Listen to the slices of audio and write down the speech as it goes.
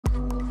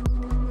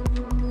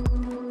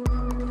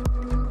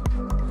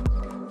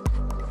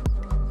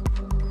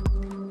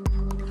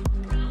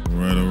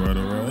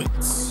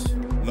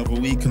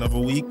another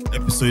week.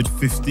 Episode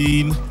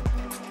 15.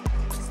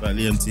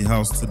 Slightly empty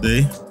house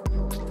today.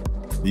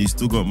 But you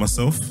still got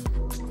myself.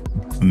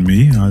 And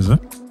me,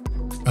 Isaac.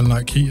 And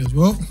like Keith as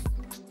well.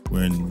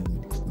 When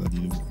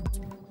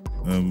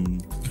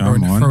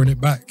throwing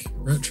it back.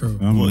 Retro.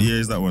 What year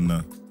is that one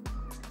now?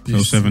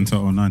 07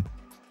 to 09.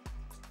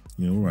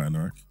 Yeah, all right,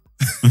 Narek.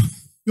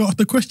 You asked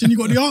the question, you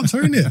got the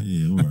answer, innit?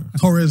 Yeah, all right.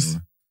 Torres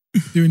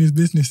doing his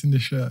business in the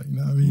shirt, you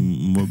know what I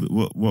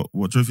mean?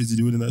 What trophies did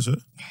you win in that shirt?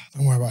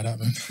 Don't worry about that,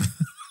 man.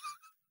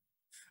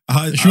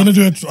 If you want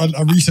to do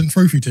a recent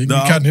trophy thing, you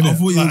can, innit?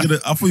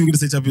 I thought you were gonna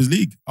say Champions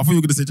League.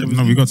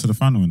 No, we got to the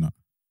final in that.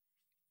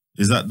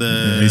 Is that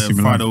the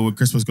final where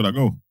Christmas got that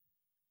goal?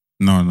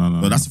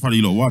 No. That's the final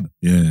you lot won.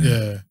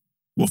 Yeah.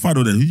 What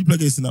final then? Who did you play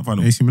against in that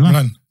final? AC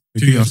Milan.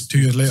 2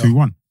 years later.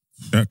 2-1.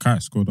 That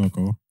cat scored our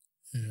goal.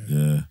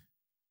 Yeah.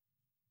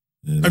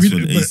 That's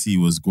when AC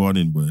was going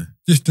in, boy.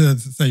 Just to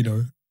say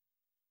though,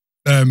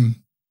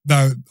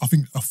 now I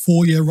think a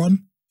 4-year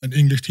run, an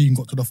English team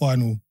got to the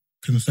final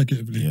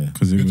consecutively. Yeah.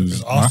 Because it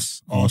was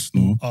us,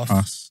 Arsenal,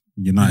 us,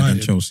 United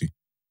and Chelsea.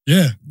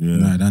 Yeah.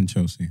 United and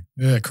Chelsea.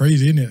 Yeah,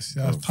 crazy, innit?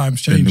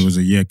 Times changed. Then there was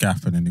a year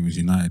gap and then it was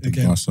United and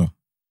Barca.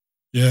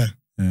 Yeah.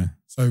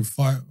 So it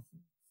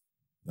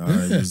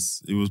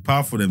was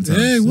powerful them times.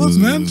 Yeah, it was,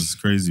 man. It was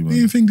crazy, man.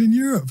 Doing things in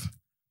Europe.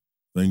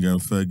 Wenger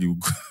and Fergie.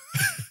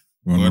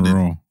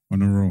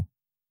 On a roll.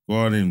 Go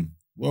on in.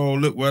 Well,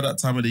 look, we're at that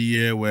time of the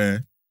year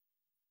where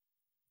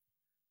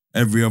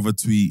every other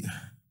tweet,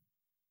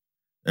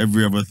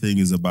 every other thing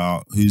is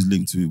about who's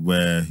linked to it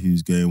where,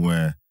 who's going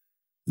where.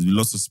 There's been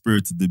lots of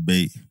spirited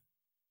debate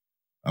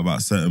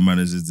about certain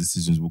managers'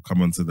 decisions. We'll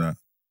come on to that.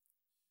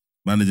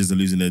 Managers are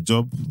losing their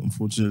job,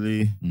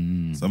 unfortunately.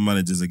 Some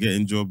managers are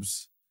getting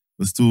jobs.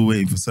 We're still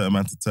waiting for certain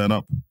man to turn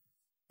up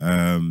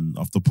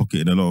after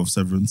pocketing a lot of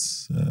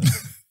severance.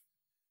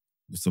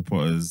 Mr.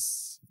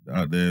 Potter's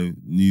out there,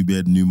 new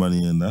bed, new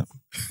money and that.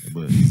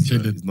 But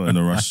he's not in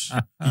a rush.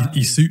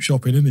 He's suit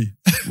shopping, isn't he?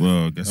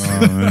 Well, I guess so.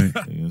 I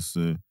guess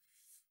so.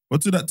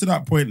 But to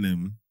that point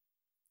then,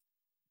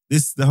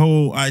 the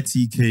whole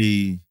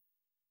ITK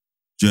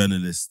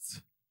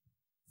journalist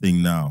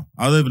thing now,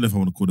 I don't even know if I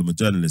want to call them a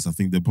journalist. I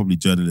think there are probably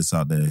journalists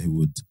out there who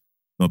would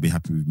not be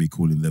happy with me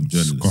calling them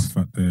journalists.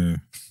 Scoff at the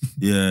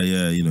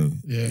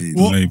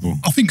Well, label.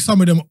 I think some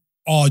of them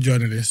are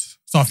journalists.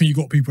 So I think you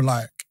got people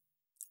like,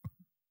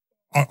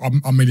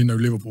 I mainly know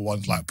Liverpool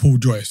ones, like Paul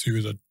Joyce, who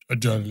is a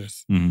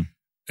journalist,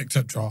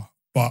 etc.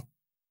 But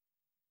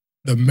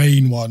the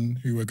main one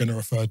who we're going to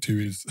refer to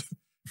is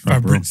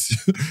Fab,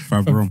 who's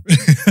not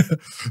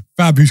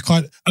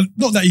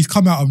that he's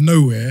come out of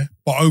nowhere,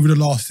 but over the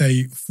last,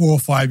 say, 4 or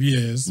 5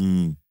 years,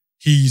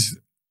 he's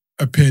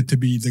appeared to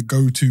be the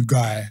go-to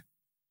guy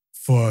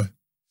for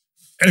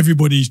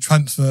everybody's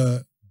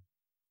transfer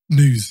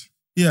news.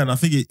 Yeah, and I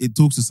think it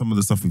talks to some of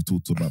the stuff we've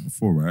talked about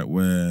before, right?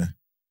 Where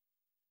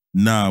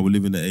now we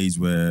live in an age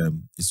where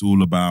it's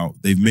all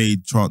about, they've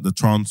made the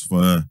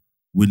transfer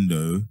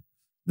window,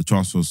 the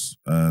transfer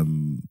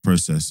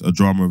process, a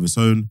drama of its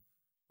own.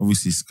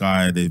 Obviously,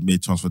 Sky, they've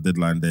made transfer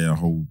deadline day a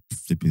whole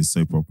flipping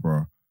soap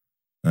opera.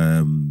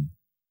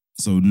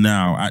 So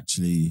now,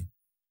 actually,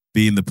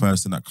 being the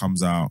person that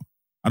comes out,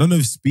 I don't know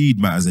if speed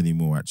matters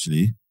anymore,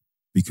 actually,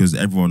 because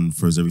everyone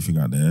throws everything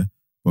out there.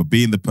 But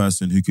being the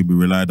person who can be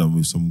relied on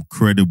with some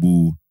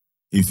credible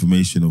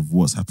information of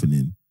what's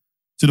happening,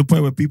 to the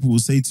point where people will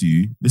say to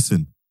you,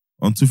 listen,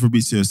 until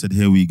Fabrizio said,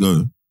 here we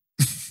go,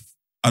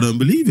 I don't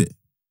believe it.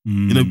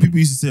 You know, people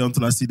used to say,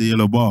 until I see the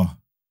yellow bar.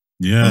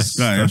 Yes,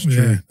 that's true.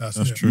 Yeah,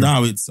 that's true.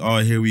 Now it's,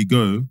 here we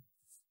go.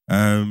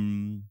 I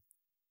mean,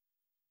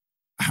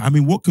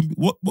 what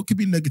could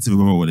be negative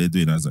about what they're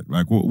doing, Isaac?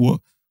 Like,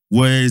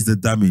 where is the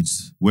damage?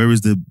 Where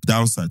is the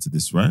downside to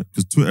this, right?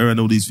 Because Twitter and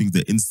all these things,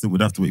 they're instant.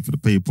 We'd have to wait for the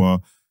paper.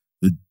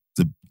 The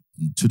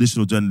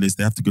traditional journalists,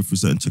 they have to go through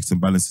certain checks and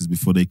balances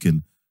before they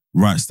can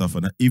write stuff.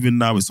 And even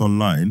now it's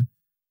online.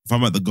 If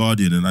I'm at The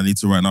Guardian and I need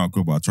to write an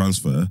article about a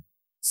transfer,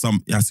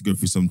 it has to go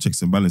through some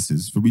checks and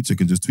balances. Fabrizio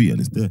can just tweet and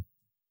it's there.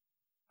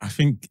 I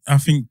think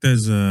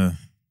there's a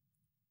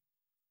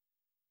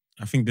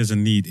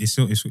need.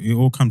 It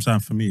all comes down,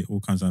 for me, it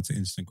all comes down to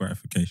instant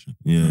gratification.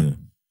 Yeah. Right?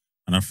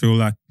 And I feel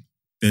like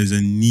there's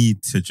a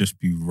need to just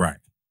be right.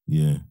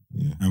 Yeah.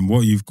 And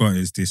what you've got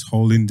is this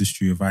whole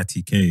industry of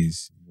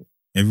ITKs.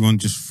 Everyone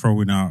just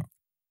throwing out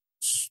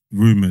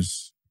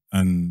rumors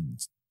and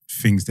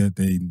things that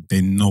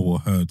they know or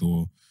heard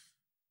or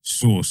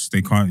source.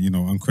 They can't,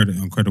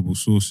 uncredible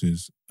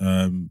sources.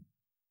 And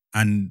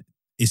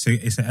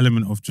it's an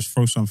element of just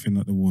throw something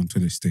at the wall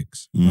until it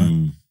sticks.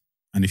 Right?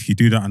 And if you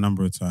do that a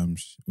number of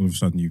times, all of a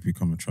sudden you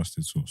become a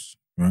trusted source.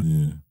 Right?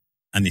 Yeah.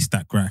 And it's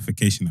that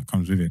gratification that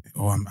comes with it.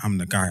 Oh, I'm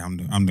the guy.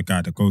 I'm the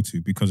guy to go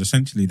to, because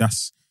essentially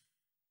that's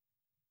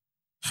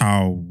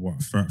how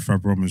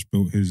Fab has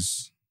built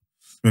his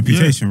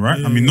reputation, right?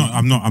 Yeah, I mean,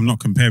 I'm not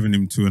comparing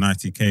him to an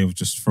ITK of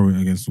just throwing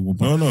it against the wall.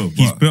 But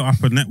he's built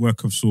up a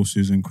network of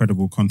sources and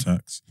credible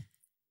contacts.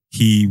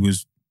 He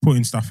was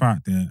putting stuff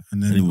out there,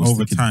 and then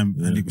over time,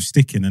 and it was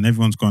sticking, and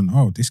everyone's gone,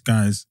 oh, this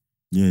guy's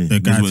Yeah, the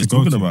guy that's what to he's go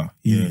talking to. about.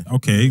 He-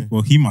 Okay, Yeah.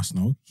 well, he must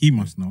know. He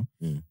must know.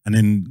 Yeah. And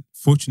then,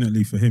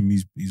 fortunately for him,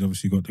 he's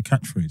obviously got the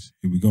catchphrase.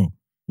 Here we go.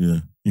 Yeah,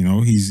 You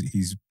know,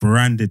 he's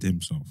branded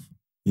himself,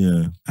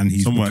 yeah. and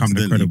he's Somewhat become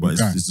the accidentally, credible but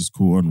guy. it's just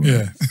caught on. Right?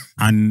 Yeah.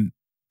 And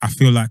I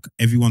feel like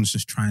everyone's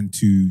just trying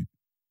to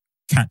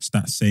catch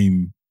that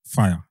same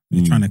fire.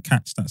 They're trying to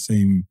catch that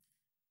same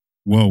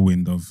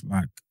whirlwind of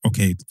like,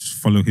 okay, just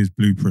follow his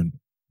blueprint,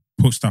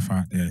 put stuff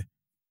out there,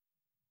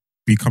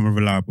 become a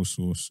reliable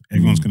source.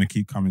 Everyone's going to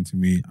keep coming to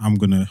me. I'm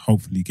going to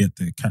hopefully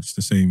catch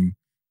the same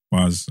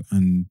buzz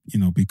and, you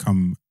know,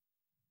 become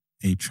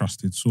a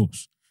trusted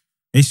source.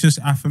 It's just,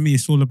 for me,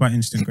 it's all about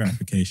instant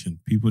gratification.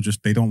 People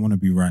just, they don't want to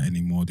be right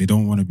anymore. They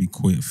don't want to be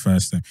quit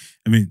first.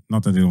 I mean,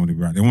 not that they don't want to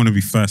be right. They don't want to be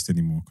first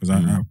anymore, because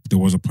there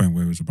was a point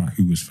where it was about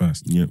who was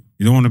first. Yep.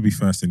 You don't want to be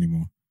first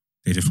anymore.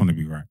 They just want to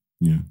be right.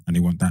 Yeah. And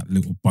they want that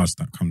little buzz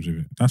that comes with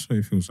it. That's what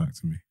it feels like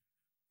to me.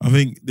 I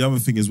think the other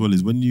thing as well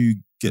is when you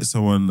get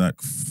someone like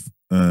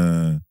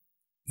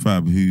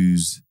Fab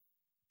who's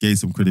gained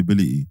some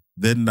credibility,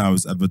 then now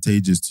it's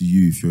advantageous to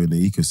you if you're in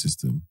the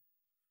ecosystem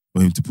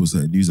for him to put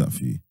certain news out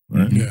for you,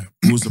 right? Yeah.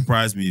 It would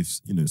surprise me if,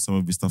 you know, some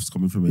of his stuff's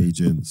coming from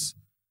agents,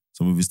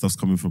 some of his stuff's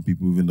coming from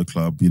people within the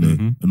club, you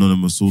know,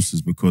 anonymous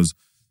sources, because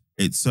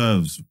it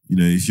serves, you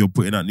know, if you're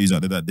putting out news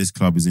out there that this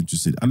club is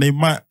interested, and they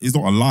might, it's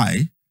not a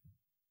lie,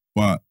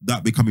 but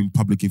that becoming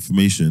public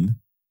information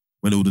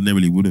when it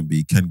ordinarily wouldn't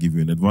be can give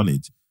you an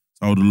advantage.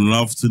 So I would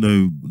love to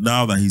know,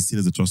 now that he's seen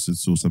as a trusted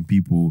source and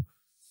people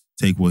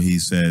take what he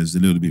says a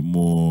little bit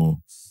more,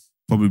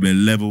 probably a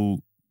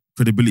level,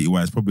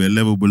 credibility-wise, probably a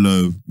level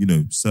below, you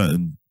know,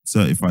 certain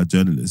certified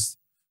journalists.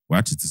 Well,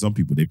 actually, to some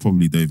people, they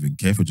probably don't even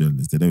care for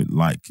journalists. They don't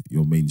like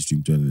your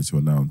mainstream journalists who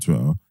are now on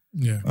Twitter.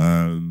 Yeah.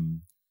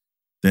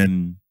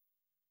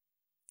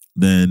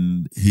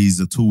 Then he's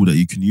a tool that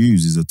you can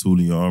use. He's a tool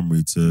in your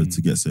armory to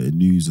get certain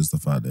news and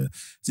stuff out there.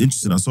 It's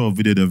interesting. I saw a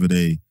video the other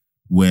day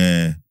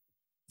where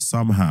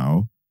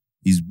somehow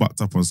he's bucked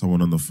up on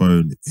someone on the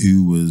phone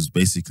who was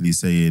basically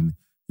saying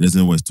he doesn't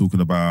know what he's talking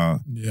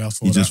about. Yeah, I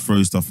saw He that. just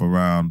throws stuff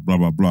around, blah,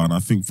 blah, blah. And I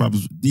think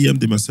Fab's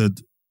DM'd him and said,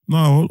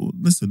 no,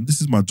 listen, this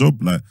is my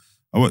job. Like,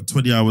 I work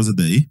 20 hours a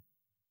day.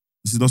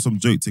 This is not some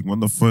joke thing. I'm on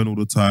the phone all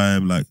the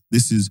time. Like,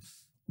 this is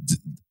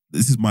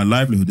my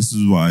livelihood. This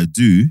is what I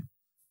do.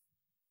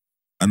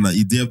 And like,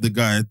 he DM'd the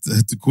guy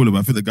to call him.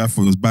 I think the guy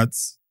thought it was bad.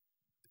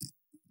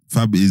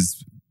 Fab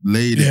is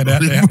laid. Yeah,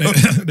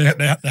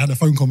 they had a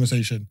phone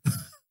conversation.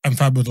 And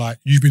Fab was like,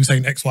 you've been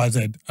saying X, Y,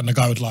 Z. And the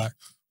guy was like,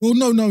 well,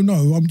 no.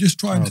 I'm just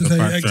trying to the say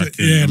backtracking, X.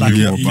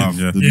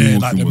 Yeah,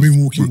 like, the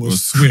moonwalking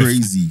was swift.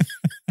 crazy.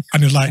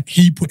 And it's like,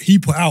 he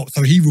put out,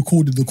 so he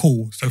recorded the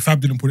call. So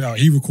Fab didn't put it out.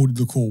 He recorded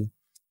the call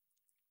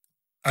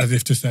as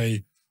if to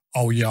say,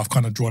 oh yeah, I've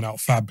kind of drawn out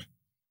Fab.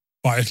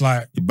 But it's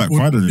like, It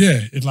backfired on him. yeah,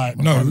 it's like,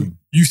 no,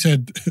 you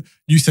said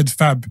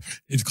Fab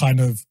is kind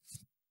of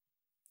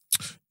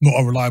not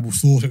a reliable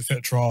source,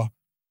 etc.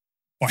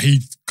 But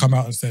he come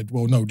out and said,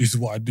 well, no, this is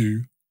what I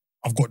do.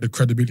 I've got the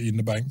credibility in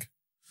the bank.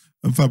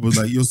 And Fab was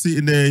like, you're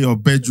sitting there in your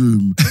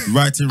bedroom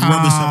writing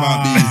rubbish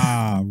about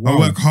me. I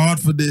work hard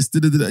for this.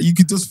 You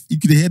could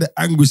hear the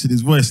anguish in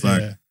his voice.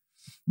 Like, Yeah.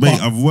 mate,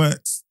 I've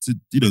worked to,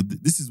 you know,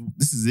 this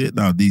is it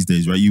now these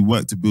days, right? You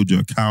work to build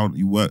your account.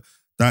 You work.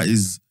 That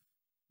is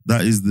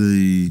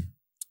the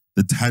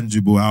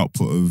tangible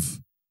output of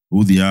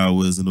all the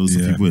hours and all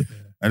the people. Yeah.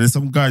 And then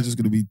some guy's just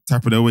going to be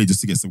tapping their way just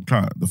to get some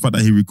clout. The fact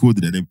that he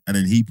recorded it and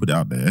then he put it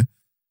out there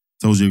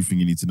tells you everything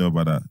you need to know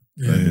about that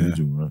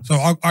individual, right? So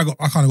I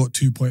kind of got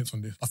 2 points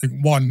on this. I think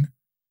one,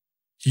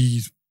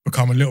 he's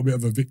become a little bit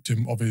of a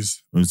victim of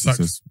his Own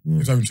success.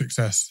 his own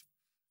success,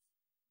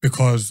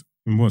 because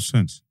In what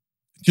sense?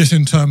 just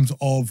in terms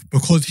of,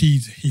 because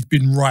he's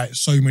been right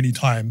so many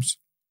times.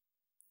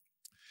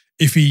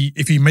 If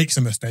he makes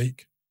a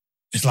mistake,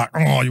 it's like, oh,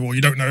 well,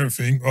 you don't know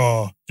everything.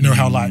 Oh, you know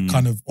how like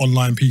kind of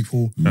online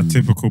people, That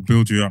typical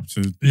build you up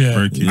to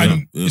break it and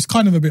up. it's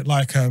kind of a bit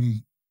like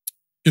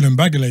Gillen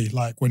Bagley,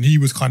 like when he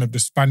was kind of the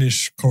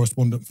Spanish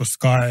correspondent for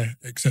Sky,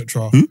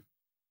 etc. Who?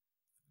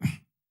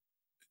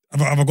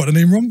 Have I got the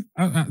name wrong?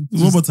 One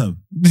more time.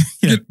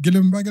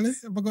 Gillen Bagley?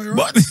 Have I got it wrong?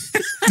 What?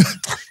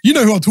 You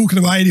know who I'm talking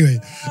about anyway.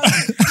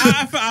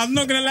 I'm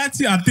not gonna lie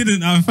to you, I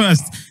didn't at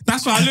first.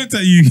 That's why I looked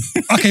at you.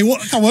 Okay,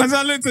 what? Come on. As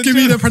I looked at Give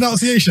you. me the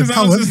pronunciation.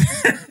 Come on.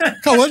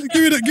 Come on.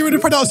 Give me the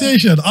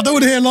pronunciation. I don't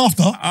want to hear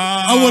laughter.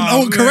 I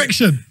want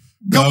correction.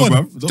 Come on.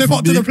 bruv, not Step for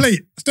up to me. the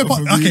plate. Step Not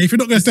up. for me. Okay, if you're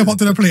not going to step up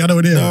to the plate, I don't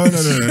want to hear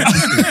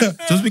it.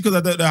 No. Just because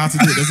I don't know how to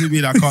do it doesn't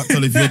mean I can't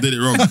tell if you did it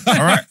wrong.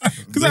 All right?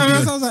 Because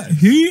I was like,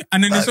 who?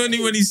 And then it's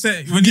only when he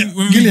said, when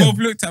we Gillian. both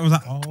looked at it, I was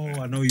like, oh,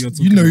 I know who you're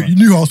talking about. You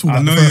knew who I was talking I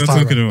about know the who first you're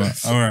time. talking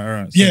about. All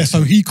right. Yeah,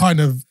 so he kind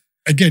of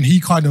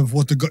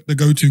was the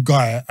go-to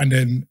guy, and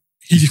then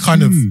he just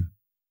kind of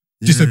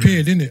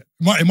disappeared, didn't it?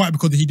 It might be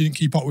because he didn't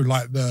keep up with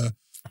like the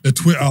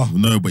Twitter.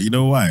 No, but you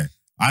know why?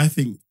 I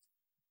think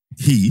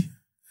he...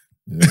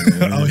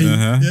 Oh,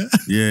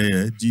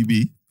 Yeah,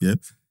 GB. Yeah.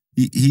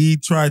 He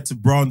tried to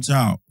branch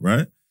out,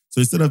 right?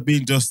 So instead of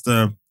being just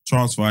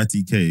transfer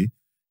ITK,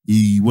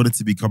 he wanted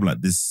to become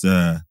like this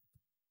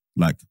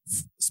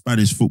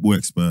Spanish football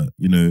expert.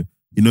 You know,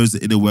 he knows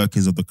the inner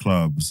workings of the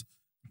clubs.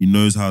 He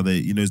knows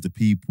he knows the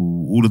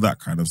people, all of that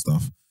kind of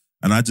stuff.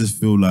 And I just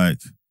feel like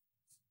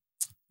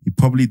he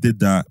probably did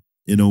that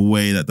in a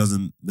way that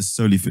doesn't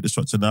necessarily fit the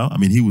structure now. I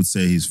mean, he would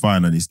say he's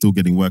fine and he's still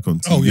getting work on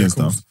TV and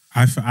stuff.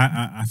 I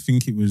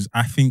think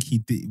he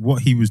did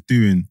what he was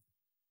doing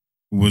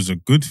was a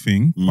good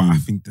thing, but I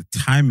think the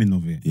timing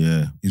of it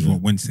is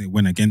what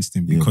went against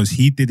him, because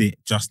he did it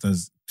just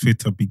as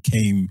Twitter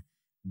became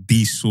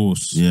the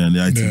source. Yeah, and the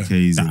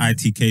ITKs. The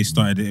ITK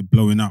started it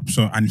blowing up.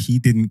 So, and he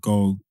didn't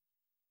go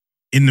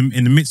in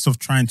the midst of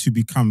trying to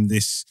become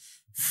this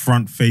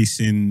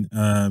front-facing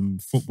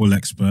football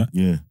expert.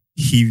 Yeah,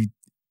 he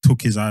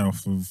took his eye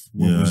off of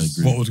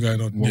what was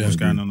going on. What was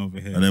going on over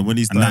here, and then when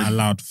he started, and that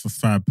allowed for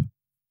Fab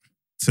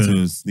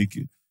to sneak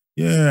it.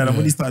 Yeah, and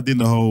when he started doing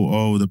the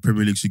whole, the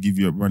Premier League should give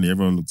you up money,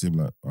 everyone looked at him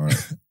like, all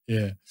right,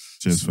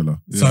 cheers,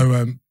 fella.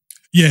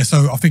 Yeah.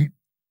 So I think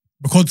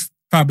because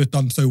Fab has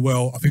done so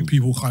well, I think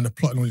people kind of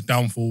plotting on his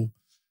downfall.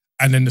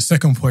 And then the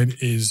second point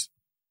is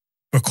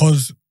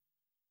because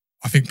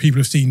I think people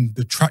have seen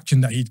the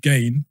traction that he'd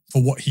gained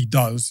for what he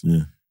does.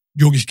 Yeah.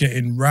 You're just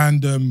getting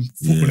random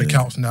football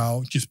accounts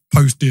now, just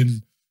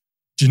posting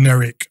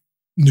generic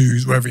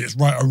news, whether it's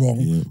right or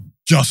wrong,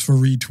 just for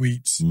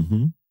retweets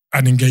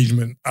and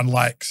engagement and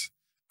likes.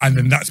 And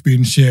then that's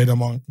being shared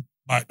among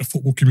like the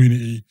football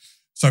community.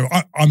 So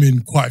I'm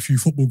in quite a few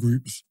football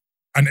groups,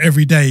 and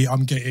every day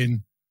I'm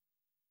getting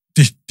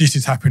this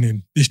is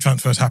happening, this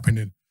transfer's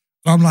happening.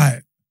 And I'm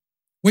like,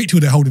 wait till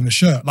they're holding the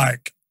shirt.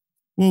 Like,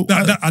 well,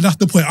 that's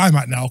the point I'm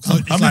at now. It's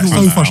like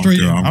so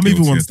frustrating. I'm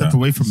even one step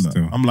away from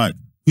that. I'm like,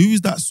 who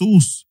is that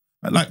source?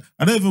 Like,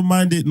 I don't even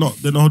mind it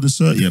they're not holding the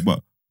shirt yet,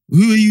 but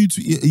who are you?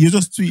 You're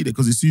just tweeting it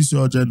because it suits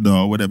your agenda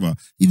or whatever.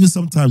 Even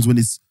sometimes when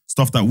it's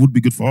stuff that would be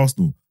good for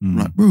Arsenal, I'm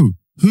like, bro,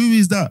 who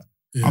is that?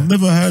 Yeah. I've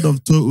never heard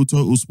of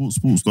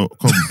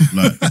totalsports.com.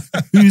 Like,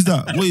 who is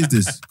that? What is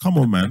this? Come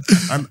on, man.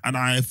 And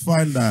I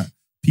find that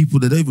people,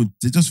 they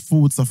just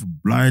forward stuff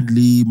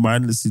blindly,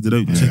 mindlessly. They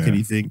don't check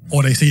anything.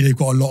 Or they see they've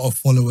got a lot of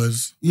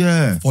followers.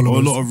 Yeah. Or a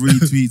lot of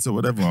retweets or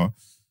whatever.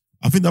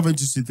 I think the other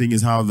interesting thing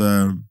is how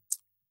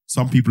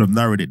some people have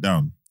narrowed it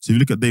down. So if you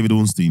look at David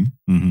Ornstein,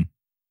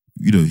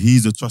 you know,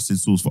 he's a trusted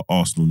source for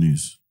Arsenal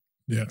news.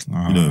 Yeah.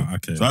 You know,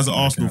 okay. So as an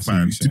Arsenal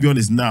fan, to be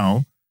honest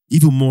now,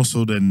 even more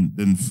so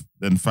than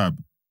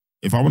Fab,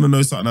 if I want to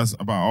know something that's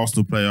about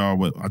Arsenal player,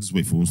 I just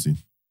wait for Ornstein.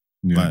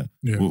 Like,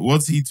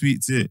 once he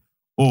tweets it,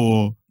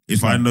 or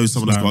if I know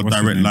someone that's got a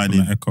direct line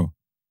in. Echo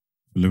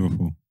for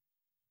Liverpool.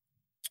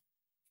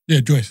 Yeah,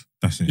 Joyce.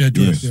 That's it. Yeah,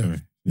 Joyce.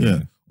 Yeah.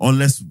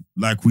 Unless,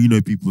 like, we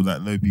know people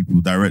that know people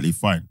directly,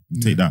 fine.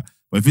 Take that.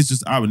 But if it's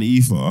just out in the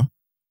ether,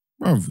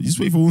 bro, just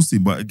wait for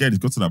Ornstein. But again, it's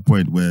got to that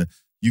point where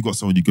you got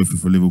someone you go through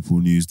for Liverpool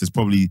news. There's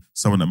probably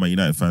someone that Man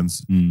United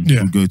fans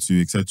would go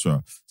to,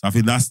 etc. So I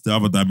think that's the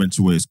other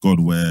dimension where it's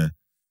gone, where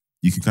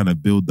you can kind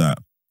of build that.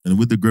 And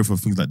with the growth of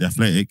things like The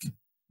Athletic,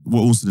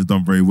 what Ornstein has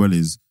done very well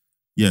is,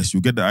 yes,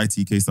 you'll get the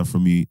ITK stuff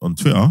from me on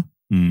Twitter,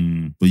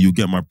 but you'll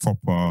get my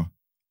proper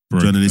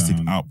journalistic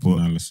output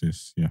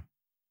analysis,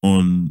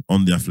 on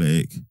The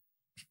Athletic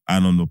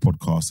and on the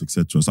podcast,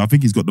 etc. So I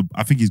think he's got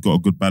a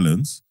good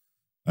balance.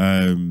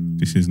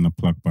 This isn't a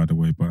plug, by the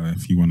way, but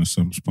if you want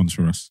to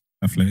sponsor us,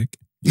 Athletic.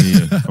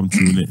 Come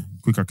tune it.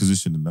 Quick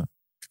acquisition in that.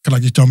 Can I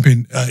just jump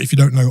in? If you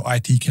don't know,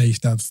 ITK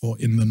stands for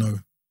In the Know.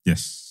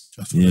 Yes.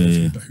 Just for those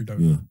who don't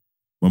know.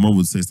 My mum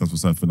would say it stands for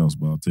something else,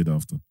 but I'll tell you that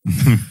after.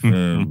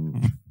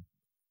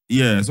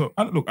 So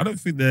I don't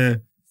think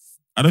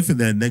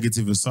they're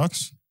negative as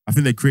such. I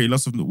think they create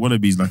lots of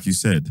wannabes, like you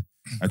said.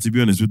 And to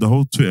be honest, with the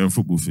whole Twitter and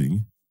football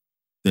thing,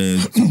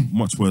 there's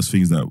much worse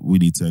things that we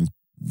need to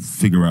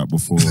figure out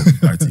before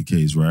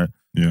ITKs, right?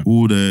 Yeah.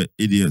 All the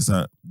idiots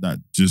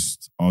that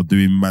just are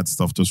doing mad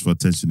stuff just for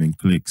attention and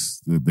clicks,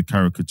 the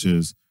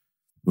caricatures,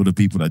 all the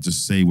people that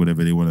just say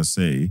whatever they want to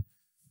say.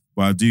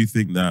 But I do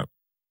think that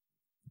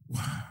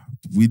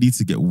we need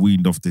to get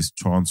weaned off this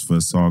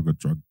transfer saga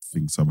drug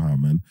thing somehow,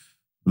 man.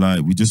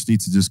 Like, we just need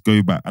to just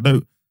go back.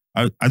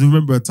 I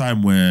remember a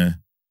time where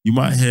you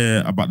might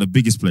hear about the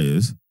biggest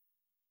players,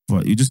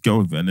 but you just go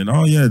with it and then,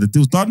 the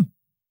deal's done.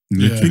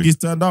 The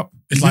biggest turned up.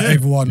 It's like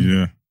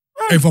everyone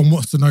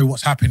wants to know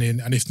what's happening,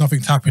 and if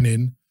nothing's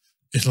happening,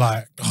 it's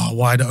like,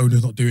 why are the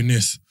owners not doing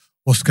this?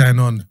 What's going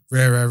on?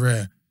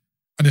 Rare.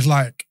 And it's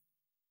like,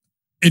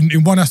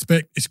 in one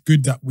aspect, it's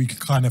good that we can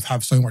kind of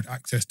have so much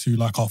access to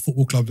like our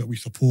football clubs that we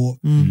support,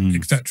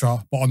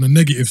 etc. But on the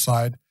negative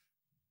side,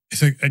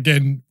 it's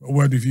again a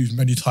word we've used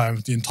many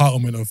times: the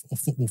entitlement of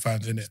football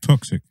fans in it. It's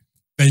toxic.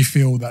 They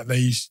feel that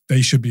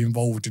they should be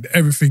involved in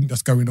everything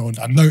that's going on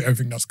and know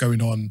everything that's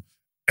going on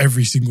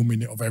every single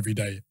minute of every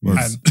day.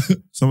 Yes.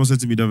 And someone said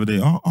to me the other day,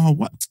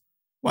 what?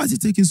 Why is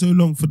it taking so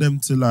long for them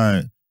to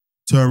like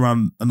turn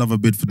around another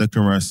bid for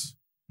Declan Rice?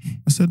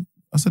 I said,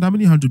 how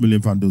many £100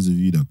 million deals have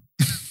you done?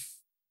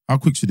 How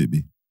quick should it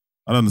be?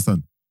 I don't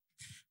understand.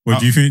 Well,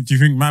 do you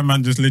think my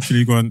man just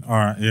literally gone, all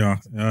right,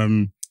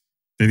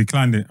 they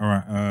declined it. All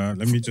right,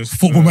 let me just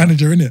football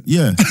manager, innit?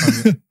 Yeah.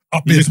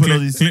 He just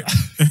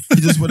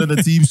went on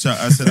the team chat.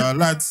 I said,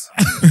 lads,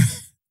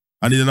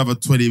 I need another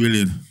 20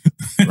 million.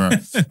 Right.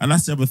 And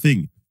that's the other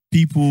thing.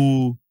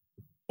 People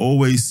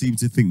always seem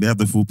to think they have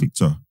the full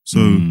picture. So,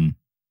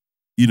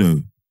 you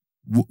know,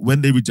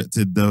 when they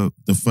rejected the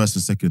first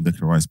and second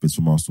Declan Rice bids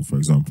from Arsenal, for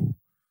example,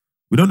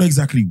 we don't know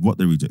exactly what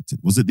they rejected.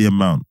 Was it the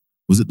amount?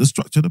 Was it the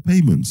structure of the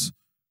payments?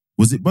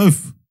 Was it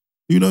both?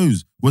 Who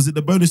knows? Was it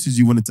the bonuses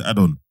you wanted to add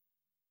on?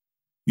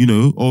 You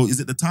know, or is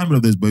it the timing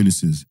of those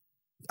bonuses?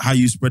 How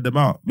you spread them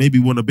out? Maybe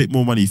you want a bit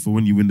more money for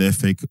when you win the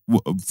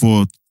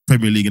for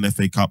Premier League and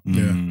FA Cup.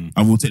 And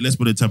we'll take less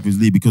for the Champions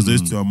League because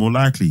those two are more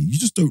likely. You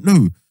just don't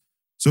know.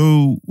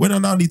 So when I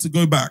now need to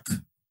go back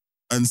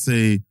and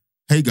say,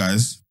 hey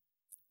guys,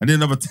 I need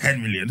another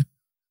 10 million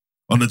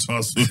on the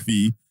transfer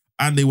fee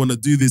and they want to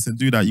do this and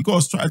do that, you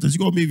got to strategize, you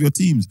got to move your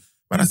teams.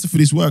 Man, that's to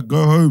finish work,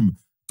 go home,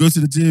 go to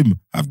the gym,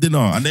 have dinner,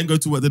 and then go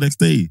to work the next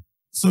day.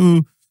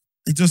 So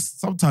it just,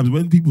 sometimes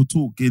when people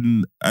talk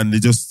in and they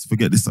just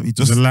forget this stuff, it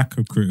just... There's a lack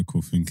of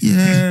critical thinking.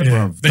 Yeah,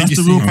 bruv. That's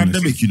the real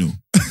pandemic, you know.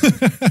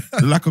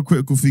 The lack of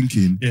critical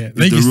thinking is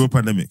the real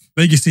pandemic.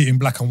 They just see it in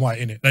black and white,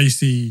 innit? They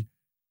see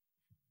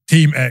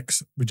Team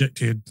X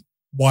rejected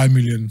Y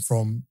million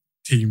from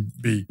Team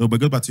B. No, but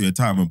go back to your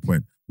entitlement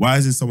point. Why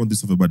isn't someone do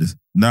something about this?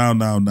 Now,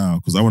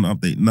 because I want to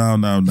update.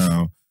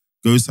 Now.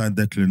 Go sign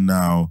Declan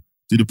now.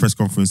 Do the press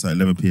conference at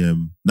 11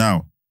 p.m.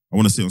 Now. I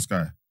want to sit on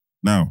Sky.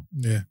 Now.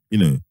 Yeah. You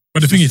know.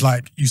 But the thing is,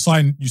 like, you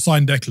sign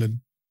Declan,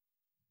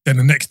 then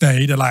the next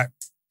day, they're like,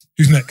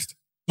 who's next?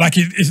 Like,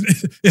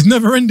 it's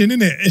never ending,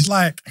 innit? It's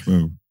like...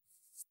 Bro,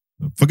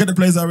 forget the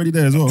players that are already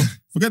there as well.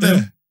 Forget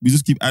them. We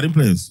just keep adding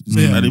players.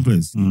 Adding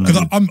players.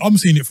 Because I'm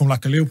seeing it from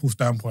like a Liverpool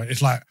standpoint.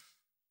 It's like,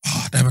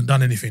 they haven't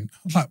done anything. I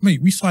was like,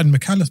 mate, we signed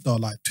McAllister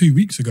like 2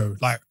 weeks ago.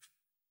 Like,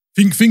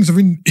 things are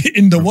in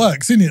the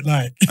works, innit?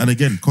 Like... And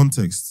again,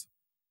 context.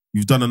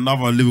 You've done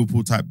another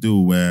Liverpool type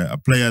deal where a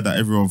player that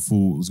everyone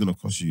thought was going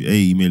to cost you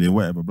 80 million,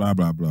 whatever, blah,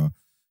 blah, blah.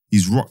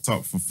 He's rocked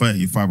up for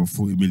 35 or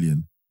 40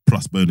 million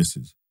plus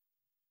bonuses.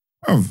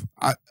 Bruv,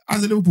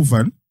 as a Liverpool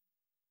fan,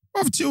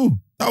 bruv, chill.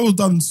 That was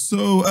done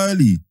so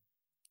early.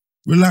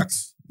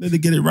 Relax. Let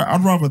them get it right.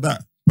 I'd rather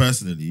that,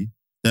 personally,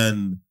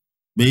 than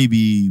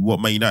maybe what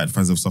Man United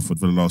fans have suffered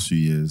for the last few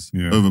years.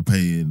 Yeah.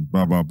 Overpaying,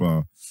 blah, blah,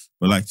 blah.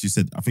 But like you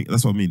said, I think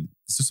that's what I mean.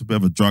 It's just a bit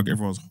of a drug.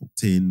 Everyone's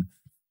hooked in.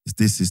 It's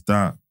this, it's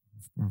that.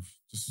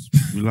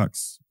 Just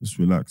relax. Just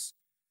relax.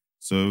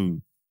 So,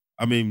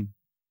 I mean,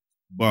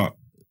 but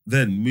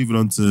then moving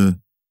onto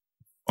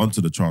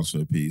the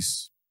transfer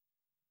piece,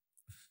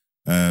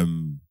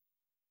 another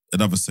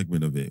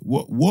segment of it.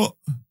 What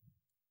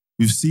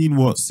we've seen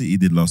what City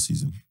did last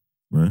season,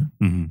 right?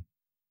 Mm-hmm.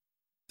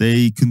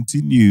 They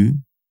continue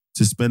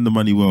to spend the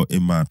money well,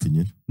 in my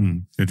opinion.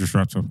 They just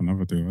wrapped up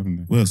another deal, haven't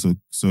they? Well, so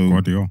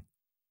Guardiola.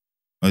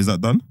 Oh, is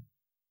that done?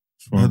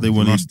 Well, they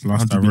won last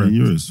 100 million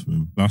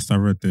euros. Last I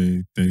read, they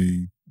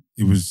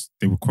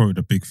were quoted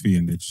a big fee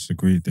and they just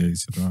agreed. They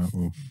said, all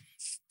right,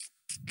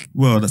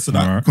 well,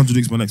 that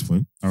contradicts my next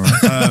point. All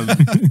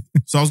right.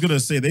 So I was gonna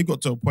say they got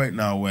to a point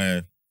now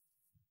where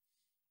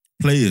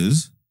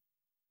players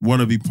want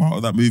to be part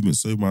of that movement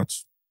so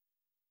much.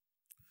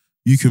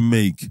 You can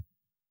make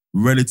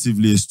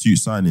relatively astute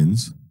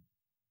signings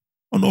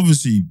on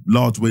obviously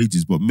large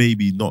wages, but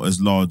maybe not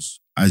as large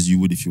as you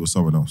would if you were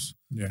someone else.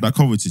 Yeah. Like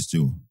Kovacic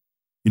still.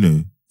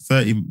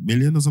 30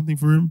 million or something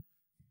for him.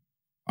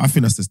 I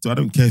think that's a steal. I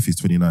don't care if he's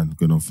 29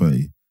 going on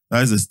 30.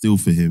 That is a steal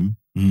for him.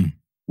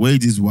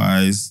 Wages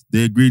wise,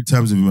 they agreed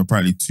terms with him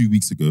apparently 2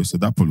 weeks ago, so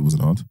that probably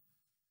wasn't hard.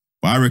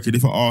 But I reckon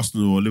if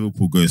Arsenal or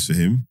Liverpool goes for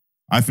him,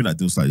 I think that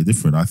deal's slightly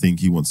different. I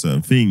think he wants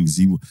certain things.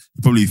 He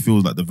probably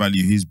feels like the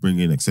value he's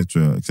bringing,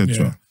 etc., etc.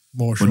 Yeah,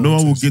 but no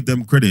one will give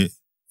them credit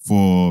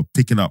for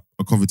picking up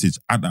a Kovacic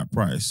at that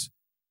price.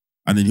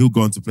 And then he'll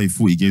go on to play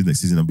 40 games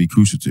next season and be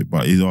crucial to it.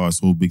 But he's a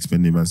whole big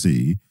spending Man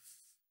City.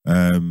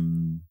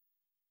 And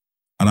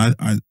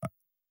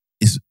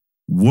it's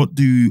what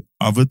do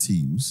other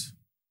teams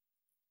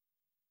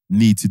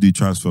need to do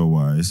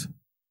transfer-wise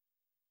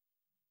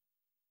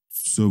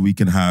so we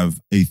can have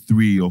a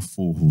 3 or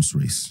 4 horse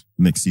race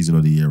next season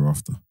or the year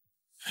after?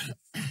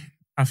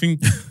 I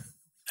think,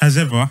 as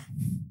ever,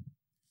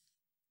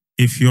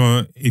 if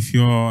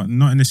you're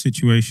not in a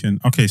situation,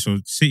 okay, so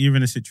City are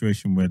in a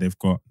situation where they've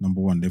got, number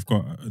one, they've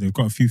got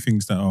a few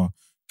things that are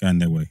going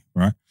their way,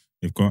 right?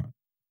 They've got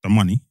the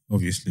money,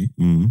 obviously.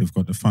 They've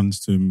got the funds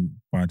to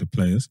buy the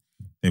players.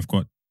 They've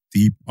got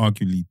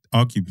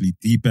arguably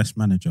the best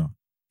manager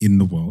in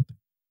the world,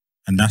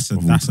 and that's a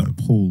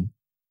pull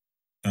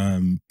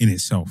in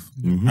itself.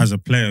 As a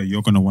player,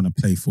 you're going to want to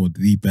play for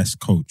the best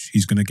coach.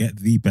 He's going to get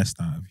the best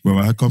out of you. Well,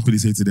 I had company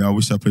say today, I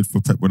wish I played for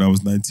Pep when I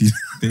was 19.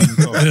 There you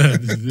go.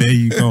 There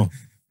you go.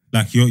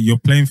 Like you're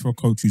playing for a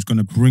coach who's going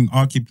to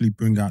arguably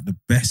bring out the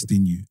best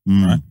in you,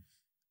 right?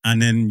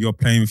 And then you're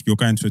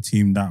going to a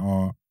team that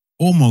are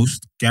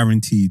almost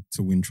guaranteed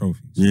to win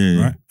trophies,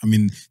 right? I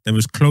mean, they're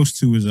as close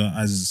to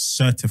as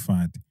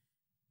certified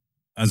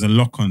as a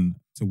lock-on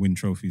to win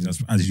trophies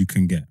as you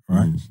can get,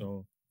 right?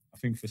 So I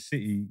think for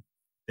City,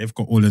 they've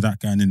got all of that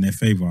going in their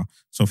favour.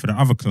 So for the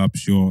other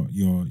clubs, you're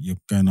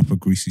going up a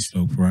greasy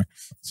slope, right?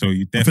 So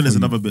you definitely... I think there's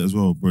another bit as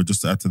well, bro,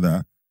 just to add to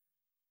that.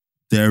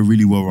 they're a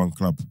really well-run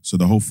club. So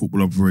the whole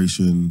football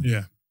operation,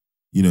 Yeah.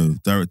 you know,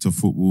 director of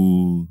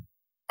football,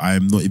 I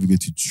am not even going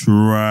to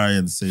try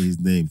and say his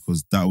name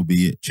because that would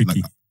be it.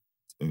 Tricky.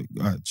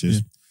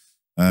 Cheers.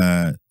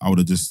 I would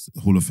have just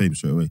Hall of Fame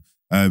straight away.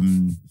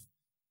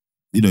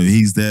 You know,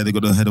 he's there. They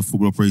got the head of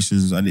football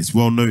operations, and it's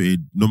well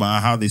noted. No matter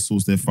how they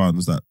source their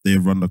funds, that they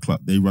run the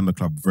club. They run the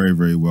club very,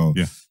 very well.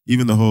 Yeah.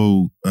 Even the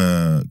whole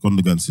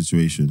Gundogan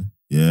situation.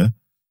 Yeah,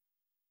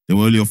 they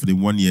were only offered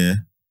him 1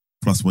 year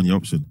plus 1 year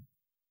option.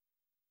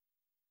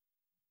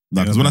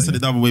 No, because when I said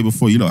it the other way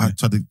before, you lot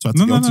tried to get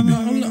onto me.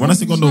 When I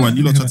said Gundogan,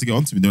 you lot tried to get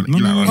onto me. They were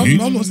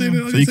like, I'm not saying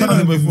it. so you can't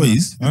have it both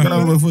ways. You can't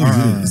have it both ways.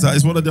 Innit?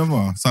 It's one or the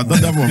other. So I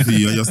done the other one for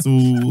you, and you're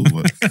still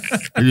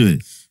anyway.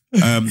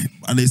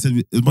 And they said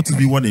as much as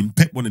we want him,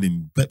 Pep wanted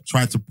him. Pep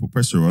tried to put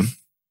pressure on.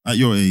 At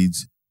your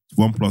age,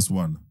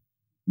 1+1,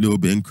 little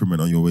bit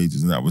increment on your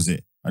wages, and that was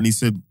it. And he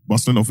said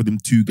Barcelona offered him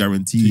 2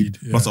 guaranteed,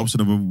 plus the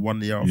option of a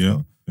 1 year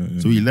after.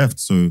 So he left.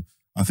 So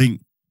I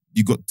think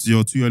you got to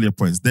your 2 earlier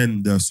points.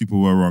 Then they're a super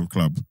well-run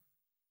club,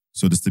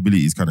 so the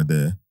stability is kind of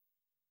there.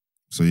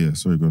 So yeah,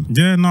 sorry, go on.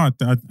 Yeah, no,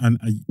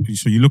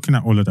 so you're looking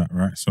at all of that,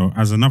 right? So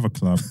as another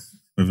club,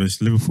 whether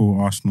it's Liverpool,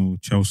 Arsenal,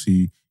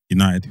 Chelsea,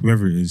 United,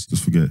 whoever it is,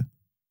 Just forget.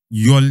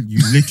 you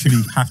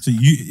literally have to.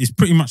 It's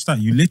pretty much that.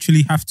 You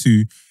literally have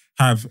to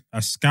have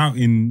a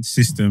scouting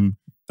system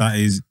that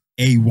is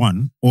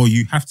A1, or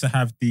you have to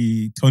have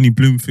the Tony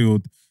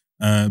Bloomfield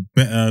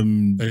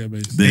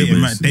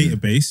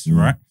database,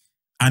 right?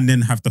 And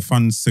then have the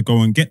funds to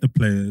go and get the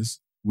players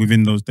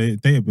within those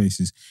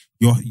databases.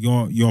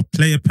 Your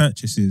player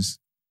purchases,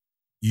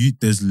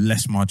 there's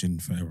less margin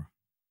for error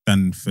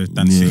than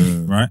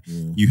City, right?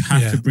 Yeah. You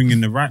have to bring in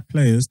the right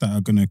players that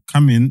are going to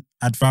come in,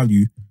 add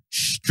value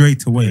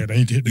straight away. Yeah, they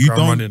need to hit the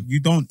ground running. You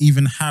don't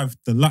even have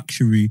the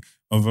luxury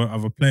of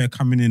a player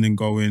coming in and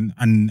going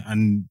and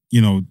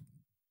you know,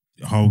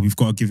 we've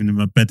got to give him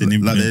a bedding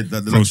in. Like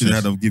the luxury they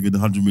had of giving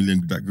 100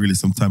 million Jack Grealish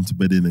some time to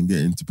bed in and get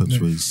into Pep's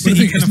ways.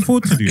 City can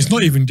afford to do It's that.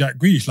 not even Jack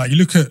Grealish. Like you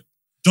look at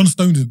John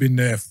Stones has been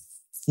there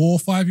 4 or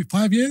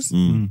 5 years,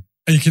 and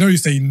you can only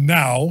say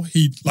now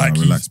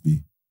relax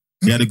me.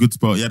 He had a good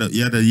spot. He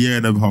had a year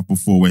and a half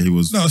before where he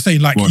was. No, I'm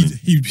saying like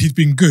he's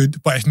been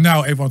good, but it's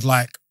now everyone's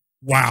like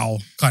wow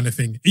kind of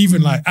thing.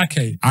 Even like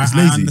Ake, I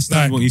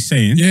understand what he's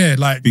saying. Yeah,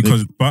 like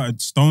Because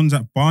Stones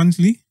at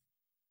Barnsley,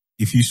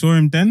 if you saw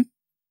him then,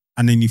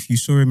 and then if you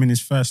saw him in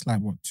his first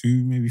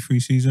 2, maybe 3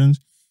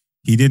 seasons,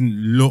 he didn't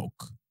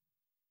look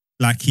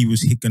like he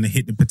was going to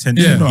hit the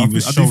potential. Yeah, he I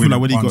was do showing feel like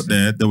at when he got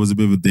Barnsley. there was a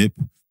bit of a dip.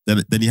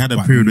 Then he had a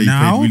But period where he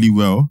now- played really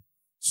well,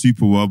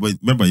 super well. But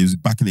remember, he was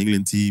back in the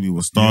England team. He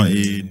was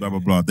starting, blah, blah,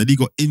 blah. Then he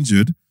got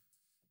injured.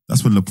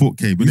 That's when Laporte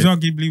came. He's innit?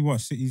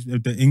 arguably City's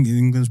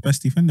England's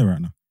best defender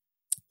right now.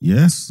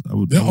 Yes, I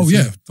would. yeah, I would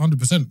say.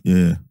 100%.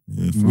 Yeah.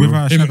 For real.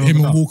 Without a shadow of a Him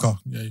and doubt. Walker,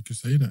 yeah, you could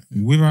say that.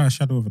 Without a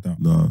shadow of a doubt.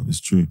 No,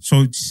 it's true.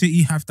 So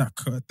City have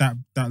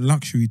that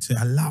luxury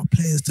to allow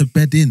players to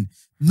bed in.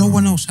 No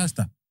one else has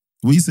that.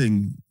 What are you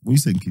saying?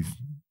 Keith?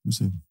 What you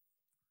saying?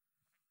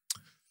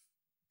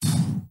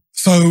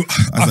 So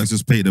Isaac's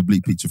just painted a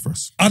bleak picture for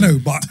us. I know,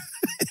 but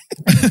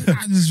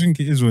I just think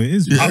it is what it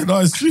is. Yeah, no,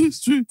 it's true.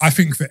 It's true. I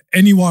think for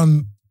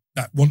anyone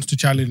that wants to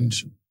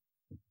challenge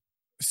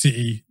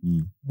City,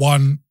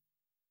 one,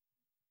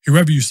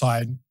 whoever you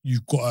sign,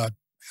 you've got to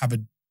have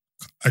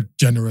a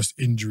generous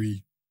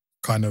injury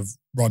kind of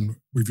run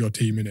with your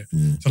team in it.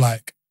 Yeah. So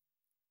like,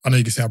 I know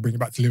you can say I'll bring it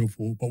back to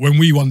Liverpool, but when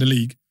we won the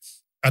league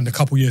and the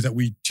couple years that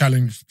we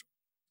challenged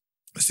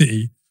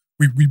City,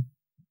 we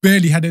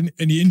barely had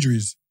any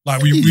injuries.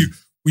 Like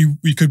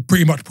we could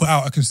pretty much put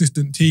out a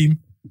consistent team.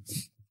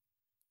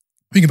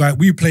 Think about it,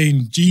 we were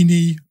playing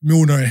Gini,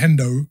 Milner and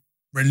Hendo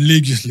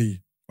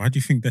religiously. Why do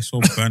you think they're so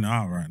burnt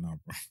out right now,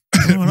 bro?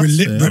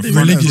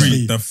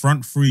 Religiously. The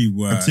front three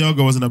were...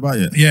 Thiago wasn't about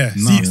yet. Yeah,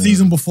 No.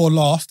 season before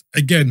last,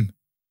 again,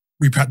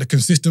 we had the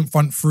consistent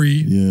front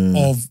three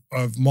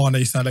of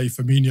Mane, Salah,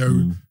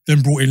 Firmino,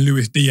 then brought in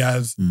Luis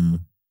Diaz.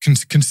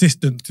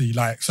 Consistency,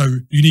 like, so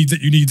you need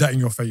that in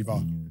your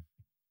favour.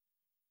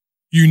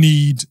 You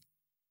need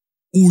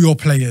all your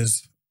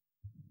players,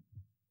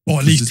 or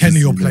at least 10 of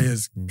your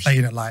players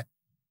playing at like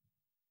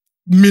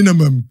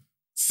minimum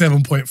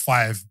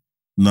 7.5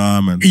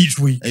 Nah, man. each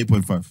week.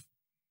 8.5.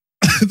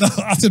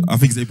 I said, I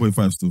think it's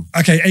 8.5 still.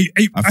 okay,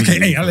 eight. I think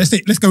Okay, it's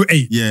 8. Let's go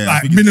 8. Yeah, I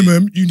like think it's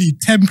minimum, you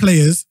need 10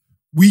 players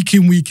week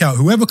in, week out.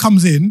 Whoever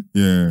comes in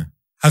Yeah.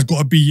 has got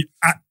to be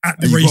at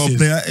the And you got to races.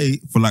 play at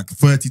 8 for like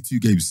 32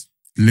 games.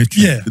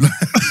 Literally. Yeah.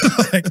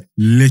 Like,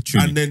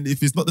 Literally. And then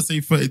if it's not the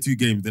same 32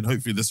 games, then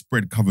hopefully the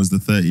spread covers the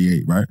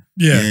 38, right?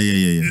 yeah.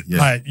 Yeah.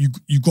 Like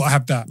you got to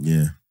have that.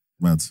 Yeah.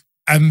 Mad.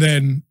 And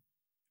then,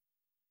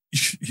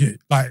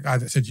 like I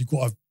said, you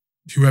got to,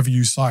 whoever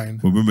you sign.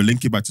 But remember,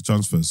 link it back to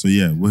transfers. So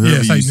yeah, whoever Yeah,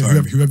 you so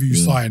sign. whoever you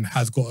Yeah. sign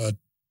has got to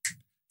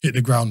hit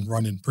the ground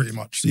running pretty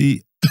much.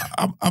 See,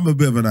 I'm a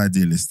bit of an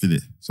idealist,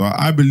 innit? So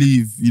I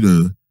believe,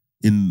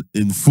 in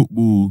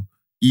football,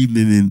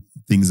 evening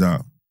things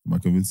out. Am I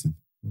convincing?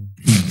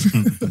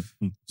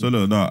 So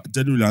no.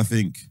 Generally, I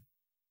think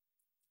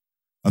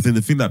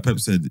the thing that Pep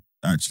said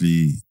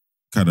actually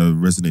kind of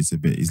resonates a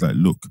bit. He's like,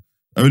 look,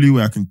 only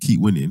way I can keep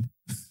winning,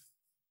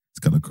 it's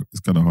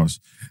kind of harsh,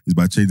 is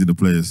by changing the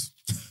players.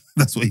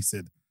 That's what he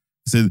said.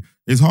 He said,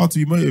 it's hard to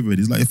be motivated.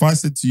 He's like, if I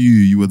said to you,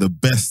 you were the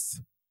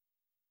best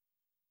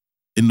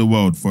in the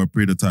world for a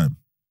period of time,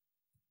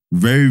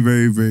 very,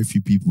 very, very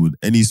few people in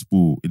any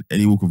sport, in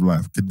any walk of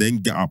life, can then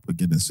get up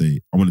again and say,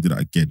 I want to do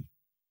that again.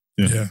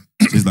 Yeah.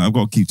 So he's like, I've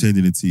got to keep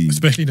changing the team.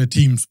 Especially in a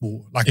team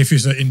sport. Like if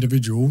it's an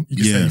individual, you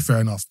can say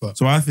fair enough. But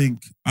so I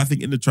think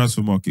in the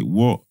transfer market,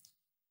 what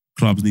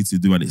clubs need to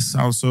do, and it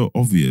sounds so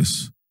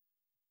obvious,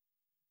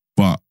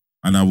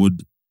 and I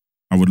would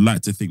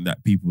like to think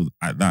that people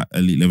at that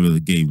elite level of the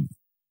game,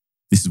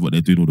 this is what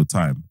they're doing all the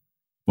time.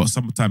 But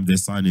sometimes their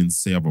signings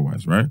say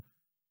otherwise, right?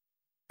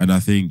 And I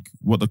think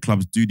what the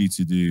clubs do need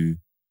to do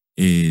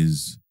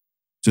is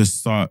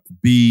just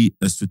be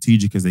as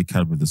strategic as they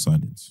can with the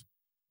signings,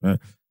 right?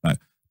 Like,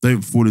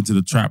 don't fall into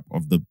the trap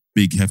of the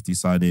big, hefty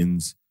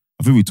signings.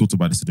 I think we talked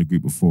about this in the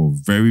group before.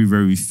 Very,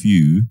 very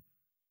few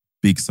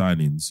big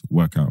signings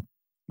work out.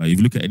 Like, if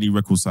you look at any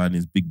record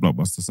signings, big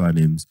blockbuster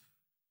signings,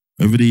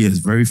 over the years,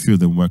 very few of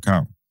them work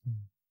out.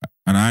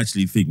 And I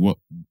actually think what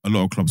a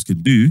lot of clubs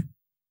can do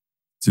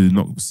to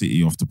knock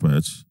City off the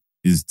perch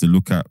is to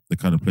look at the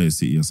kind of players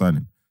City are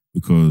signing.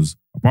 Because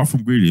apart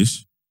from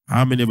Grealish,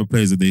 how many other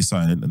players did they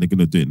sign? And they're going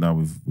to do it now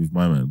with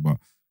my man. But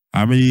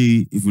how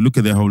many, if we look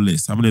at their whole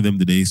list, how many of them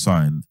did they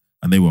sign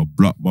and they were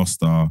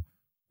blockbuster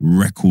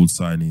record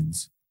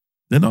signings?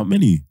 They're not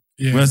many.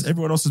 Yeah. Whereas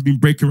everyone else has been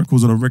breaking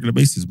records on a regular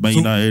basis. Man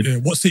United. Yeah,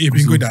 what City have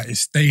been good at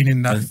is staying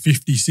in that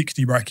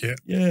 50-60 bracket.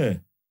 Yeah.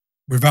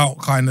 Without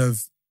kind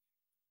of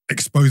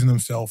exposing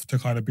themselves to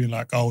kind of being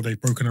like, oh, they've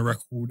broken a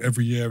record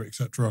every year,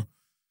 etc.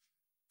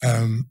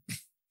 And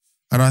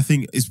I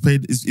think it's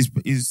played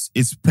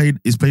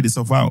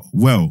itself out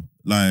well.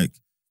 Like,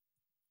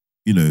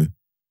 you know.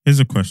 Here's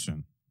a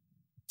question.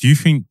 Do you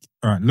think,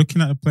 all right,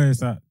 looking at the players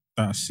that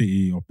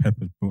City or Pep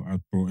has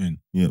brought in,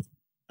 yep,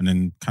 and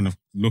then kind of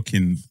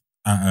looking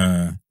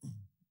at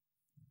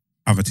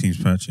other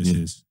teams'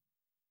 purchases,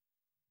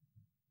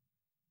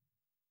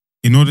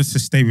 in order to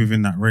stay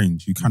within that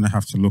range, you kind of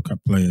have to look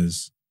at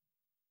players,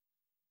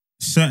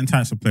 certain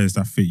types of players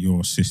that fit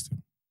your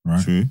system,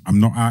 right? True. I'm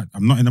not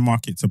in the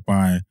market to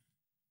buy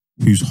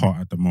who's hot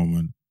at the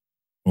moment,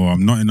 or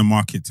I'm not in the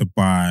market to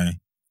buy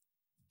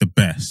the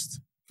best.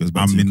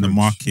 I'm in the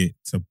market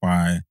to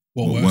buy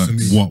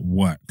what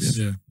works.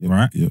 Yeah.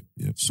 Right? Yep.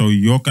 So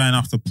you're going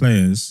after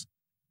players,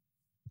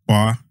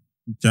 bar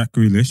Jack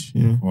Grealish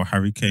or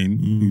Harry Kane,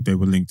 who they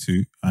were linked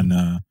to,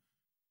 and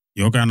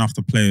you're going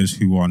after players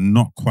who are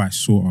not quite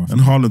sought after.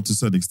 And Haaland, to a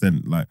certain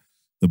extent, like,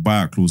 the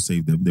buyout clause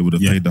saved them. They would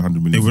have paid the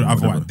 100 million. They would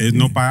otherwise. There's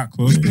no buyout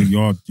clause.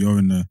 You're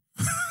in the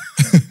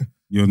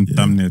you're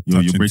damn near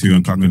touching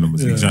breaking 200 million.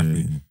 numbers.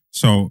 Exactly.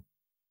 So,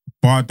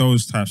 bar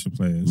those types of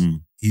players,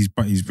 he's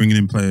bringing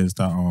in players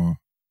that are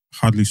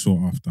hardly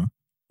sought after,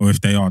 or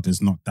if they are,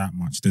 there's not that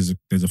much. There's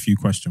a few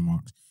question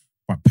marks.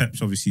 But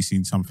Pep's obviously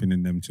seen something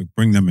in them to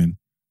bring them in,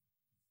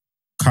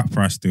 cut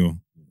price deal,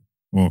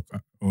 or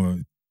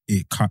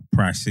it cut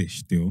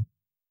price-ish deal,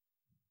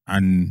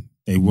 and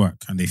they work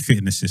and they fit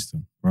in the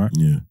system, right?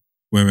 Yeah.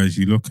 Whereas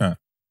you look at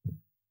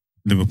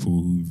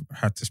Liverpool, who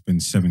had to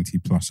spend 70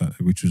 plus,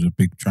 which was a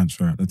big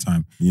transfer at the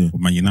time, or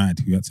Man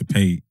United, who had to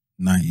pay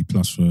 90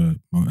 plus for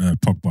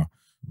Pogba,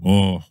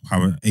 or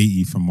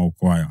 80 for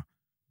Maguire.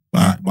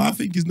 But I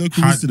think it's no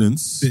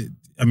coincidence.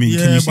 Can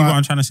you see what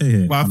I'm trying to say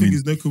here? But I think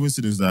it's no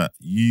coincidence that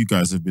you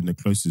guys have been the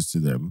closest to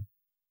them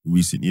in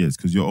recent years,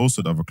 because you're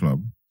also the other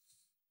club.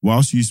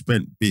 Whilst you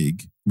spent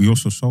big, we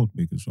also sold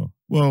big as well.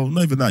 Well,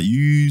 not even that.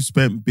 You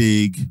spent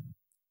big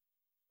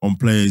on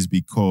players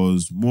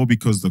because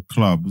the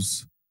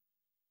clubs,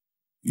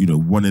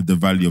 wanted the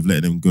value of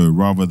letting them go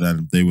rather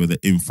than they were the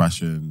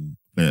in-fashion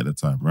player at the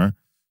time, right?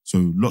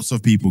 So lots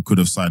of people could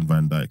have signed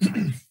Van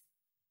Dijk.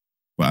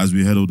 But as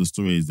we heard all the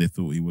stories, they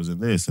thought he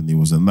wasn't this and he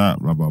wasn't that,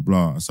 blah, blah,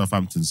 blah. And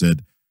Southampton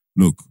said,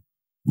 look,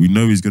 we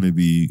know he's going to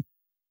be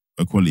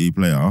a quality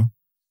player.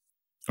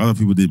 Other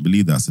people didn't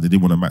believe that, so they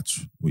didn't want to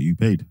match what you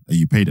paid. And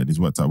you paid it, and it's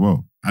worked out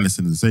well.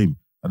 Alisson is the same.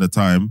 At the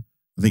time,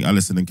 I think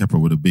Alisson and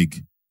Kepa were the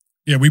big.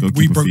 Yeah, we broke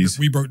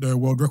the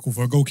world record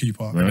for a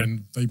goalkeeper, right? And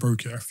then they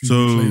broke it a few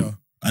years later.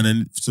 And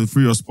then, so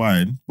through your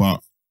spine,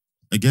 but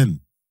again,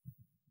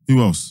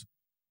 who else?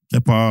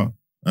 Kepa,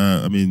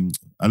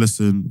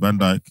 Alisson, Van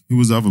Dijk. Who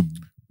was the other?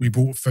 We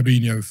bought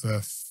Fabinho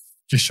for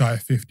just shy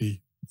of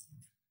 50.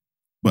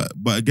 But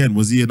again,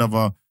 was he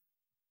another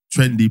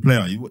trendy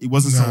player? He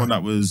wasn't someone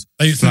that was.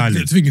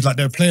 The thing is, like,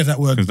 there are players that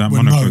were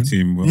Monaco known.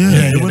 Team.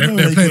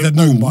 There are players that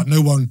known, but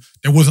no one.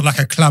 There wasn't like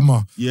a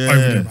clamour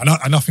over them,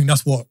 and I think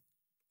that's what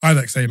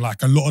Isaac's saying.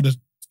 Like, a lot of the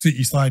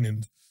City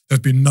signings, there's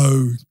been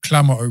no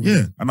clamour over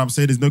them. And I'm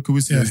saying there's no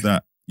coincidence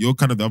that you're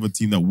kind of the other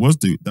team that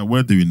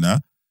were doing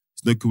that.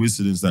 It's no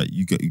coincidence that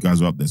you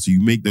guys are up there. So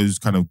you make those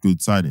kind of good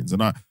signings,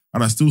 and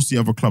I still see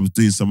other clubs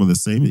doing some of the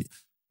same.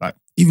 Like,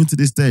 even to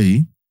this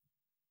day,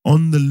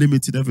 on the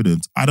limited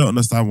evidence, I don't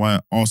understand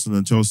why Arsenal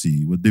and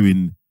Chelsea were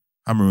doing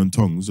hammer and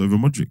tongs over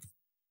Modric.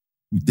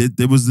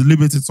 There was a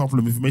limited sample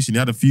of information. He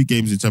had a few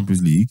games in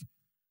Champions League,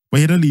 But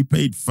he'd only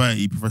played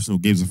 30 professional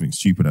games, I think,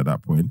 stupid at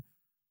that point.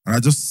 And I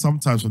just,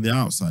 sometimes from the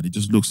outside, it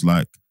just looks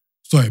like...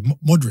 Sorry,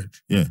 Modric?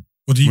 Yeah.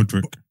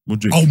 Mudryk.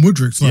 Oh,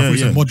 Mudryk. Sorry, I thought you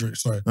said yeah. Modric,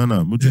 sorry. No,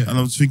 Mudryk. Yeah. And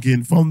I was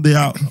thinking, from the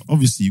out,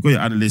 obviously, you've got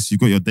your analysts, you've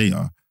got your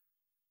data,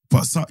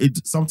 but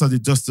sometimes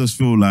it just does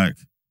feel like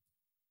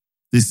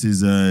this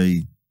is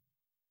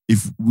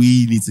if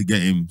we need to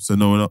get him so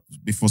no one else,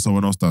 before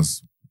someone else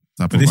does.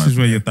 But this is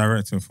where your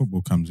director of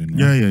football comes in,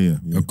 right?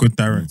 Yeah. A good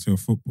director of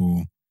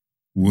football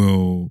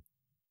will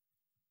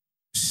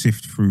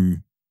sift through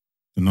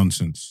the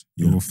nonsense.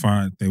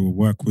 They will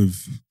work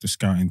with the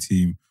scouting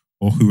team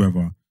or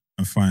whoever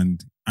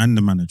and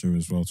the manager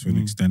as well to an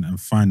extent, and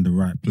find the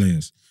right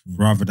players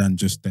rather than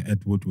just the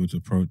Ed Woodward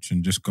approach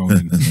and just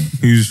going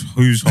who's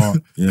hot,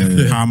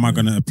 how am I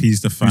going to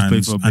appease the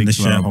fans and the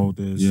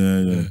shareholders.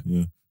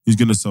 Yeah. Who's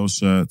going to sell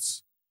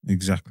shirts?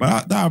 Exactly.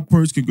 But that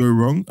approach can go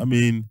wrong. I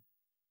mean,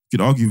 you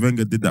could argue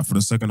Wenger did that for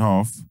the second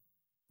half,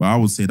 but I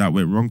would say that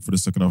went wrong for the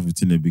second half of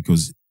Tinder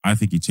because I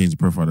think he changed the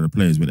profile of the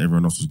players when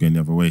everyone else was going the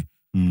other way.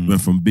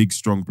 Went from big,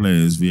 strong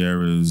players,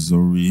 Vieira's,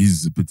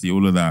 Ori's, Petit,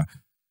 all of that,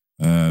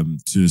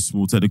 to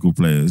small technical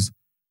players.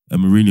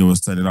 And Mourinho was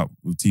standing up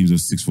with teams of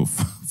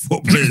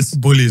 6'4" players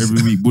bullies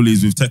every week,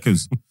 bullies with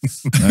techers.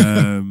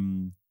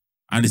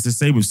 And it's the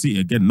same with City.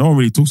 Again, no one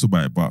really talks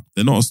about it, but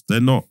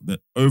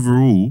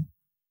overall,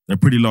 they're a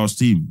pretty large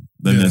team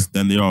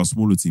than they are a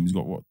smaller team. You've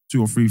got what,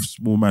 2 or 3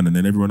 small men, and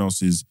then everyone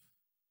else is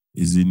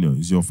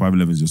your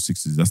 5'11s, your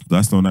 6s.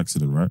 That's not an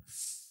accident, right?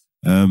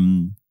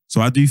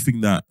 So I do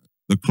think that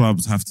the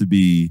clubs have to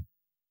be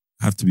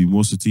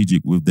more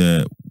strategic with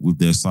their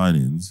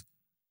signings.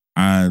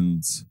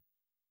 And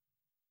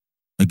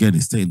again,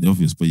 it's stating the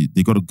obvious, but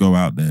they got to go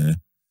out there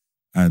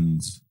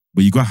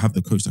but you got to have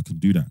the coach that can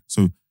do that.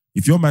 So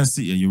if you're Man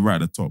City and you're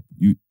right at the top,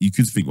 you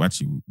could think, well,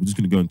 actually, we're just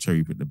going to go and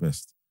cherry pick the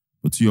best.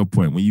 But to your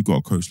point, when you got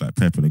a coach like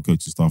Pep and a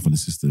coaching staff in the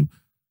system,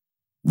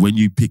 when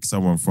you pick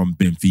someone from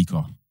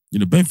Benfica,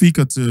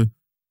 Benfica to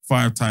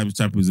 5 times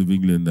champions of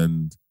England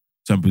and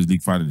Champions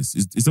League finalists,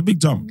 it's a big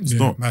jump. It's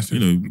not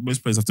massive.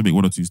 Most players have to make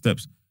 1 or 2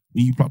 steps.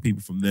 When you pluck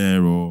people from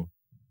there or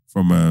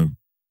from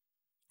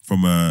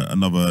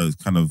another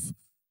kind of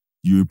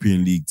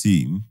European League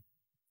team,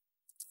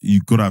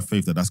 you've got to have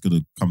faith that that's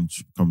going to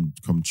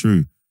come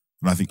true.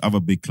 And I think other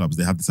big clubs,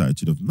 they have this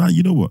attitude of, nah,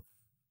 you know what?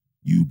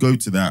 You go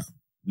to that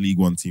League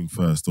One team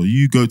first, or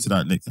you go to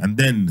that next, and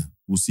then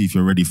we'll see if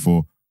you're ready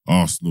for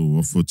Arsenal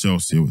or for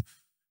Chelsea. And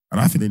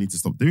I think they need to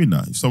stop doing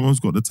that. If someone's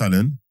got the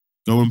talent,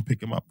 go and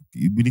pick them up.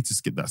 We need to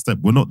skip that step.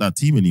 We're not that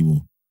team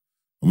anymore.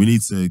 And we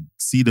need to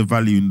see the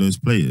value in those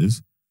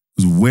players,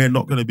 because we're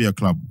not going to be a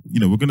club.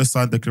 We're going to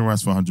sign Declan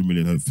Rice for 100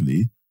 million,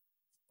 hopefully.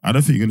 I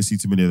don't think you're going to see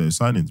too many of those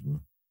signings,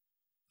 bro.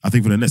 I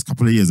think for the next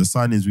couple of years, the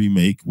signings we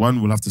make,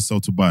 1, we'll have to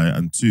sell to buy,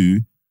 and 2,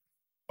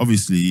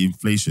 obviously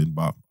inflation,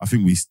 but I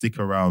think we stick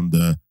around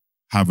the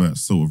Havertz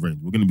sort of range.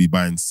 We're going to be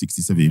buying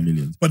 60, 70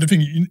 million. But the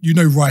thing,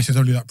 Rice is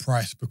only that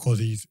price because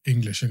he's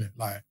English, isn't it?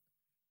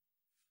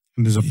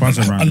 And there's a buzz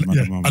around him at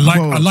the moment.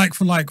 I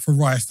like for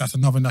Rice, that's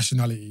another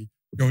nationality.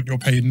 You're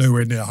paying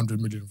nowhere near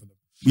 100 million for them.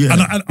 Yeah,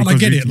 and I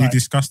get it. We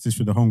discussed this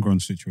with the homegrown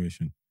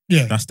situation.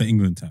 Yeah. That's the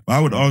England tax. But I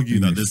would argue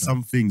that there's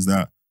some things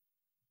that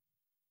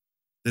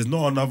there's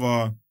not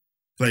another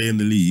player in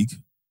the league,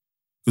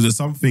 because there's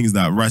some things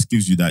that Rice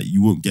gives you that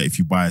you won't get if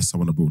you buy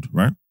someone abroad,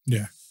 right?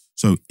 Yeah.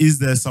 So is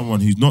there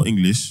someone who's not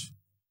English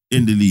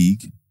in the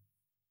league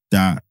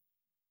that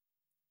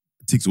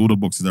ticks all the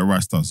boxes that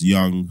Rice does?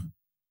 Young,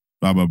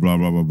 blah, blah, blah,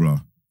 blah, blah, blah.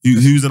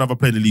 Who's another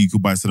player in the league you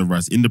could buy instead of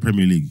Rice in the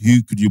Premier League?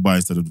 Who could you buy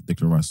instead of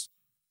Declan Rice?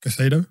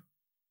 Casado?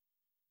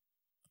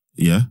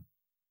 Yeah.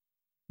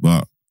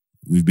 But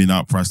we've been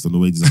outpriced on the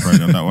wages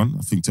apparently on that one.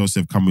 I think Chelsea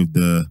have come with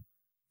the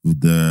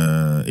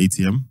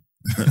ATM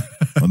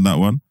on that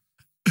one.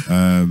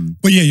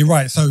 But yeah, you're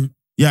right. So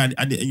yeah,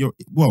 and you're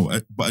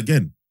but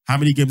again, how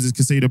many games has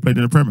Casado played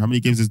in the Prem? How many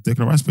games has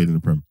Declan Rice played in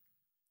the Prem?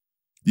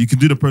 You can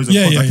do the pros and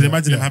cons. I can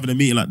imagine him having a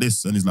meeting like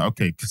this, and he's like,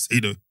 "Okay,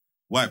 Casado,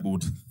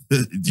 whiteboard."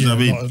 Do you know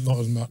what I mean? Not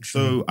as much.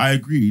 So I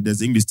agree.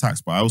 There's English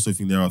tax, but I also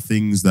think there are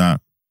things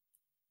that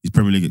his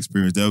Premier League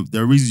experience.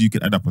 There are reasons you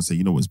can add up and say,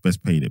 you know what's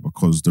best paying it,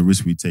 because the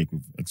risk we take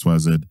with X, Y,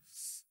 Z.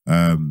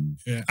 Yeah,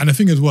 and the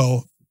thing as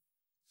well,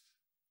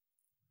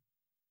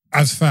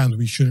 as fans,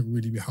 we shouldn't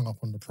really be hung up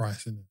on the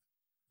price, innit?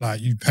 Like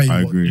you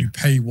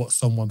pay what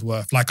someone's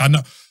worth. Like I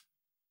know,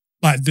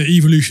 like the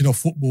evolution of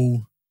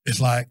football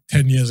is like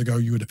 10 years ago,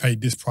 you would have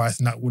paid this price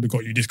and that would have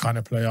got you this kind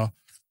of player.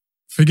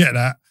 Forget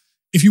that.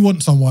 If you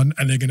want someone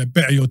and they're going to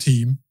better your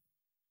team,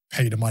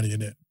 pay the money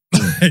in it.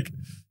 Like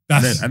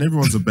that's and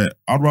everyone's a bet.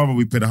 I'd rather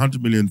we paid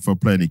 100 million for a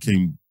player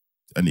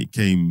and it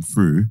came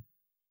through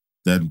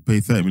than pay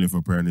 30 million for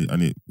a player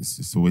and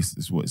it's a waste.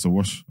 It's a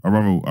wash. I'd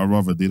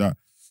rather do that.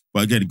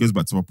 But again, it goes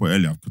back to my point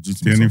earlier.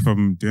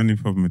 The only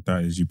problem with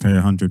that is you pay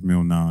 100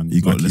 mil now and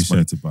you got less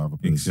money to buy other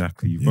players.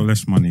 Exactly. You've got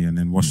less money, and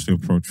then what's the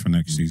approach for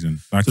next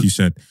season? Like you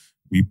said,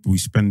 we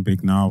spend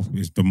big now.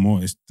 It's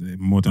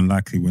more than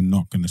likely we're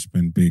not going to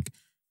spend big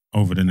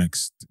over the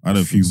next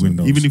few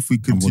windows. Even if we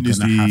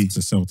continuously have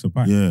to sell to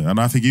buy. Yeah, and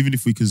I think even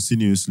if we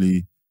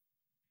continuously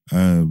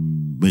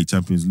make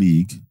Champions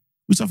League,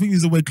 which I think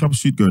is the way clubs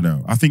should go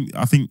now. I think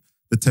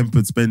the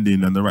tempered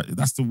spending and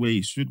that's the way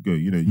it should go.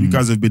 You know, you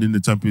guys have been in the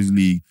Champions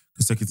League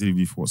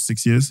consecutively for what,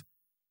 6 years?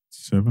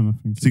 7, I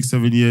think. 6,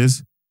 7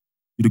 years.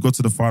 You'd have got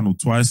to the final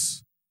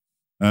twice.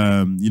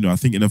 You know, I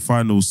think in the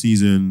final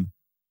season,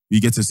 you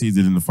get to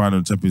season in the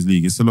final Champions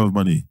League. It's a lot of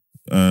money.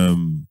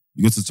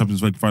 You go to the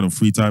Champions League final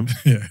 3 times.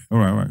 Yeah. All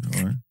right.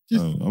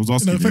 I was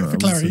asking. For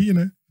clarity,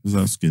 I was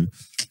asking.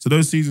 So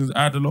those seasons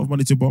add a lot of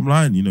money to your bottom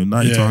line. You know,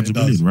 90 to 100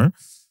 million, right?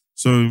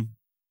 So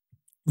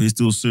it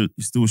still should.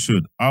 It still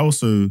should. I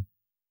also,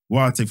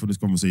 what I take from this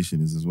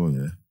conversation is as well,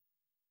 yeah.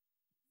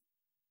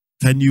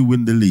 Can you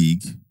win the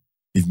league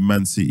if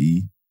Man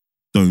City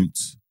don't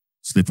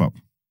slip up?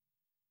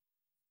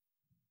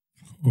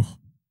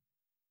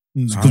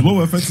 Because what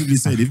we're effectively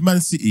saying, if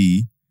Man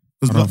City,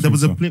 because there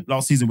was a flip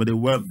last season where they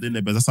weren't in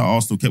there, but that's how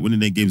Arsenal kept winning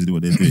their games and doing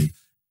what they're doing.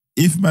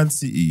 If Man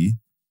City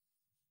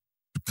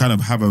kind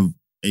of have a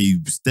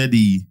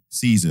steady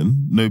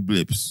season, no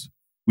blips,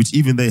 which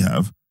even they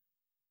have,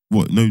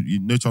 what, no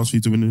chance for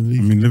you to win the league?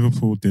 I mean,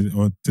 Liverpool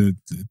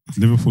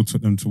Liverpool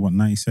took them to what,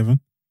 97?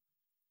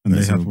 And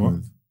they had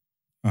what?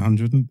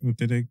 100?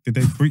 Did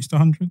they breach the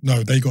 100?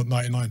 No, they got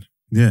 99.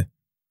 Yeah.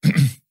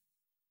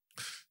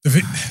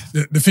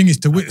 The thing is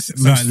to win,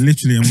 like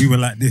literally, and we were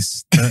like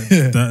this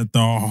the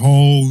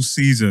whole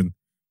season.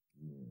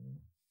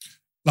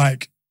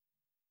 Like,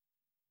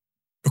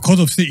 because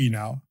of City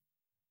now,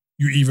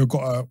 you either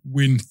got to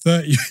win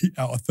 30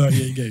 out of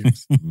 38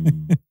 games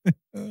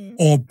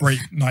or break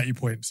 90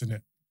 points in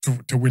it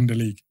to win the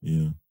league.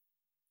 Yeah.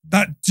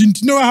 Do you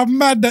know how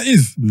mad that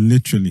is?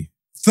 Literally.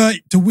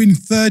 To win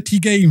 30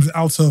 games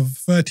out of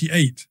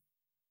 38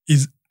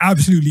 is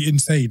absolutely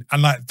insane.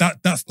 And like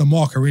that's the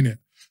marker in it.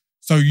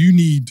 So you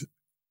need,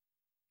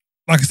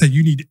 like I said,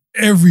 you need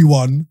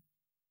everyone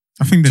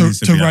I think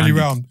to rally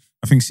around.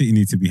 I think City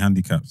need to be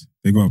handicapped.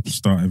 They got to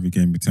start every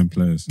game with 10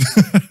 players.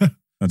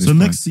 So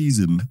next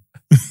season,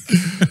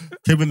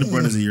 Kevin De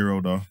Bruyne is a year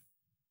older.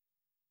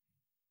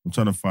 I'm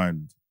trying to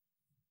find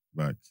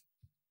like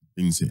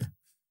things here.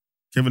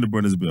 Kevin De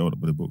Bruyne is a bit older,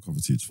 but they bought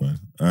Kovacic,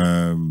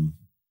 fine.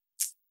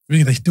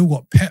 They still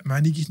got Pep,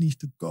 man. He just needs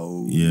to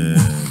go. Yeah.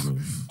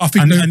 I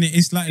think and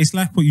it's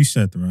like what you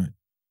said, right?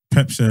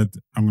 Pep said,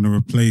 I'm going to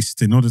replace,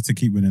 in order to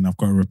keep winning, I've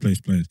got to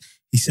replace players.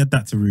 He said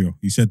that to Rio.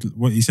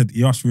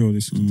 He asked Rio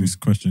this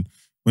question.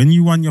 When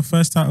you won your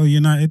first title at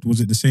United,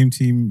 was it the same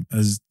team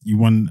as you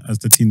won as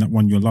the team that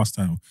won your last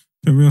title?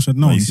 But Rio said,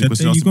 no. He said,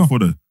 there you go. Before,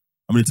 how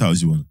many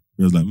titles you won?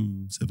 He was like,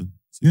 7.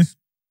 6. Yeah.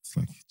 It's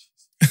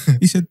like,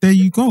 he said, there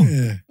you go.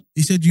 Yeah.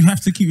 He said, you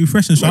have to keep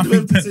refreshing. So I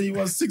think Pep, say he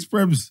won 6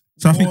 Prems.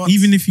 So I think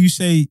even if you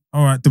say,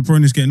 all right, De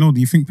Bruyne is getting older,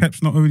 you think Pep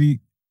and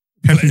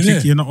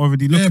City are not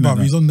already looking at that?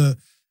 He's on the...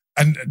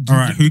 All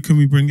right, who can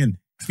we bring in?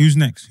 Who's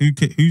next?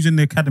 Who's in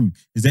the academy?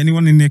 Is there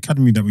anyone in the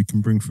academy that we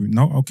can bring through?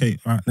 No? Okay,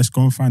 all right, let's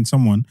go and find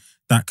someone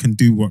that can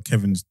do what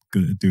Kevin's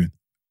good at doing.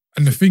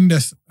 And the thing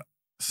that's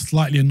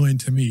slightly annoying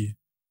to me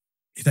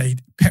is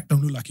that Pep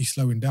don't look like he's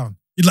slowing down.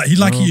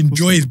 He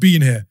enjoys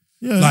being here.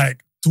 Yeah.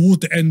 Like, towards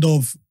the end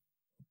of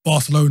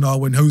Barcelona,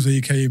 when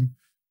Jose came,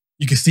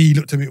 you could see he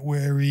looked a bit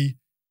wary. You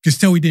could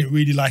tell he didn't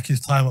really like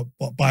his time at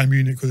Bayern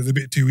Munich because it was a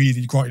bit too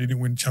easy. Granted, he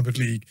didn't win the Champions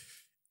League.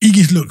 He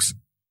just looks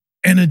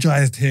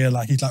energized here.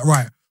 Like, he's like,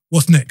 right,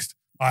 what's next?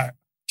 Like,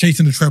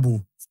 chasing the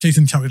treble,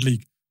 chasing the Champions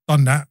League.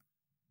 Done that.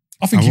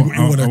 I think he would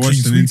have a clean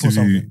sweep or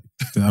something.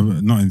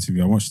 Not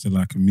interview. I watched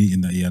a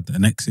meeting that he had,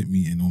 an exit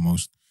meeting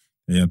almost,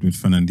 that he had with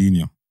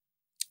Fernandinho.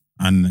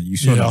 And you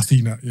saw that. Yeah, I've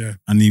seen that, yeah.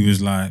 And he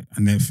was like,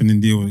 and then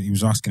Fernandinho, he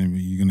was asking him, are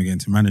you going to get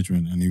into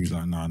management? And he was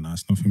like, no,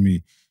 it's not for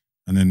me.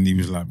 And then he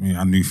was like,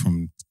 I knew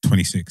from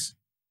 26,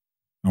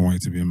 I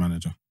wanted to be a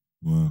manager.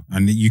 Wow.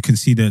 And you can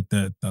see the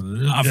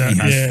love he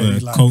has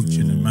for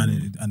coaching and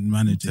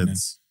managing. And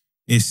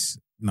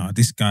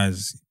this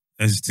guy's,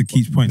 as to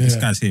Keith's point, this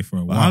guy's here for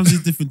a while. How's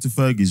it different to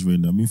Fergie's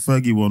reign? I mean,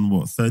 Fergie won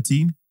what,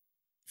 13?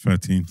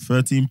 13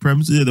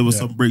 Prems. Yeah, there were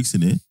some breaks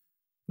in it.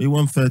 He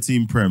won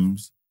 13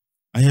 Prems.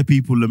 I hear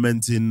people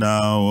lamenting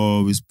now,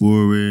 oh, it's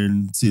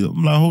boring. See,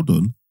 I'm like, hold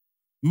on.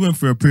 We went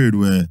through a period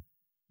where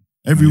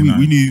every week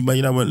we knew Man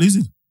United weren't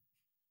losing.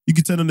 You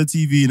could turn on the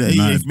TV in the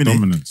 88th minute.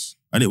 Dominance.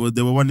 And they were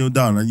 1-0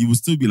 down, and you would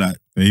still be like,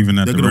 they even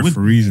had the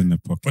referees in their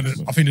pocket.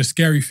 But I think the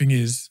scary thing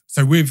is,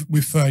 so with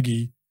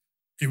Fergie,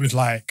 it was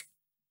like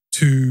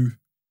 2,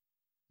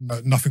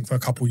 nothing for a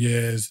couple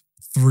years,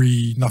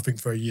 3, nothing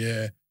for a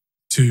year,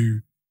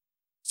 2.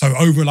 So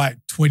over like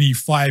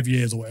 25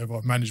 years or whatever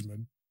of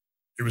management,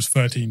 it was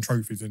 13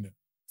 trophies in it.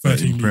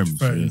 13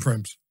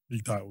 Prems,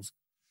 league titles.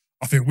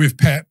 I think with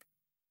Pep,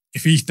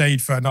 if he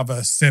stayed for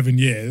another 7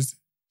 years,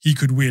 he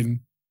could win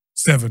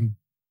 7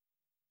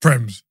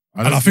 Prems.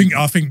 And I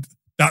think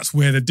that's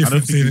where the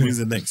difference is. I don't think he wins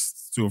the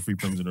next 2 or 3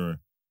 Prems in a row.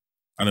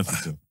 I don't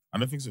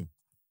think so.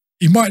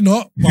 He might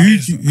not. Who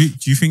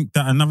do you think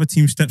that another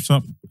team steps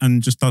up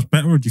and just does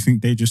better, or do you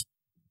think they just?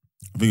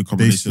 I think a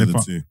combination of the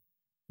two.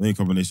 I think a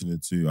combination of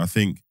the two. I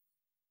think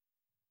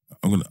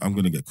I'm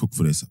gonna get cooked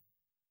for this.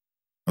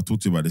 I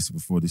talked to you about this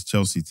before. This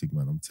Chelsea thing,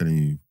 man. I'm telling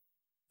you,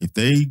 If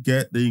they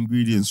get the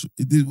ingredients,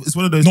 it's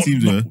one of those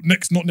teams where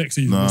not next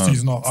season, the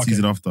season after. Okay.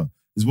 Season after.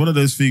 It's one of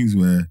those things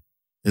where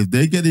if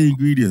they get the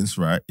ingredients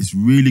right, it's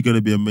really going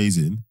to be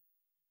amazing,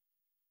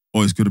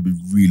 or it's going to be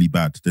really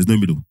bad. There's no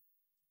middle.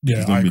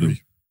 Yeah, I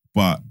agree.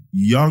 But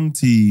young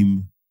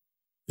team,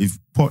 if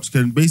Poch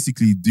can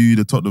basically do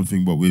the Tottenham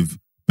thing, but with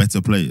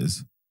better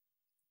players,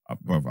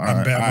 bruv,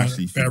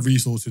 better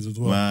resources as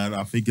well. Man,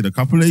 I think in a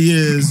couple of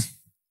years,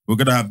 we're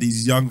gonna have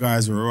these young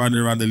guys running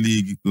around the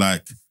league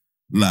like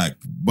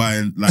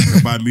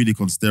Bayern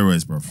Munich on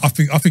steroids, bro. I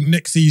think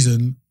next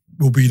season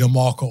will be the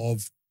marker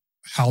of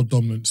how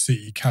dominant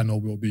City can or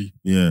will be.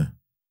 Yeah.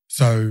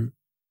 So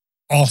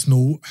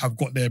Arsenal have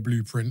got their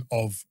blueprint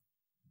of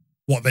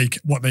what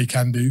they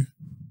can do.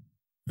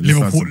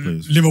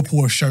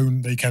 Liverpool have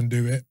shown they can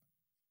do it.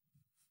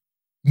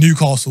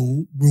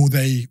 Newcastle, will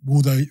they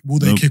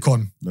kick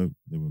on? No,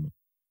 they will not.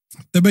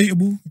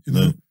 Debatable, you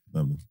know.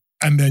 No.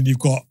 And then you're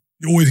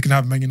always gonna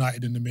have Man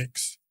United in the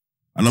mix.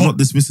 And I'm not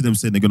dismissing them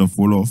saying they're gonna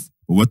fall off,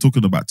 but we're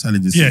talking about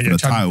challenges for the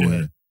title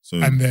here. So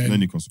and then, no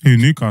Newcastle. Who,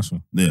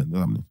 Newcastle? Yeah, no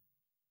happening.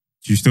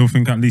 Do you still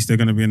think at least they're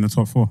gonna be in the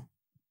top 4?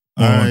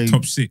 Or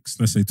top 6?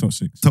 Let's say top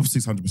 6. Top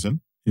 6, 100%.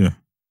 Yeah.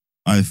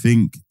 I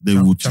think they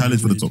will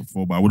challenge for the top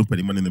 4, but I wouldn't put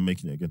any money in them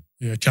making it again.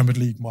 Yeah, Champions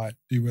League might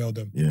derail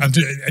them. Yeah. And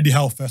Eddie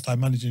Howe, first time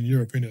managing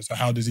Europe, innit? So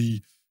how does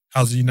he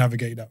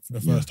navigate that for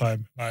the first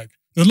time? Like,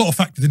 there's a lot of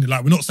factors in it.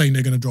 Like, we're not saying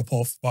they're going to drop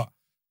off, but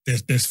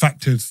there's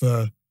factors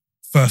for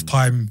first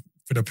time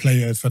for the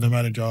players, for the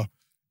manager,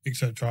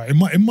 etc.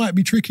 It might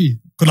be tricky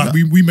because like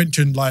we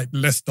mentioned like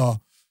Leicester,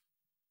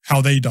 how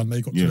they done.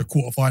 They got to the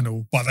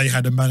quarterfinal, but they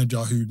had a manager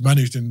who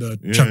managed in the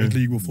Champions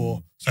League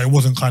before, so it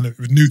wasn't it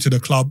was new to the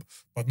club,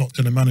 but not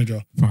to the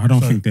manager. But I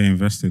don't think they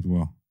invested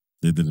well.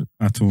 They didn't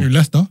at all. Who,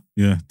 Leicester?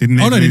 Yeah, didn't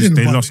they? They didn't.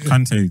 They lost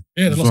Kante.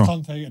 Yeah, they lost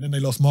Kante, and then they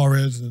lost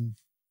Mahrez, and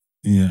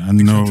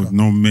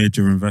no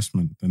major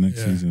investment the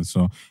next season.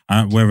 So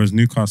whereas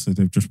Newcastle,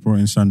 they've just brought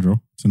in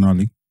Sandro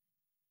Tonali.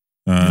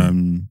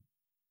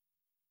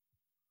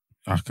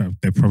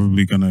 They're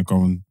probably gonna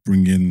go and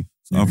bring in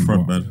up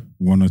front, man,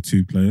 1 or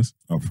 2 players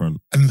up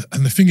front. And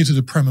the thing is, with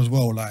the Prem as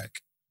well,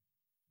 like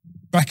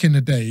back in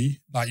the day,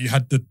 like you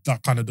had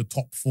that kind of the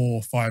top 4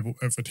 or 5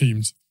 for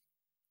teams.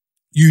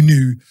 You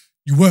knew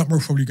you weren't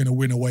probably going to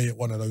win away at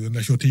one of those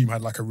unless your team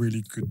had like a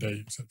really good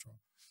day, etc.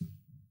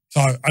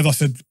 So as I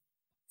said,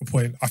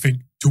 I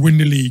think to win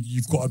the league,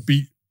 you've got to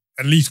beat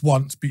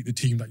the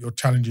team that you're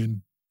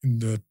challenging in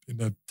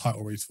the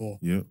title race for.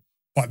 Yeah.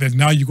 But then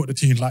now you've got the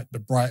teams like the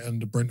Brighton,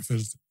 the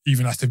Brentfords,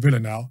 even Aston Villa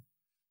now.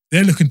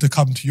 They're looking to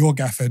come to your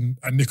gaff and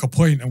nick a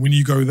point. And when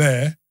you go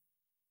there,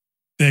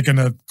 they're going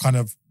to kind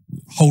of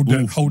hold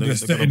their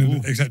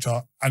setting,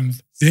 etc.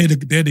 And they're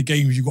the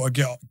games you got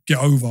to get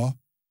over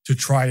to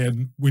try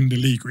and win the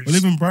league. Well,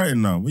 even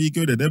Brighton now, when you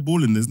go there, they're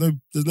balling. There's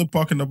no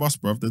parking the bus,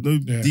 bruv. There's no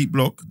deep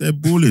block. They're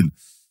balling.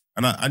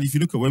 And if you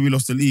look at when we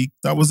lost the league,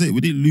 that was it. We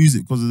didn't lose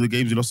it because of the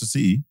games we lost to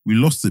City. We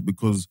lost it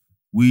because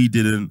we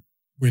didn't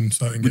win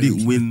certain games. We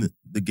didn't win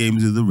the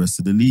games of the rest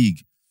of the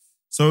league.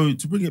 So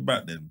to bring it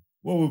back then,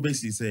 what we're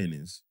basically saying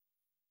is,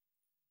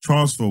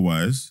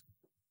 transfer-wise,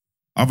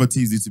 other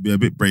teams need to be a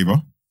bit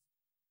braver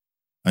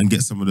and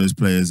get some of those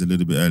players a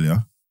little bit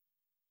earlier.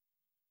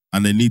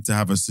 And they need to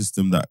have a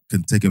system that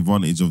can take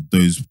advantage of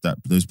those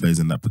players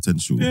and that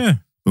potential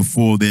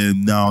before they're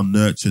now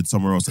nurtured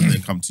somewhere else and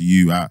then come to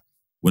you at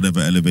whatever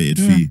elevated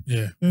fee.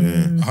 Yeah,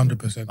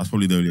 100%. That's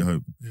probably the only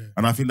hope. Yeah.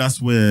 And I think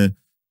that's where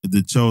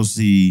the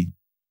Chelsea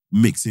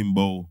mixing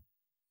bowl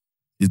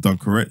is done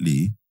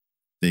correctly.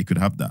 They could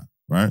have that,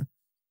 right?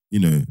 You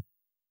know,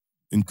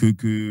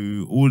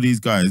 Nkunku, all these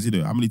guys, you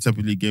know, how many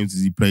Champions League games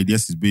has he played?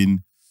 Yes, he's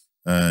been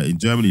in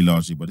Germany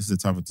largely, but this is a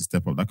time for him to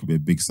step up. That could be a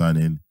big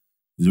signing.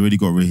 He's already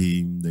got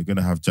Raheem. They're going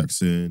to have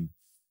Jackson,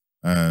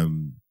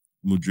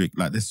 Mudryk.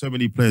 Like, there's so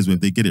many players where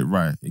if they get it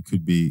right, it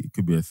could be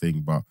a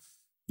thing. But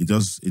it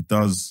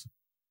does.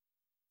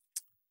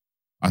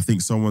 I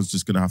think someone's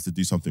just going to have to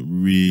do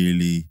something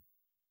really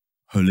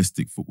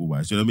holistic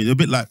football-wise. You know what I mean? A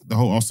bit like the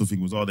whole Arsenal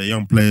thing was, they're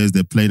young players,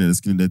 they're playing and they're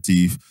skin in their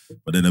teeth,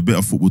 but then a bit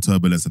of football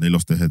turbulence and they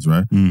lost their heads,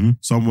 right? Mm-hmm.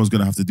 Someone's going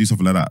to have to do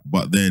something like that.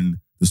 But then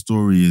the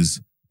story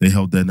is they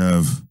held their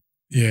nerve.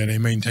 Yeah, they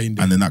maintained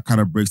it. And then that kind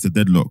of breaks the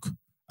deadlock.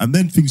 And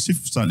then things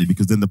shift slightly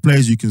because then the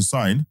players you can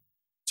sign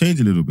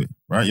change a little bit,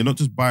 right? They're not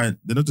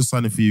just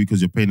signing for you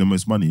because you're paying the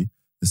most money.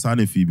 They're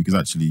signing for you because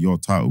actually you're a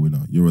title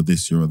winner. You're a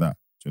this, you're a that.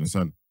 Do you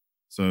understand?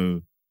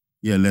 So,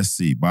 yeah, let's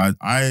see. But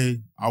I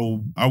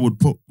would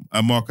put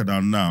a marker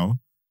down now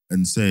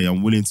and say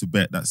I'm willing to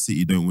bet that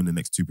City don't win the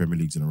next 2 Premier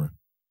Leagues in a row.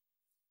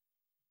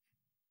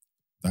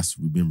 That's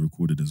been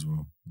recorded as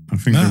well. I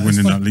think they're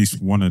winning at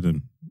least one of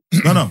them.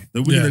 No,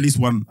 they're winning at least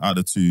one out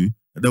of 2.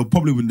 They'll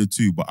probably win the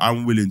 2, but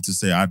I'm willing to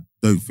say I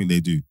don't think they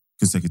do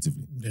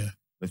consecutively. Yeah.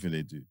 I think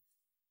they do.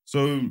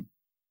 So,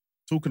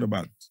 talking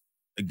about,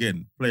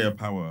 again, player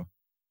power,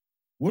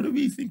 what do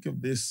we think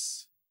of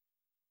this?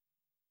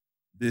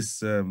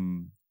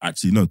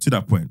 Actually, no, to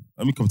that point,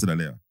 let me come to that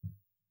later.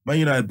 Man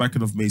United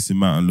backing off Mason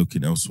Mount and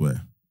looking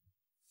elsewhere.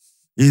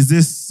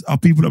 Are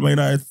people at Man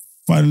United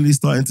finally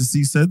starting to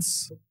see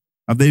sense?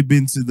 Have they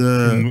been to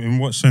the? In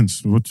what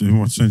sense? In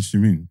what sense do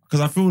you mean?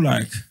 Because I feel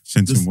like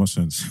In what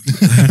sense?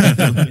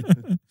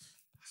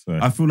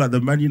 I feel like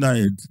the Man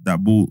United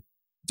that bought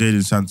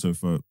Jadon Sancho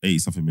for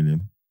 80-something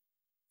million,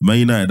 Man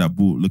United that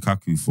bought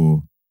Lukaku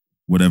for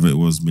whatever it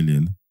was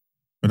million.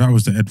 But that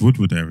was the Ed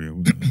Woodward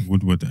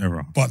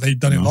era. But they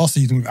done it last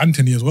season with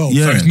Anthony as well.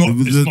 Yeah, so it's not,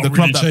 the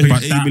club that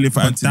paid 80 million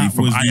for Anthony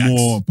from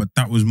Ajax. But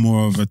that was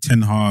more of a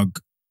Ten Hag.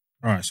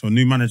 All right, so a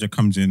new manager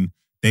comes in.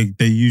 They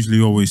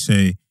usually always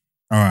say,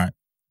 all right,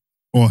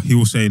 or he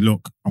will say,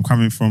 look, I'm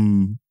coming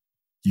from,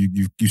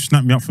 you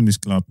snapped me up from this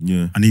club.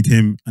 Yeah. I need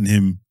him and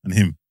him and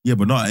him. Yeah,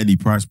 but not at any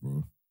price,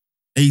 bro.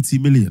 80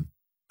 million.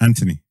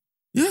 Anthony.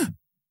 Yeah.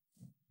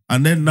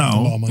 And then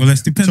now, well,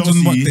 it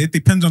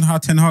depends on how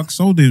Ten Hag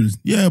sold him.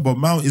 Yeah, but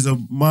Mount is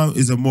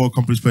a more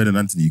accomplished player than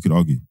Anthony, you could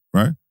argue,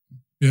 right?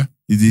 Yeah.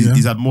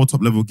 He's had more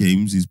top level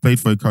games. He's played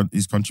for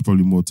his country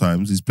probably more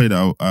times. He's played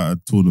at a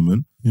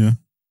tournament. Yeah.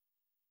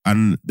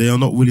 And they are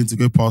not willing to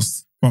go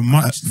past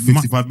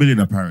 55 million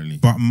apparently.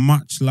 But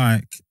much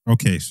like,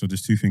 okay, so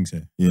there's two things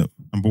here. Yeah.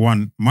 Number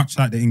one, much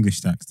like the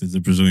English tax, there's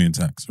the Brazilian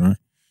tax, right?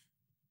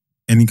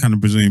 Any kind of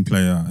Brazilian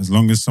player, as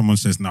long as someone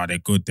says, nah, they're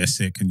good, they're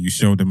sick, and you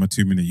show them a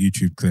 2-minute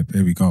YouTube clip,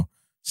 here we go.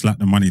 Slap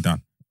the money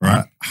down,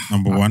 right?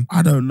 Number one.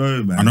 I don't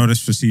know, man. I know that's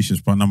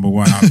facetious, but number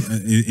one,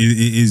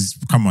 it is,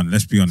 come on,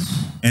 let's be honest.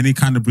 Any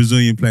kind of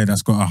Brazilian player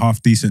that's got a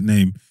half-decent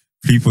name,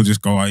 people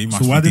just go, oh, he must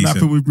be So why didn't that decent.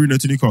 happen with Bruno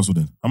to Newcastle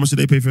then? How much did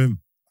they pay for him?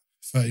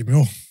 30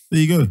 mil. There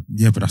you go.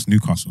 Yeah, but that's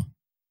Newcastle.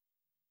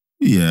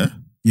 Yeah.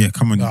 Yeah,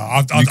 come on. No,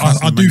 I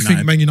do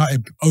think Man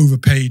United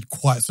overpaid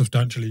quite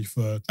substantially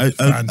for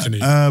Anthony.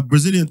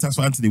 Brazilian tax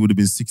for Anthony would have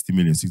been 60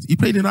 million. He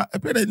played in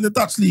the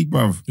Dutch league,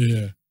 bruv.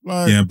 Yeah.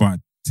 Yeah, but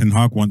Ten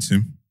Hag wants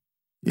him.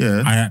 Yeah.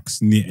 Ajax,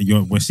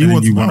 we're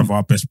selling you one of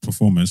our best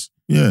performers.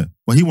 Yeah.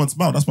 But he wants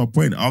Mount. That's my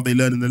point. Are they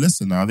learning the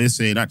lesson now? They're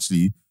saying,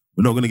 actually,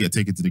 we're not going to get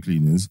taken to the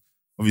cleaners.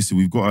 Obviously,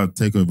 we've got a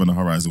takeover on the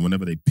horizon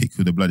whenever they pick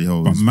who the bloody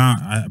hell is.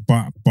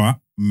 But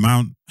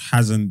Mount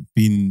hasn't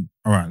been,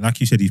 all right, like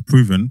you said, he's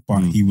proven,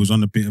 but he was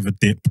on a bit of a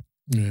dip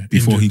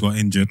before he got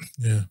injured.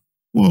 Yeah.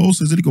 Well,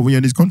 also, he's only got 1 year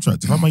on his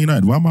contract. If I'm Man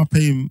United, why am I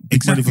paying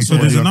big money for So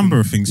there's a number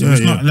of things. So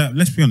it's yeah. not,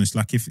 let's be honest,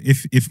 like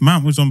if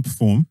Mount was on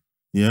perform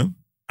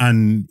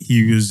and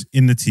he was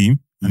in the team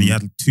and he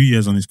had 2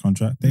 years on his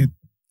contract, Man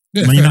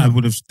United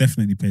would have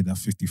definitely paid that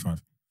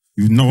 55.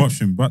 You no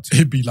option but to.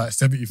 It'd be like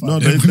 75. No,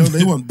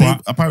 they want.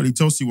 Apparently,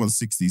 Chelsea wants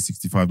 60,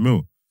 65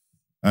 mil.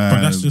 But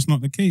that's just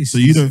not the case. So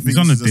you don't think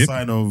it's this is a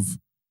sign of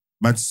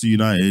Manchester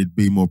United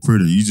being more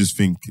prudent? You just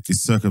think it's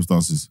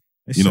circumstances.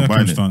 You're not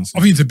buying it. I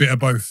think it's a bit of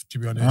both, to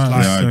be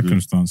honest.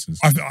 Circumstances.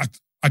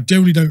 I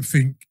generally don't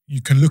think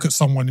you can look at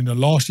someone in the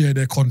last year of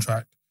their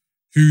contract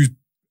who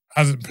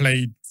hasn't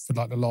played for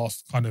like the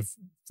last kind of.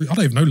 I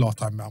don't even know last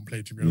time Mount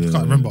played, to be honest. I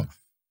can't remember.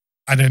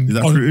 And then is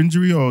that through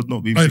injury or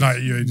not being? No,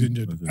 he's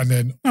injured. Okay. And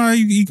then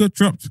he got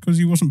dropped because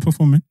he wasn't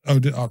performing.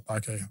 Okay.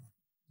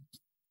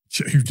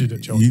 Who did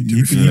it,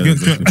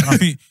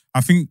 Chelsea?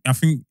 I think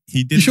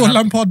he did. You sure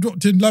Lampard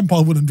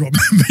wouldn't drop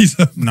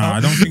Mason? No,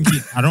 I don't think he.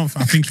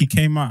 I think he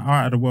came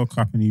out of the World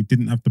Cup and he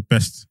didn't have the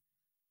best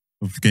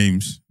of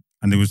games,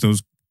 and there was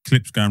those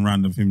clips going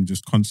around of him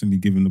just constantly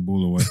giving the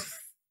ball away.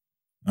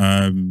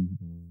 And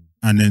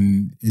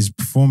then his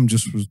form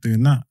just was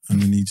doing that,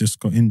 and then he just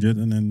got injured,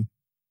 and then.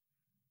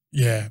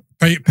 Yeah,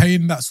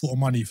 paying that sort of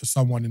money for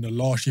someone in the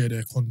last year of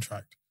their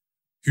contract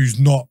who's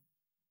not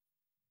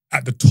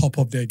at the top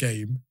of their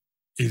game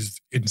is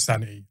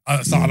insanity.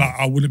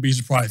 I wouldn't be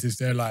surprised if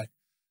they're like,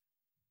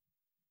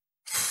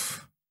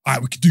 all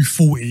right, we could do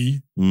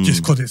 40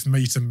 just because it's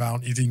Mason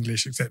Mount, he's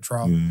English,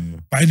 etc.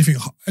 But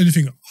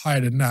anything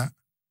higher than that,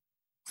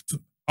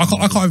 I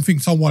can't even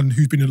think someone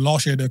who's been in the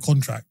last year of their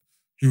contract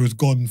who has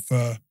gone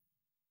for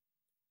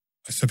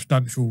a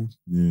substantial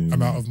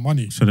amount of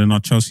money. So they're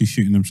not Chelsea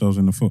shooting themselves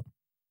in the foot?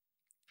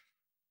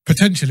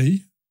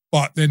 Potentially,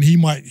 but then he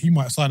might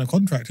sign a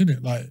contract, isn't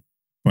it?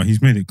 But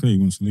he's made it clear he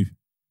wants to leave.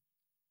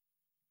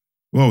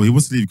 Well, he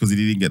wants to leave because he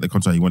didn't get the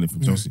contract he wanted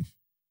from Chelsea.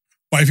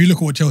 But if you look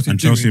at what Chelsea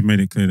have made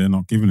it clear they're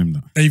not giving him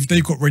that.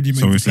 They've got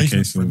ready-made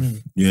replacements for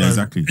him.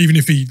 Exactly. Even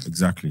if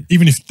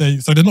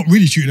they're not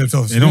really shooting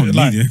themselves. They don't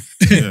need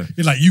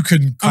it. Like you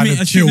can kind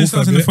of chill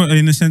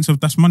in the sense of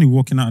that's money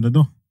walking out of the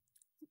door.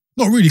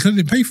 Not really, because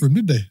they didn't pay for him,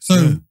 did they?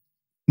 So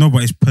no,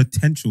 but it's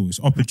potential, it's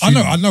opportunity.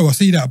 I know, I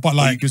see that, but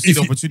like you can see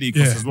the opportunity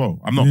cost as well.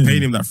 I'm not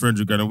paying him that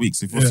 300 grand a week.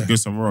 So if he wants to go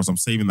somewhere else, I'm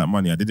saving that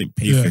money. I didn't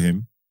pay for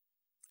him.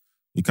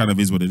 It kind of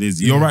is what it is.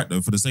 You're right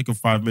though. For the sake of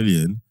 5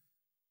 million,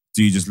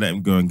 do you just let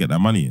him go and get that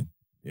money in?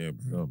 Yeah,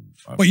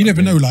 but you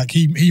never know. Like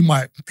he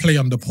might play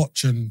under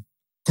Poch, and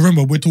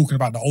remember we're talking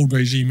about the old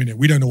regime, innit?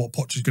 We don't know what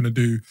Poch is going to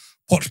do.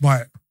 Poch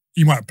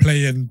might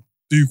play and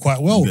do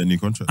quite well. Get a new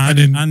contract.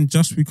 And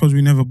just because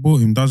we never bought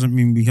him doesn't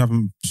mean we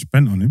haven't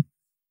spent on him.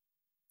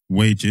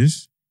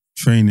 Wages,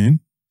 training,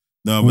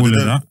 all of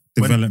that,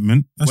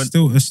 development.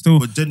 It's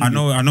still. I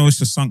know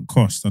it's a sunk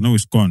cost. I know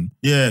it's gone.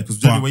 Yeah, because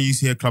generally when you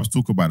hear clubs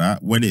talk about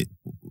that,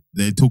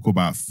 they talk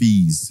about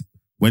fees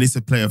when it's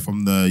a player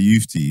from the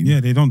youth team, Yeah,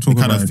 they don't talk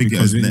they kind about of it think it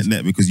because as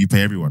net because you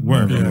pay everyone.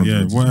 whatever. Right?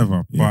 Yeah,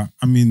 whatever. Yeah. But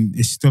I mean,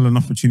 it's still an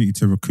opportunity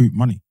to recoup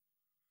money.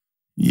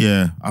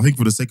 Yeah, I think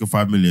for the sake of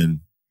 5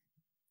 million,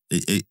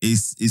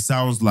 it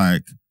sounds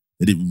like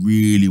they didn't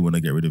really want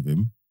to get rid of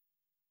him,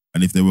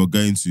 and if they were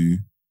going to,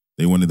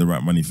 they wanted the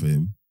right money for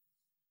him.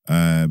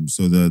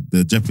 So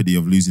the jeopardy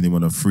of losing him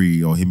on a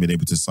free or him being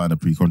able to sign a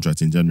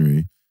pre-contract in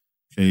January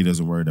clearly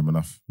doesn't worry them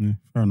enough. Yeah,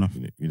 fair enough.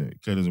 You know,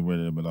 it clearly doesn't worry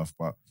them enough.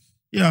 But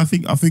yeah, I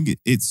think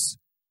it's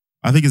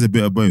a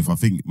bit of both. I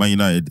think Man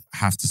United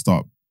have to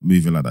start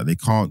moving like that. They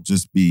can't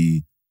just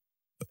be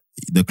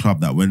the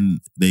club that when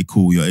they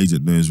call, your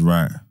agent knows,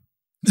 right,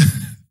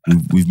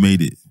 we've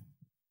made it.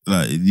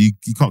 Like you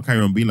can't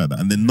carry on being like that.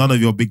 And then none of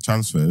your big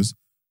transfers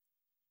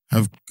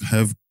have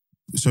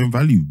shown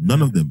value.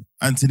 None of them.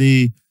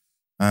 Anthony,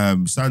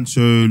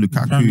 Sancho,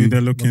 Lukaku. Apparently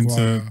they're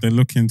Maguire.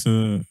 looking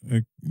to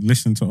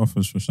listen to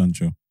offers for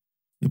Sancho.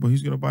 Yeah, but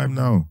who's gonna buy him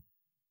now?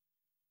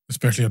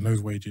 Especially on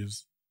those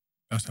wages.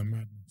 That's a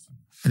madness.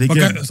 And But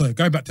again,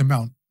 go back to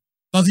Mount.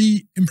 Does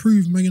he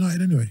improve Man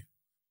United anyway?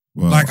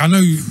 well, Like, I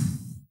know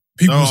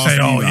people don't say,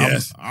 ask me, oh, I'm-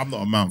 yes. I'm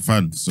not a Mount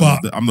fan, so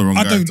But I'm the wrong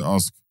I guy don't- to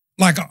ask.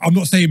 Like, I'm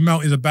not saying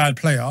Mount is a bad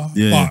player,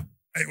 Yeah.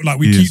 but like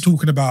we He keep is.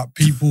 talking about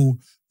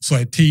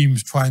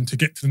teams trying to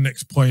get to the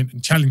next point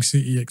and challenge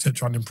City,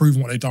 etc., and improve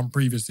on what they've done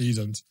previous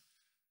seasons.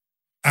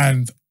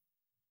 And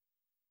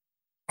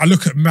I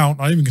look at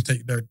Mount, I even can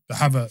take the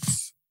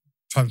Havertz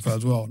transfer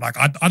as well. Like,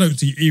 I don't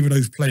see either of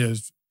those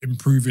players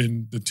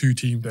improving the two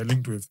teams they're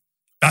linked with.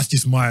 That's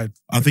just my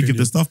I think if opinion.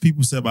 the stuff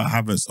people say about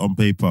Havertz on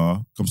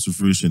paper comes to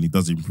fruition, he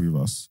does improve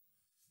us.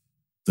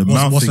 The What's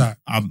Mount thing,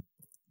 that?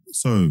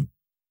 So,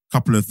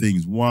 couple of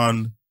things.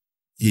 One,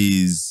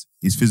 his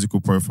physical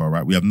profile,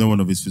 right? We have no one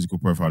of his physical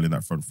profile in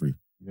that front three.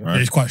 Yeah, Right?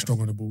 he's quite strong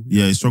on the ball.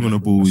 Yeah, he's strong on the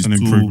ball. That's He's an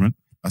tall. improvement.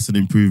 That's an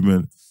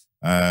improvement.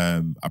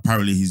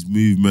 Apparently his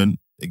movement,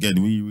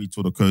 again, when you read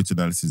all the coach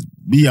analysis,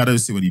 I don't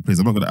see when he plays.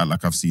 I'm not going to act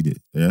like I've seen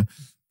it. Yeah.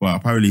 But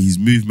apparently his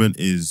movement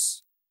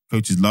is,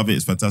 coaches love it.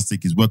 It's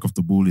fantastic. His work off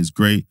the ball is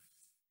great.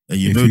 And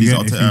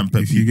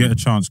If you get a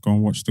chance, go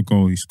and watch the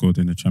goal he scored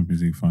in the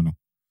Champions League final.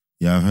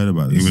 Yeah, I've heard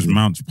about this. It was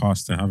Mount's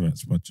pass to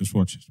Havertz, but just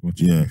watch it.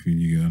 Yeah. If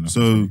you get enough.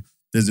 So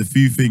there's a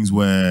few things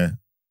where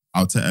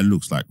Arteta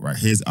looks like, right,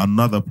 here's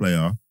another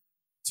player,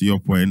 to your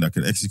point, that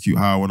can execute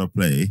how I want to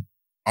play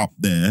up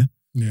there.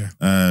 Yeah.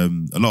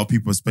 A lot of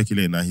people are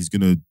speculating that he's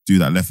going to do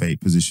that left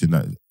 8 position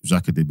that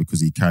Xhaka did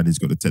because he can. He's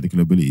got the technical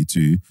ability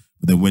to.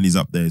 But then when he's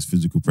up there, his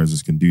physical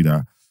presence can do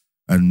that.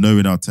 And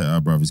knowing Arteta,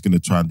 bruv, he's going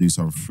to try and do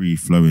some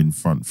free-flowing,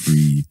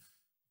 front-free,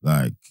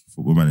 like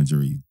football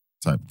manager-y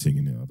type thing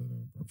in there. I don't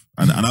know, bruv.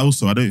 And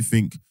also, I don't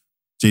think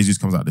Jesus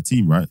comes out of the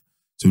team, right?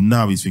 So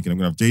now he's thinking, I'm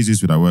going to have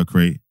Jesus with that work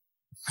rate,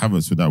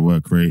 Havertz with that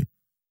work rate.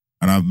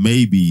 And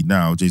maybe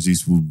now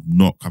Jesus will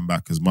not come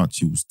back as much.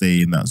 He will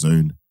stay in that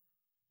zone.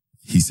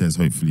 He says,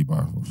 hopefully, but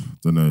I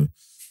don't know.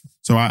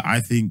 So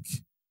I think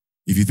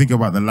if you think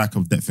about the lack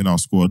of depth in our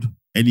squad,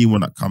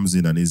 anyone that comes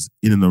in and is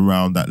in and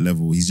around that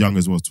level, he's young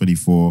as well,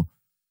 24,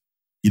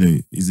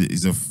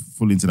 is a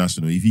full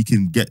international. If he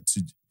can get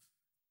to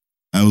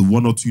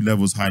 1 or 2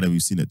 levels higher than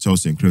we've seen at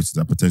Chelsea and close to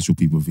that potential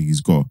people think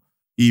he's got,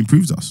 he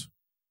improves us.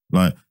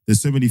 Like,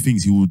 there's so many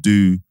things he will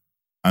do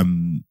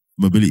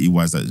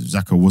mobility-wise that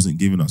Xhaka wasn't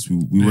giving us.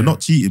 We were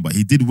not cheating, but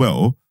he did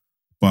well,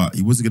 but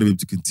he wasn't going to be able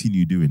to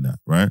continue doing that,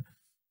 right?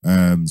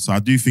 So I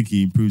do think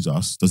he improves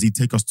us. Does he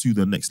take us to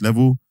the next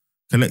level?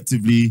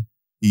 Collectively,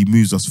 he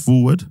moves us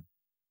forward,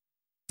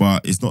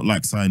 but it's not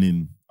like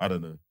signing, I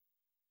don't know.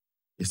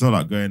 It's not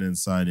like going and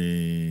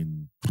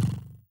signing,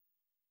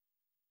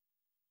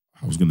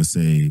 I was gonna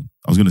say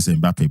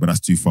Mbappe, but that's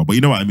too far. But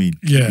you know what I mean?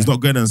 Yeah. It's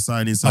not going and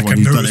signing someone Like a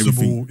who's done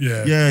noticeable, everything.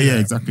 Yeah,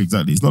 exactly.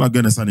 It's not like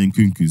going and signing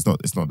Nkunku.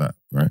 It's not that,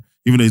 right?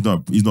 Even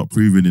though he's not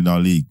proven in our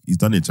league. He's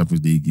done it in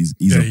Champions League. He's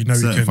a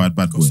certified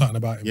bad boy. Got something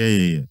about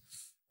him.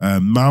 Yeah.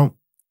 Mount,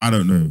 I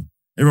don't know.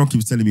 Everyone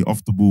keeps telling me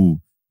off the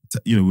ball,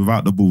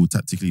 without the ball,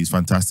 tactically, he's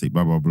fantastic,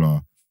 blah, blah,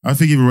 blah. I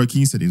think even Roy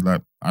Keane said, he's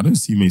like, I don't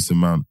see Mason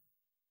Mount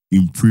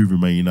improving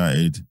Man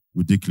United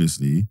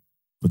ridiculously.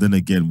 But then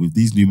again, with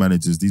these new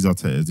managers, these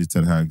Artetas, these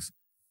Ten Hags,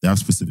 they have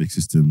specific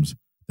systems.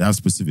 They have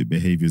specific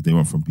behaviours they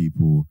want from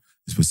people,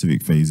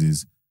 specific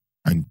phases.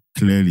 And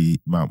clearly,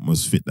 Mount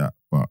must fit that.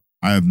 But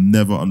I have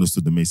never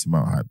understood the Mason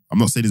Mount hype. I'm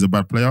not saying he's a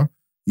bad player.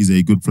 He's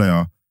a good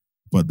player.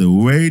 But the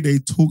way they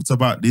talked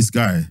about this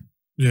guy,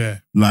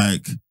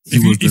 like,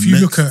 if you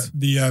look at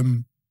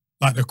the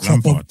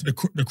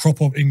the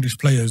crop of English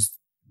players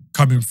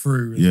coming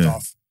through and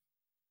stuff,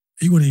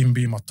 he wouldn't even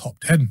be in my top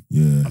 10.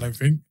 Yeah, I don't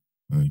think.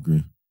 I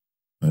agree.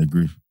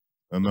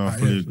 And I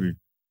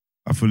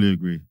fully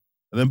agree.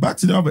 And then back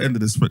to the other end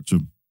of the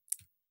spectrum.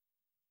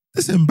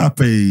 This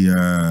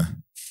Mbappe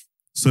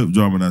soap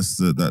drama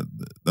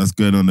that's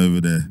going on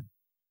over there.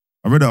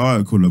 I read an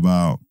article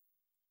about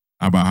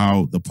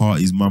how the part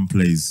his mum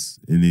plays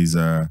in his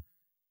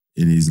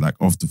like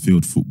off the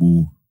field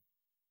football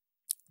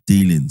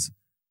dealings,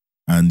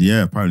 and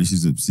apparently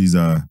she's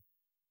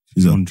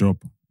on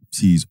job.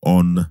 She's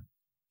on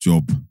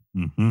job.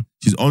 Mm-hmm.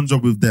 She's on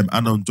job with them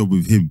and on job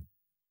with him.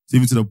 It's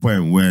even to the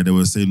point where they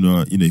were saying,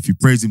 if you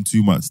praise him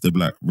too much, they'd be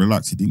like,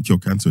 relax, he didn't kill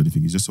cancer or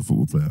anything. He's just a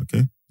football player,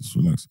 okay? Just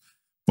relax.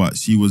 But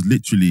she was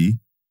literally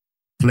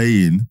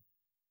playing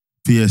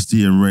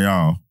PSG and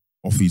Real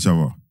off each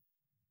other.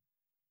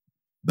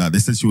 That they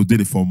said she was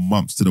doing it for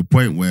months to the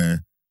point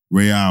where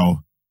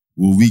Real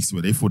were weeks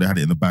where they thought they had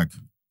it in the bag.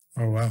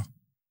 Oh, wow.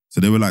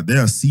 So they were like, they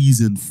are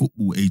seasoned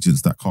football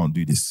agents that can't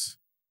do this.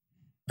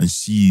 And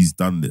she's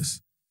done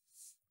this.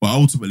 But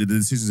ultimately, the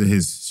decisions are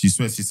his. She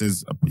swears, she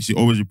says, she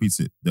always repeats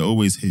it. They're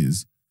always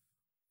his.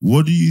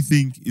 What do you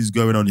think is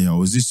going on here?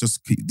 Or is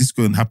this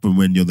going to happen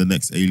when you're the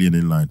next alien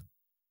in line?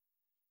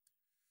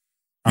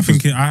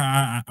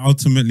 I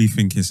ultimately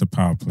think it's a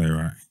power play,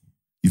 right?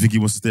 You think he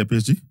wants to stay at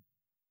PSG?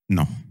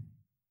 No.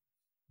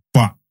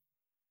 But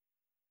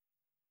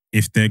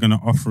if they're going to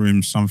offer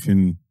him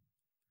something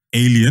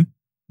alien,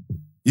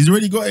 he's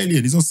already got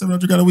alien. He's on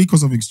 $700 a week or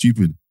something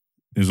stupid.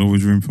 There's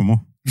always room for more.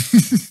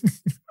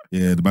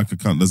 Yeah, the bank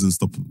account doesn't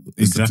stop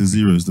accepting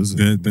zeros, does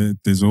it?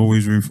 There's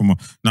always room for more.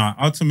 Now,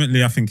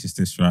 ultimately, I think it's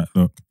this, right?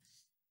 Look,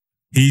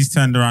 he's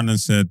turned around and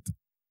said,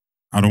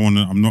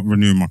 I'm not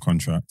renewing my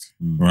contract,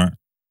 right?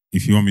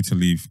 If you want me to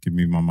leave, give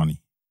me my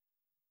money.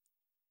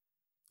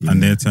 Yeah.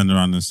 And they turned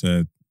around and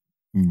said,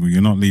 well,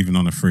 you're not leaving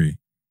on a free.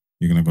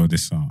 You're going to go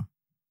this summer.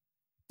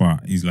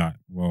 But he's like,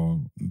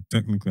 well,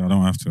 technically I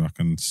don't have to. I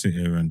can sit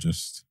here and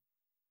just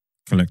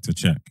collect a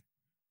check.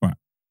 But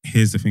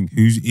here's the thing.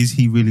 Is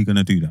he really going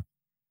to do that?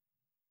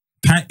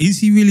 Is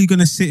he really going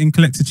to sit and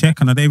collect a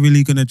check? And are they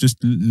really going to just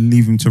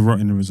leave him to rot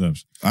in the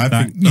reserves? I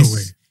think no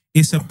way.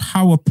 It's a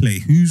power play.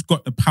 Who's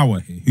got the power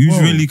here? Who's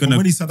really going to...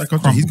 When he signed that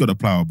contract, he's got the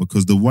power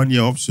because the 1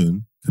 year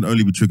option can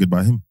only be triggered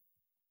by him.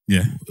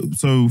 Yeah.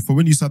 So for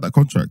when you signed that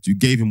contract, you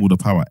gave him all the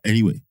power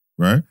anyway,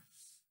 right?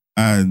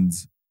 And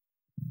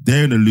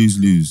they're in a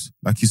lose-lose.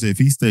 Like you say, if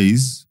he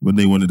stays when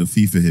they wanted a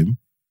fee for him,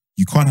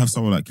 you can't have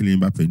someone like Kylian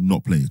Mbappe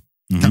not playing.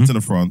 Captain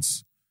of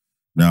France.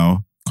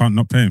 Now... Can't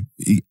not pay him.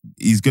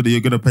 You're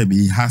gonna pay me.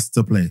 He has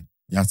to play.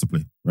 He has to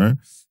play, right?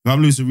 If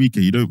I'm Luis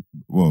Enrique,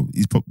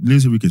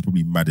 Luis Enrique is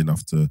probably mad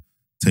enough to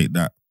take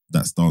that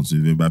stance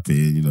with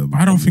Mbappe.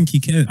 I don't think he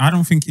cares. I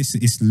don't think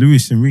it's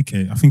Luis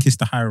Enrique. I think it's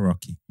the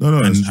hierarchy. No,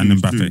 and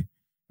Mbappe. True.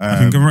 I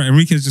think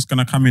Enrique's just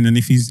gonna come in, and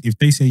if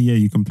they say yeah,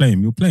 you can play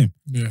him, you'll play him.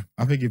 Yeah,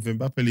 I think if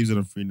Mbappe leaves on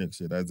a free next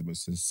year, that is the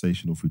most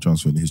sensational free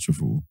transfer in the history of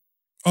football.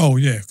 Oh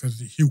yeah, because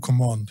he'll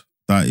command.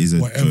 That is a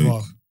whatever.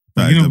 Joke.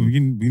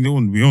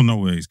 We all know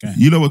where he's going.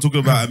 You know, we're talking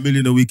about $1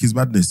 million a week is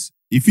madness.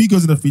 If he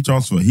goes in a free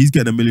transfer, he's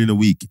getting $1 million a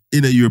week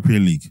in a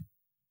European league.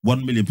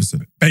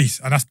 1,000,000%.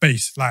 Base, and that's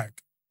base.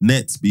 Like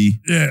nets,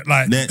 B. Yeah,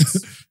 like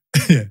nets.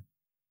 Yeah.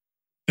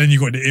 Then you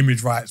got the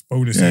image rights,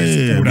 bonuses.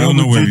 Yeah. We all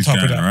know where he's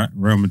going, right?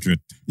 Real Madrid.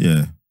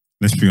 Yeah.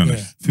 Let's be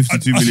honest.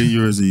 52 million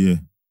euros a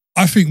year.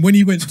 I think when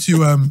he went to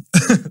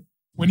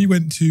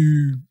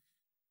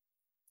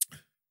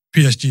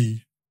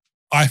PSG,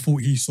 I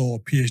thought he saw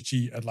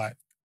PSG as like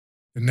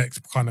the next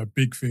kind of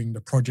big thing,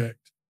 the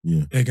project.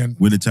 Yeah. Again,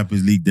 win the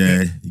Champions League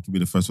there. He can be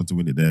the first one to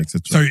win it there,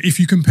 etc. So if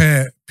you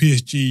compare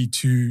PSG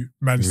to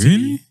Man City,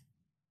 really?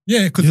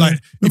 Yeah, because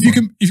if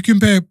you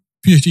compare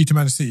PSG to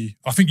Man City,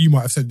 I think you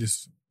might have said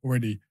this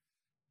already.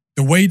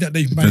 The way that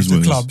they've managed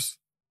the clubs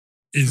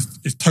is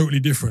totally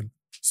different.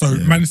 So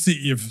Man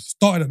City have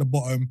started at the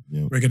bottom.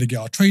 Yeah. We're going to get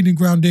our training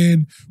ground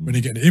in. We're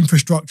going to get the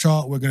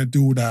infrastructure. We're going to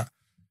do all that.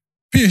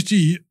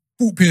 PSG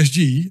bought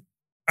PSG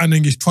and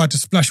then just tried to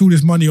splash all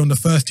this money on the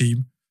first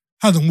team.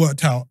 Hasn't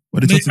worked out.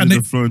 But they tried to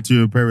do the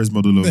Florentino Perez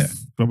model of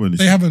club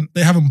ownership.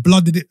 They haven't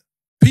blooded it.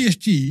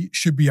 PSG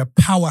should be a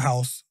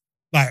powerhouse.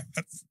 Like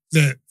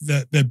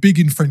they're big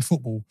in French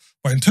football,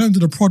 but in terms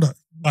of the product,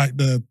 like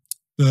the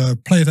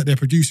players that they're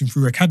producing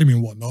through academy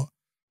and whatnot,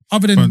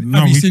 other than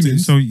Abby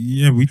Simmons,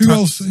 who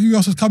else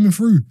is coming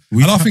through?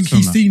 And I think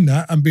he's seen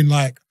that and been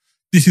like,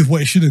 "This is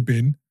what it should have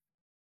been."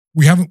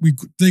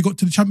 They got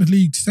to the Champions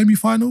League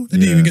semi-final. They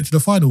didn't even get to the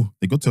final.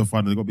 They got to a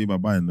final. They got beat by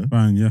Bayern, no?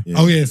 Bayern, yeah.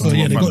 Oh yeah, so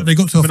they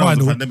got to a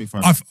final.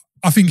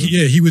 I think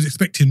he was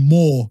expecting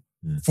more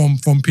from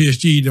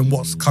PSG than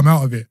what's come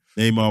out of it.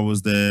 Neymar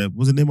was there.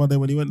 Wasn't Neymar there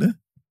when he went there?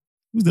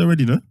 He was there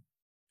already, no?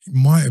 He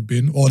might have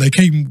been, or they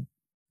came.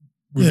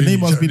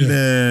 Neymar's been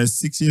there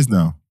 6 years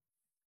now,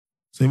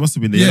 so he must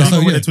have been there. Yeah, so,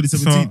 went there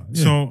 2017.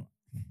 So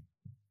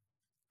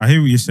I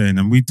hear what you're saying,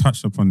 and we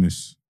touched upon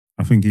this.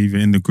 I think either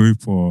in the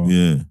group or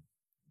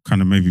kind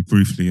of maybe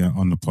briefly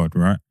on the pod,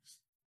 right?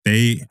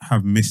 They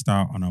have missed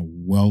out on a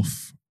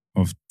wealth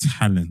of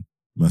talent.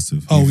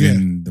 Massive.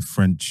 Within the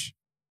French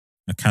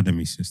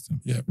academy system.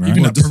 Yeah, right?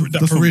 even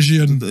that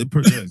Parisian,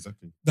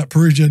 exactly. That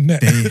Parisian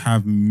net. They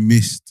have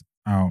missed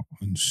out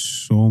on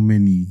so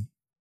many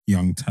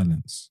young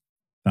talents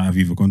that have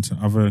either gone to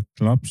other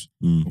clubs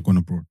or gone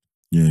abroad.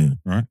 Yeah.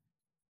 Right?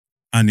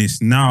 And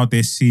it's now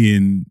they're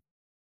seeing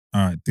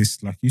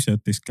this, like you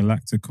said, this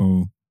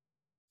Galactico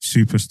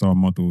superstar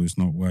model is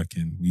not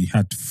working. We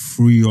had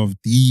 3 of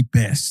the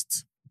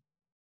best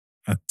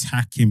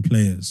attacking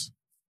players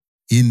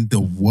in the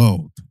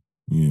world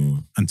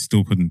and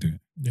still couldn't do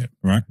it. Yeah.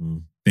 Right?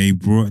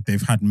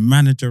 They've had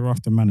manager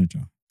after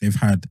manager. They've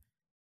had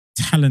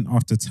talent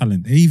after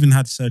talent. They even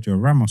had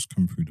Sergio Ramos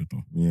come through the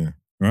door, Yeah.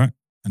 right?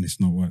 And it's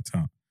not worked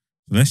out.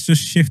 So let's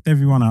just shift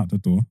everyone out the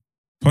door,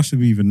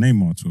 possibly even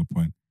Neymar to a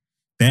point.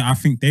 I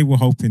think they were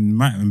hoping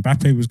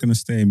Mbappe was going to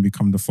stay and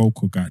become the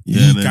focal guy.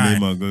 Yeah, and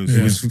then Neymar goes.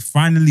 It was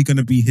finally going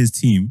to be his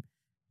team,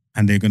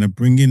 and they're going to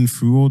bring in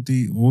through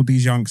all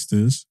these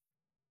youngsters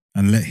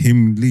and let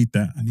him lead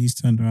that. And he's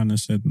turned around and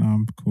said, "No,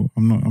 I'm cool.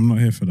 I'm not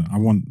here for that. I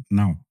want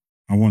now.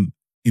 I want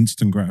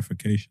instant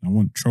gratification. I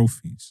want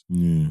trophies."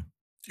 Yeah.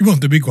 He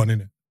wants the big one,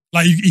 innit?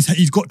 Like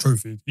he's got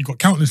trophies. He's got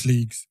countless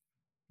leagues.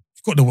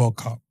 He's got the World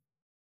Cup,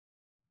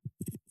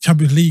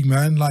 Champions League,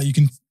 man. Like you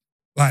can.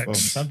 Like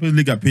Champions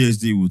League at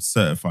PSG would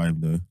certify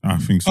him though. I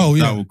think so. Oh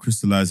yeah, that will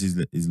crystallize his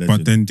legend.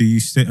 But then, do you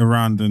sit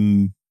around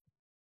and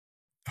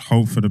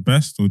hope for the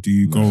best, or do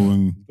you go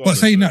and? But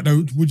saying that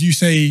though, would you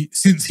say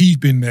since he's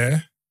been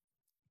there,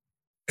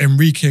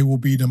 Enrique will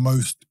be the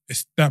most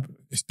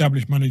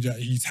established manager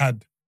he's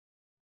had?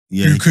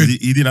 Yeah,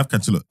 he didn't have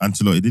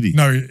Ancelotti, did he?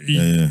 No,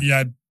 he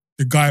had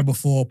the guy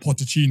before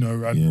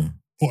Pochettino and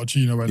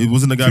Pochettino. It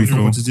wasn't the guy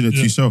before Pochettino,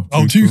 Tuchel.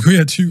 Oh,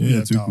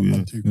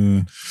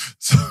 Tuchel.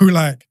 So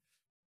like.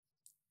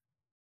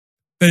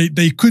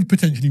 They could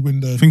potentially win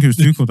the... I think it was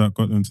Tuchel that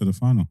got them to the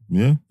final.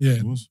 Yeah.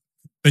 It was.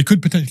 They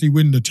could potentially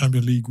win the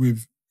Champions League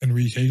with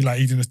Enrique. Like,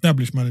 he's an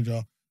established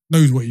manager,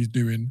 knows what he's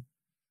doing.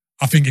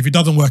 I think if it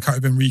doesn't work out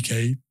with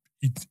Enrique,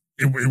 it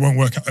won't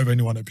work out with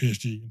anyone at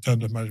PSG in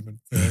terms of management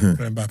for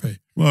Mbappe.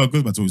 Well, it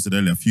goes back to what we said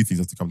earlier. A few things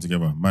have to come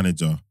together.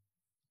 Manager,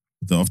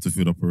 the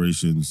off-the-field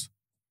operations,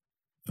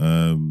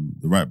 the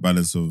right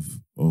balance of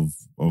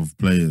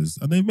players.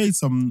 And they've made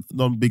some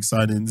non-big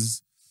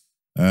signings.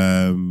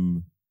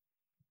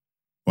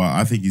 But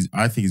I think he's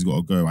got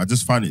to go. I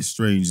just find it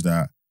strange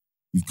that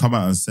you've come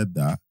out and said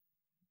that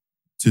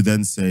to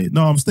then say,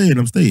 "No, I'm staying.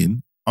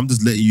 I'm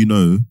just letting you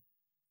know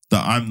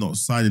that I'm not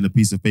signing a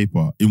piece of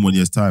paper in 1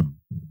 year's time."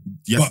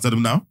 You have to tell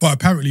them now. But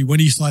apparently, when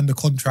he signed the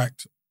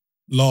contract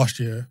last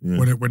year,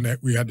 when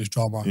we had this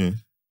drama,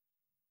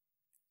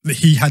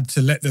 he had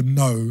to let them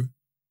know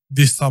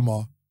this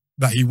summer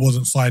that he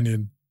wasn't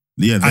signing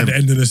at the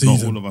end of the season.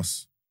 Not all of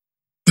us.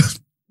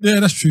 Yeah,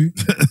 that's true.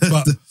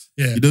 But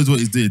yeah, he knows what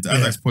he's doing. To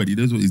Isaac's point, he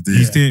knows what he's doing.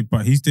 He's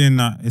doing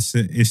that.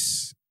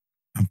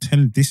 I'm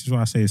telling you, this is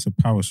why I say it's a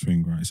power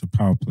swing, right? It's a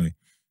power play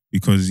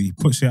because he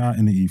puts it out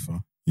in the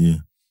ether. Yeah.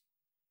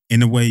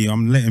 In a way, you're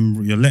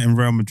letting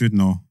Real Madrid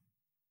know.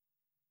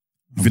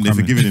 You think they're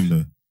forgiving him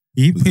though?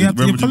 He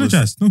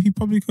apologized. No, he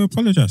publicly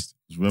apologized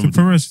to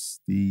Perez.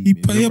 He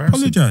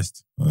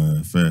apologized.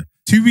 Fair.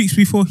 2 weeks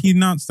before he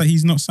announced that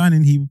he's not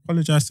signing, he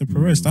apologized to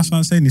Perez. That's what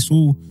I'm saying. It's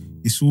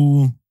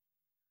all.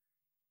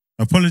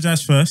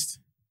 Apologize first.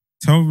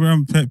 Tell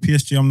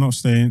PSG I'm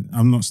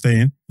not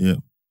staying. Yeah.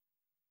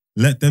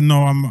 Let them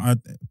know I'm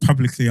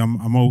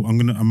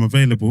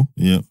available.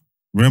 Yeah.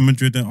 Real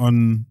Madrid are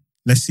on.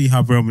 Let's see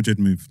how Real Madrid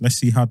move. Let's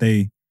see how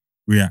they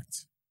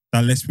react.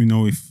 That lets me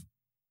know if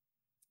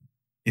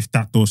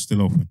that door's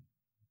still open,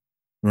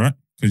 right?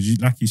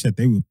 Because like you said,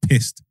 they were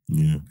pissed.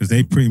 Yeah. Because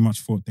they pretty much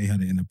thought they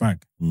had it in the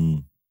bag.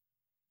 So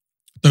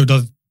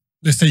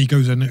let's say he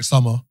goes there next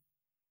summer.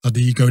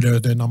 Does he go there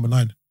as their number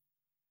 9?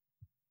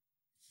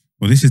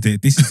 Well, this is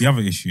the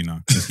other issue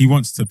now because he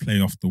wants to play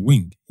off the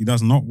wing. He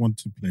does not want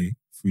to play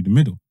through the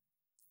middle.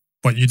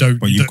 But you don't.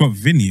 But you've got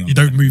Vinny. You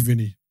don't move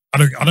Vinny. I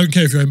don't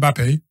care if you're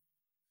Mbappe.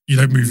 You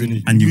don't move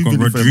Vinny. And you've got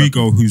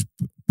Rodrigo who's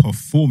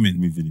performing.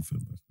 Move Vinny for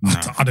Mbappe.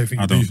 Nah, I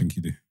don't think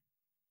you do.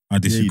 I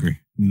disagree.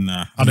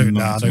 Nah, I don't.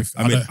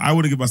 I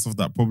wouldn't give myself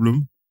that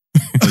problem.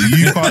 But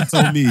you can't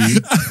tell me.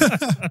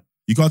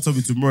 You can't tell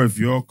me tomorrow if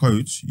you're a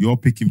coach, you're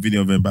picking Vinny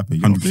over Mbappe.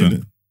 You're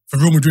 100%. For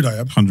Real Madrid, I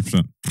am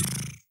 100%.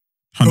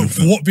 But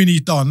for what Vinny's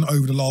done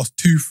over the last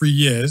 2-3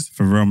 years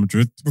for Real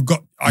Madrid, you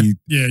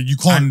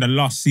can't. And the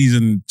last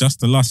season as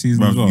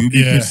well. You'll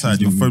be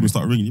inside, your phone will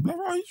start ringing. You'll be like,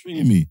 "Why are you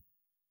ringing me?"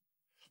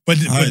 But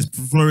it's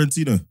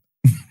Florentino.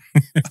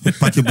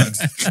 Pack your bags.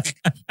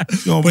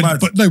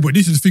 But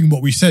this is the thing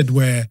what we said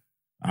where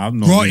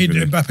granted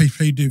Mbappe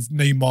played with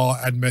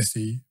Neymar and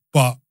Messi,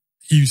 but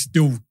he's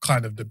still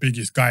kind of the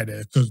biggest guy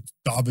there because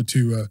the other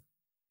two are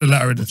the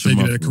latter in the stage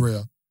of their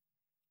career.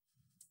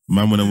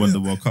 Man, when I won the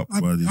World Cup.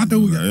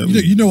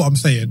 You know what I'm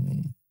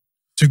saying?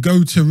 To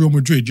go to Real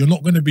Madrid, you're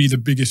not going to be the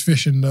biggest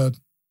fish in the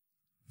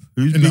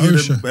Who's bigger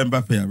than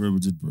Mbappe at Real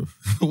Madrid, bro?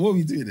 What are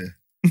we doing there?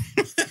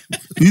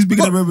 Who's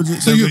bigger than Real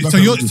Madrid? So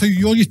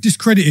you're just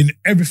discrediting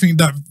everything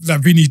that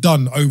Vinny's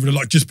done over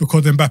the just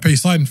because Mbappe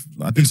signed.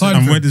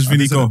 And where does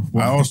Vinny go?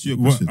 I asked you a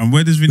question. And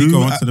where does Vinny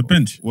go onto the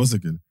bench? 1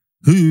 second.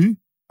 Who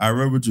at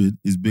Real Madrid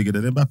is bigger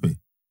than Mbappe?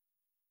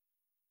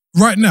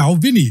 Right now,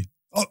 Vinny.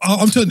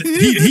 I'm telling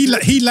you,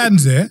 he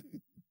lands there.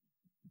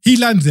 He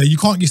lands there. You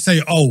can't just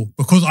say, "Oh,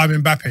 because I'm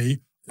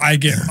Mbappe, I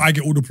get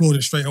all the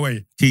plaudits straight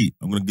away." Keith,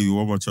 I'm going to give you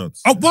one more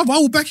chance. I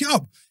will back it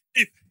up.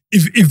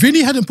 If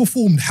Vinny hadn't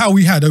performed how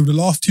he had over the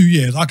last 2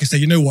 years, I could say,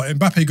 you know what,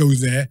 Mbappe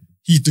goes there,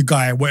 he's the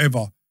guy,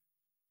 whatever.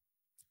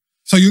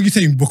 So you're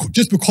saying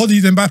just because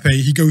he's Mbappe,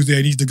 he goes there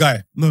and he's the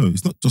guy? No,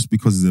 it's not just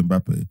because he's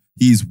Mbappe.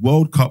 He's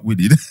World Cup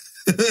winning,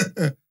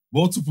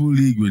 multiple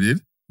league winning,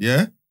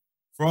 yeah?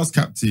 France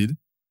captain.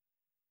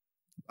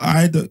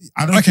 I don't.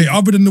 Okay,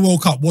 other than the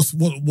World Cup, what's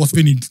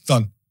Vinny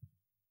done?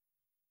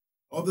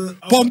 But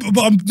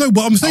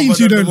I'm saying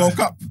to you, the World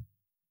Cup.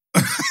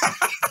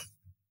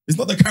 It's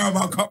not the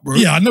Carabao Cup, bro.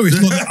 Yeah, I know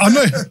it's not. I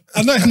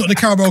know it's not the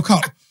Carabao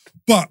Cup.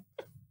 But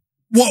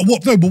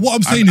what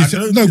I'm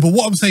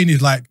saying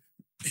is like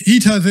he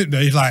turns it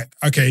there. He's like,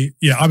 okay,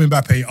 yeah, I'm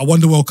Mbappe. I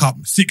won the World Cup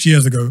 6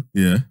 years ago.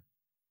 Yeah.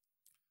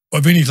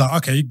 But Vinny's like,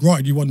 okay,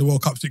 granted, you won the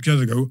World Cup 6 years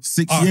ago.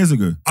 6 years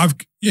ago.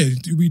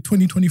 It'll be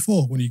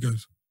 2024 when he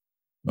goes.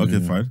 Okay,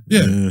 fine.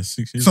 Yeah.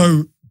 6 years.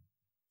 So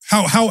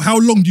how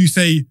long do you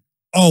say,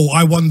 oh,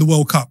 I won the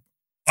World Cup?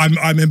 I'm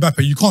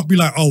Mbappe. You can't be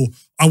like, oh,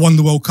 I won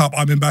the World Cup,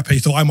 I'm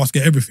Mbappe, so I must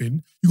get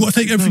everything. You got to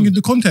take everything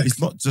into context. It's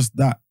not just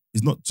that.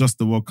 It's not just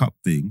the World Cup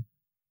thing.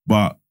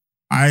 But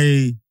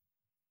Vinny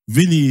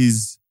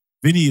is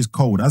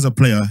cold. As a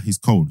player, he's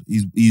cold.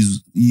 He's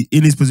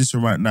in his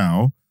position right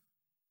now.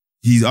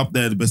 He's up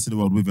there, the best in the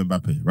world with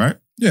Mbappe, right?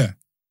 Yeah.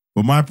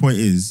 But my point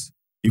is,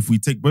 if we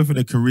take both of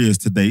their careers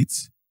to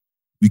date,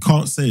 we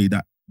can't say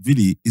that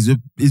Vinny is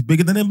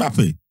bigger than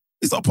Mbappe.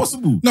 It's not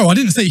possible. No, I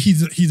didn't say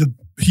he's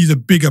a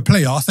bigger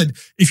player. I said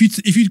if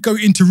you go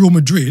into Real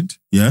Madrid,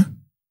 yeah,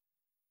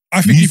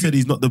 I think you said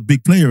he's not the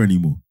big player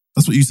anymore.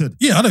 That's what you said.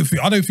 Yeah, I don't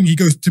think he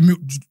goes to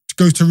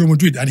Real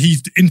Madrid and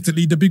he's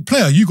instantly the big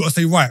player. You got to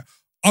say, right,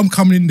 I'm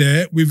coming in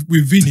there with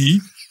Vinny,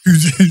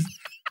 who's.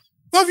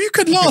 Bruv, you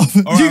could laugh.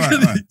 All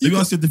right. Let me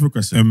ask you a different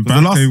question.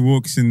 Mbappe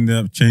walks in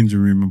the changing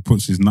room and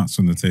puts his nuts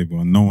on the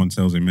table and no one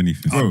tells him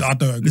anything. I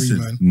don't agree,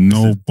 man.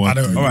 Nobody. I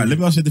don't agree. All right, let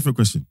me ask you a different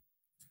question.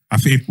 I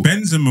think if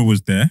Benzema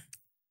was there,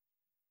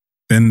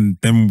 then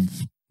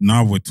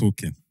now we're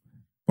talking.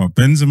 But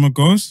Benzema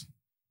goes.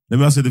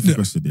 Let me ask you a different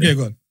question. Yeah,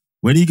 go on.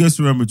 When he goes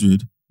to Real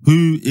Madrid,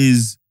 who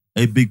is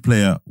a big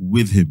player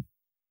with him?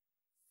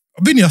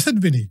 Vinny, I said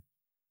Vinny.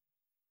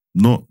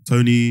 Not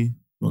Tony,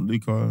 not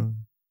Luca.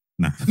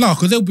 Nah. No,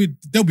 because they'll be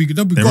They're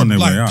gone. on their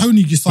way Like out.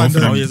 Tony just signed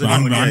Both of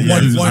them,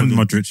 and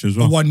Modric as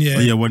well. 1 year.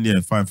 Oh yeah, 1 year,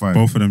 5-5.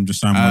 Both of them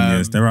just signed 1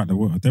 year.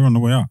 They're on the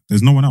way out.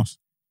 There's no one else.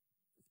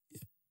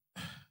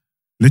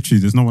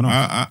 Literally, there's no one else.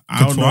 I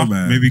don't know,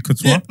 man. Maybe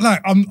Couture. Yeah,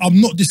 like I'm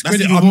not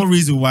discrediting. That's even more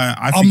reason why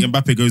I think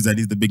Mbappe goes there.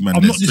 He's the big man.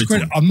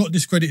 I'm not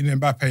discrediting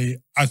Mbappe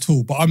at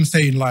all. But I'm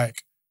saying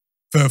like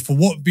for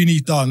what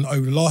Vinny's done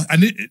over the last,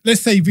 and let's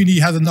say Vinny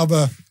has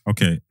another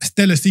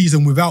stellar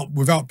season without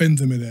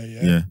Benzema there.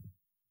 Yeah.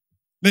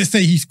 Let's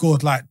say he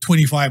scored like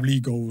 25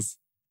 league goals,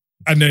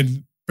 and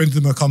then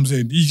Benzema comes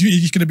in.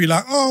 He's going to be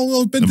like, oh,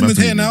 well, Benzema's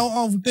here now.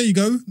 Oh, there you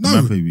go. No.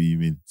 Mbappe, you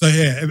mean? So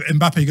yeah,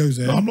 Mbappe goes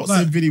there. No, I'm not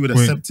saying Vinny would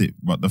accept it,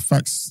 but the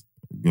facts,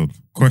 good.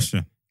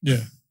 Question.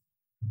 Yeah.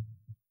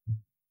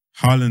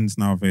 Haaland's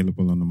now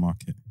available on the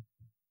market.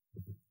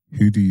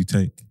 Who do you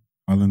take?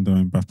 Haaland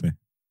or Mbappe?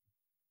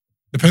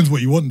 Depends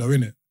what you want though,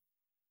 innit?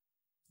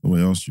 The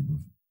way I asked you, bro.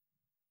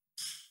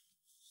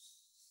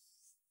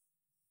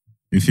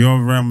 If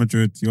you're Real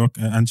Madrid, you're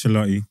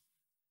Ancelotti,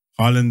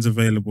 Haaland's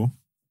available.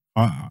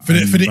 For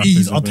the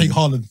ease, I'll take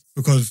Haaland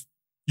because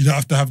you don't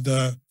have to have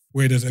the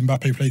where there's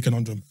Mbappe play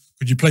conundrum.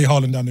 Because you play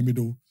Haaland down the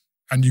middle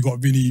and you got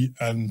Vinny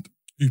and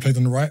who plays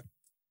on the right?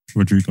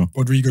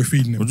 Rodrigo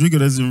feeding him. Rodrigo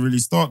doesn't really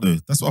start though.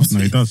 That's what I'm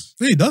saying. No, he does.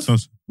 Yeah, he does.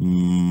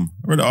 I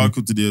read an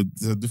article today.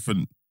 There's a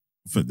different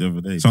effect the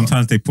other day.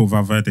 Sometimes they put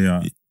Valverde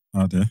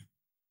out there.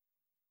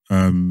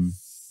 And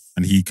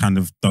he kind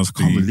of does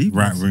the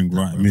right wing,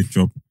 right mid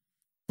job.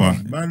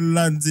 But man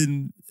lands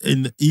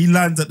he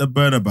lands at the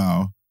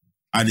Bernabeu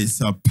and it's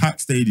a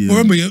packed stadium.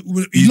 Well, remember,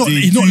 he's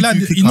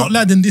not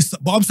landing this.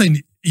 But I'm saying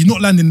he's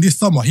not landing this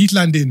summer. He's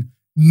landing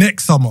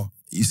next summer.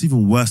 It's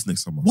even worse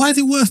next summer. Why is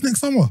it worse next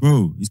summer?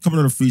 Bro, he's coming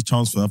on a free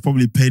transfer. I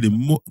probably paid him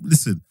more.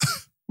 Listen,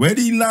 when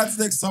he lands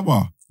next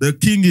summer, the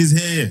king is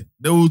here.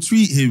 They will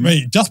treat him.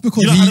 Mate, just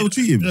because you know how they'll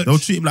treat him? They'll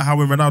treat him like how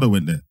when Ronaldo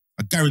went there.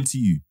 I guarantee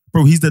you.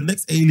 Bro, he's the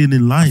next alien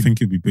in line. I think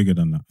he'll be bigger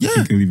than that. Yeah. I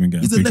think he'll even get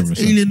he's the next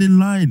alien in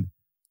line.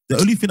 The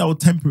only thing I would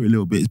temper it a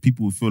little bit is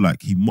people will feel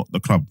like he mocked the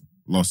club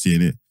last year,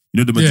 innit? You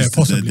know the Manchester,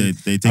 possibly.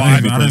 They take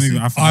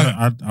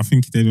I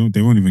think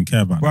they won't even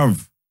care about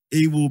bruv,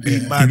 it will be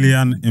mad.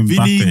 Kylian Mbappe.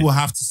 Vinny will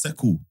have to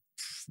settle.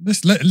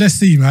 Let's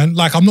see, man.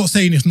 Like, I'm not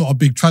saying it's not a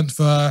big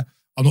transfer.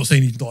 I'm not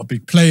saying he's not a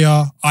big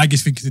player. I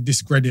just think it's a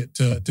discredit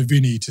to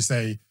Vinny to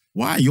say,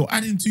 why? You're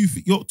adding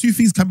your two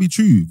things can be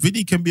true.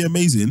 Vinny can be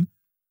amazing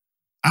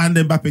and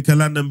Mbappe can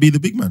land and be the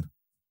big man.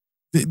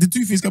 The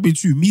two things can be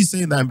true. Me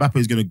saying that Mbappe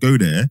is going to go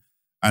there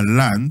and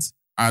land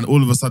and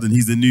all of a sudden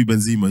he's the new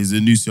Benzema, he's the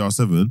new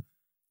CR7,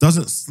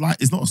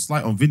 it's not a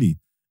slight on Vinny.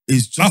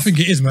 It's just, I think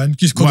it is, man,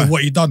 just because of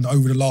what he's done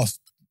over the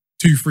last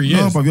 2-3 years.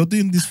 No, but you're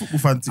doing this football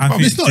fan thing.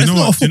 It's not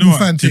a football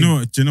fan thing.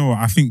 Do you know what?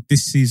 I think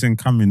this season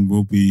coming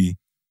will be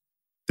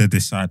the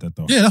decider,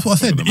 though. Yeah, that's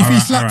what I said.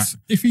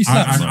 If he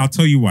slaps, I'll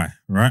tell you why.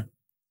 Right?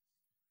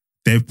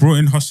 They've brought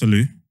in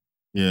Hosselu,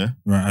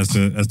 right, as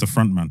the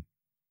front man.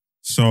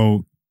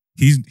 So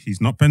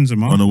he's not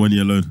Benzema on a 1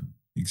 year loan.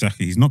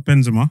 Exactly, he's not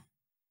Benzema.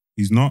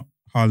 He's not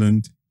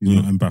Haaland. He's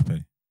not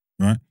Mbappe.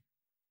 Right?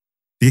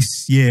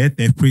 This year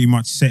they're pretty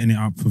much setting it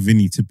up for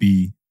Vinny to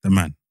be the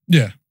man.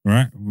 Yeah.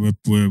 right?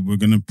 We're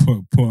gonna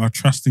put our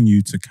trust in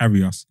you to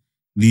carry us,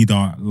 lead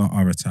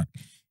our attack.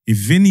 If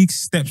Vinny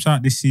steps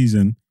out this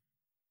season,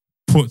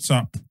 puts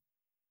up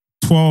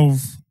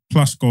 12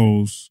 plus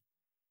goals,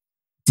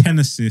 10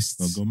 assists,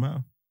 Not gonna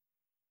matter.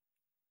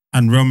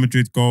 and Real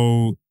Madrid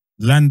go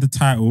land the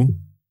title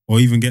or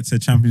even get to the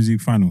Champions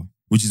League final,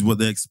 Which is what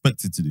they're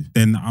expected to do.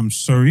 then I'm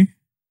sorry,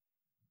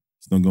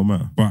 It's not gonna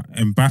matter. but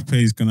Mbappe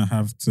is gonna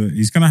have to.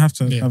 He's gonna have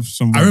to Yeah. have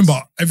some. I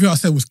remember everything I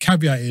said was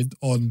caveated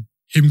on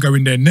him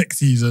going there next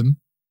season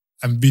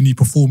and Vinny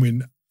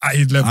performing at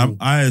his level.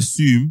 I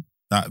assume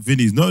that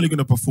Vinny's not only going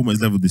to perform at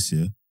his level this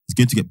year, he's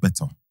going to get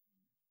better.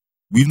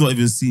 We've not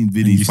even seen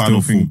Vinny you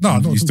final still think,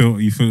 form. No,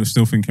 you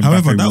still think.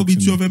 However, Mbappe that will be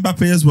walks true in of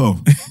Mbappe as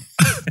well.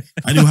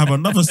 And he'll have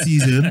another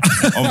season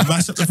of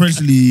match at the French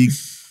League,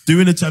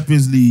 doing the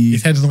Champions League.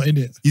 His head's not in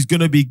it. He's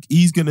gonna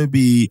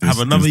be have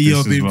another year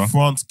of being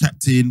France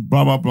captain,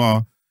 blah blah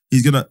blah.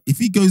 If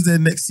he goes there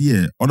next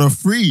year on a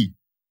free,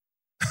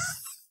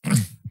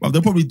 well,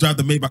 they'll probably drive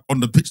the Maybach on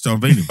the pitch to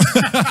unveil him.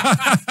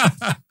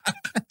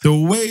 The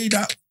way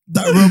that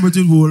Real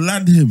Madrid will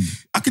land him,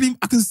 I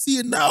can see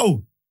it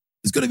now.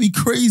 It's gonna be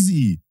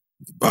crazy,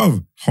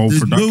 bro. whole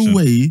There's production. no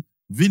way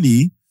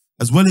Vinny,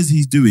 as well as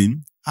he's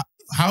doing,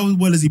 how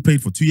well has he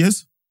played for 2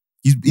 years?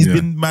 He's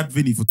been mad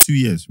Vinny for 2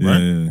 years, right?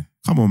 Yeah.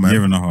 Come on, man.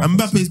 Year and a half. And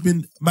Mbappe's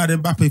been mad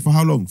Mbappe for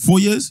how long? 4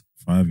 years?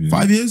 5 years.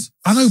 5 years?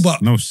 I know,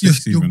 but No,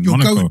 6 even.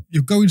 Monaco.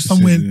 you're going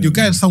somewhere. Yeah. You're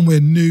going somewhere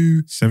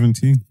new.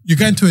 17. You're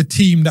going to a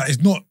team that is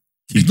not.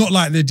 It's not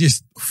like they're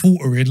just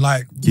faltering.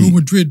 Like Real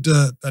Madrid,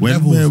 the When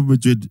levels. Real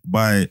Madrid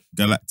buy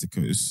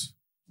Galacticos,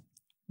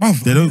 Bruv,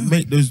 they don't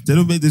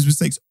make those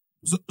mistakes.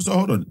 So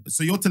hold on.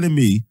 So you're telling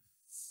me,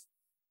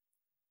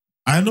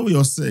 I know what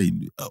you're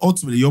saying.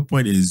 Ultimately, your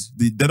point is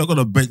they're not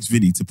gonna bench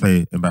Vinny to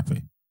play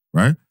Mbappe,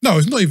 right? No,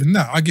 it's not even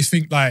that. I just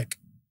think like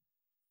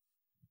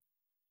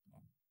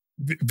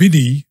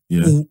Vinny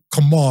Yeah. will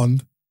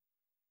command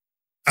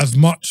as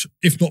much,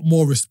 if not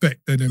more,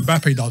 respect than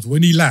Mbappe does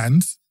when he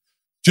lands,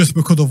 just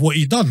because of what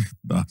he's done.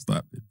 That's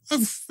that.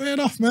 Oh, fair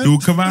enough, man. He'll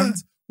command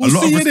We'll a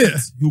lot of see, innit?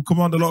 respect. He'll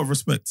command a lot of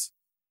respect.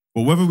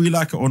 But whether we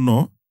like it or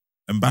not,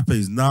 Mbappe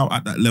is now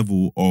at that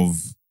level of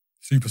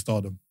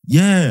Superstardom.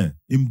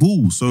 in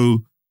ball.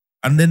 So,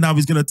 and then now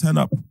he's gonna turn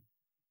up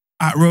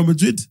at Real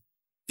Madrid.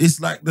 It's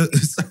like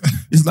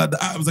it's like the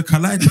atoms are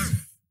colliding.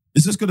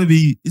 It's just gonna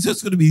be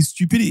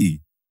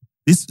stupidity.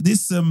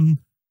 This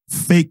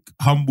fake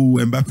humble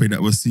Mbappe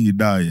that we're seeing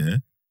now, yeah,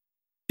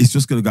 it's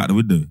just gonna go out the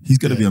window. He's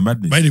gonna be a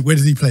madness. But anyway, where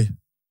does he play?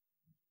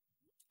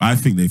 I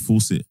think they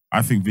force it.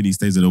 I think Vinny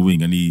stays in the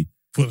wing and he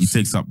Puts,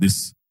 takes up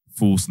this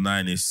false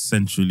nine-ish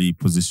centrally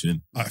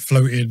position. like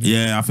floating.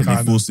 Yeah, I think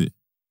Kinda. they force it.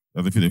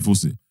 I think they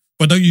force it.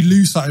 But don't you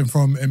lose something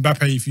from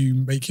Mbappe if you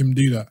make him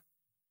do that?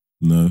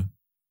 No.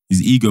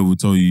 His ego will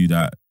tell you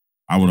that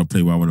I want to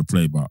play where I want to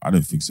play, but I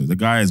don't think so. The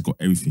guy has got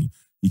everything.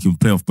 He can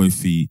play off both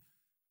feet.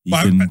 He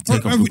But can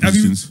take up good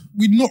positions.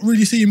 we not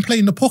really see him play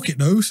in the pocket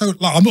though. So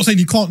like, I'm not saying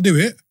he can't do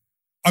it.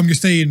 I'm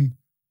just saying,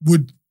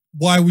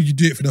 why would you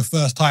do it for the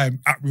first time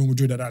at Real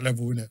Madrid at that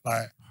level, innit?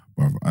 Like,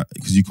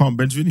 Because you can't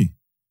bench Vinny.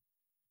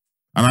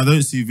 And I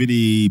don't see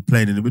Vinny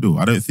playing in the middle.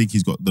 I don't think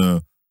he's got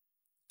the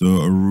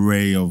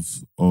array of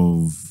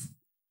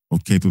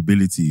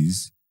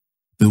capabilities.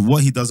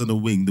 What he does on the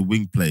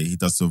wing play, he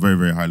does to a very,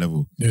 very high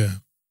level. yeah.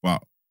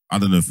 But I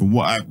don't know, from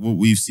what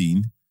we've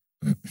seen,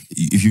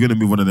 if you're going to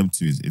move one of them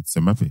two, it's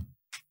Mbappe.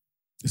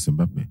 It's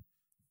Mbappe.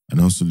 And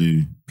also,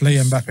 Play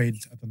Mbappe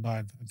at the 9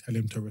 and tell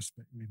him to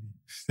respect Vinny.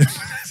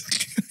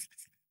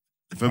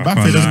 if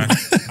Mbappe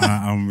doesn't...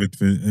 I'm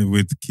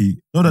with Keith.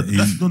 No,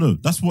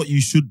 that's what you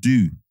should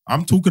do.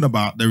 I'm talking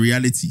about the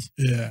reality.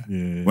 Yeah.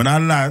 When I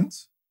land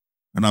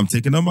and I'm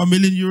taking on my €1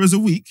 million a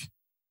week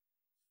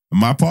and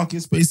my parking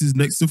space is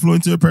next to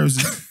Florentino Perez,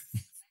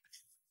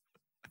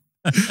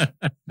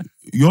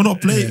 you're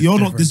not playing, you're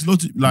not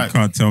dislodging. You Like,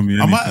 can't tell me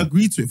I anything. might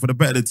agree to it for the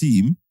better of the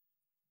team,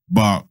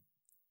 but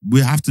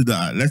we have to.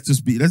 Let's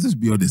just be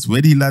honest.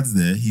 When he lands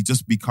there, he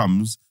just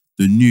becomes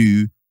the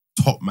new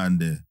top man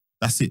there.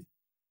 That's it.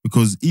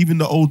 Because even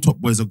the old top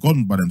boys are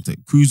gone by them.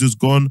 Cruz is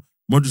gone.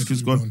 Modric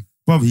is gone.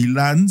 Brother, he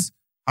lands.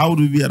 How old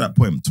will we be at that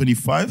point?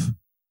 25?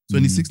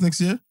 26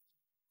 next year?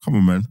 Come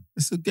on, man.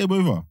 It's a game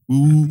over.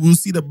 We'll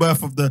see the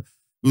birth of it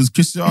was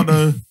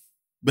Cristiano,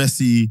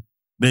 Messi,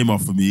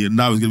 Neymar for me, and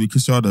now it's going to be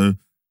Cristiano,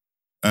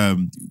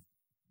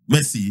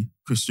 Messi,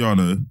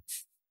 Cristiano,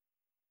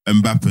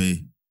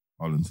 Mbappe,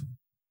 Haaland.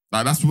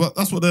 Like that's what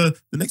the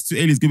next two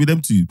aliens give me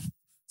them two,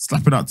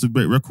 slapping out to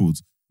break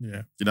records.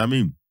 Yeah. You know what I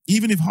mean?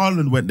 Even if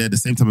Haaland went there the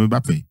same time as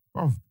Mbappe,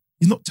 bro,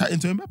 he's not chatting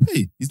to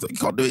Mbappe. He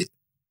can't do it.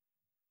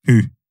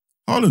 Who?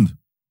 Haaland.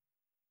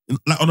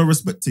 Like on a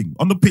respecting.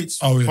 On the pitch,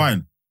 yeah.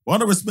 fine. But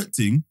on a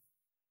respecting,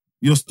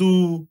 you're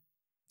still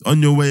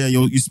on your way and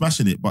you're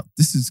smashing it. But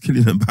this is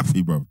killing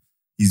Mbappe, bro.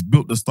 He's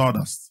built the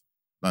Stardust.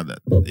 Like that.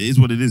 It is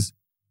what it is.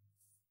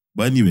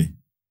 But anyway,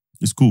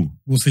 It's cool.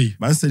 We'll see.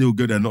 Man said he'll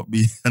go there and not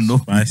be and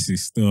not. Spicy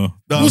still.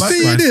 No, We'll man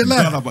see, said- innit,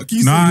 like- No, but can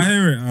you No, I say-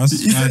 hear it.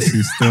 That's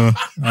spicy still.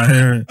 I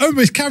hear it.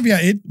 Almost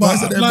caveated, Man but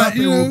said like, Mbappe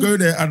you will know, go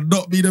there and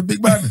not be the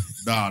big man.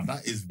 Nah,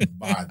 that is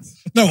mad.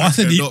 no, I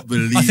said he. cannot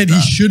believe I said that.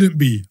 he shouldn't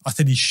be. I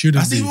said he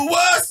shouldn't That's be. even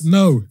worse.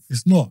 No,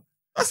 it's not.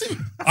 That's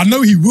even... I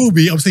know he will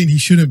be. I'm saying he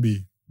shouldn't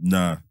be.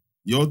 Nah,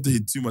 you're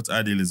doing too much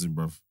idealism,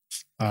 bruv.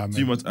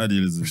 Too much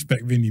idealism.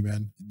 Respect Vinny,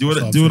 man. Do you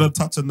want to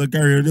touch on the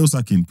Gary O'Neill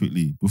sacking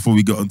quickly before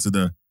we get onto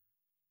the?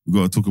 We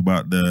got to talk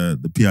about the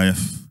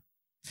PIF.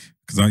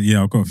 Because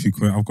I've got a few.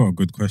 I've got a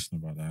good question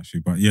about that actually.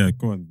 But yeah,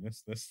 go on.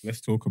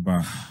 Let's talk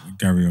about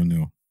Gary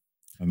O'Neill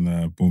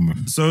and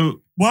Bournemouth.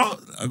 So, well,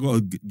 I got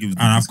to give. And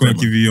I've got to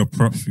give you your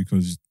props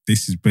because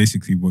this is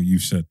basically what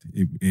you've said.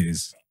 It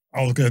is.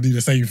 I was going to do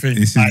the same thing.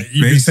 This is Like,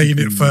 you've been saying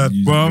it for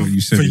what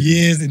you said for it.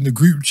 years in the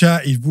group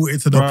chat. He's brought it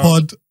to the Bruh.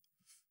 pod.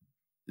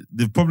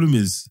 The problem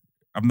is,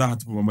 I've now had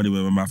to put my money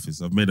where my mouth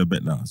is. I've made a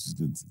bet now. It's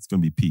going to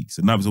be peak.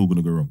 So now it's all going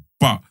to go wrong.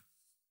 But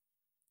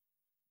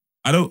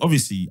I don't want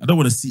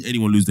to see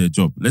anyone lose their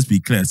job. Let's be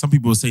clear. Some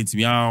people are saying to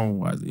me, I don't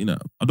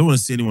want to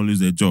see anyone lose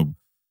their job.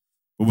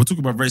 But we're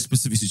talking about a very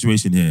specific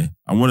situation here.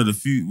 And one of the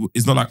few,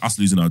 it's not like us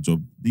losing our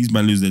job. These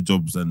men lose their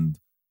jobs and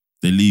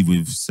they leave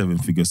with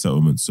 7-figure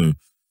settlements. So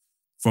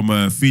from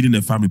a feeding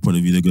their family point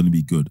of view, they're going to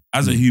be good.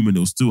 As a human,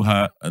 it'll still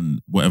hurt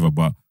and whatever,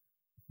 but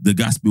the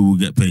gas bill will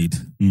get paid.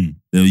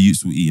 They're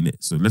used to eating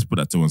it. So let's put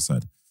that to one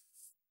side.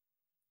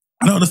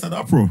 I don't understand the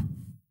uproar.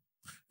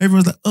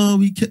 Everyone's like, oh,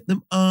 we kept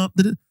them up.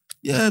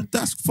 Yeah,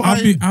 that's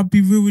fine. I'll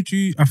be real with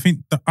you. I think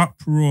the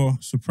uproar,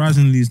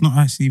 surprisingly, is not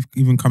actually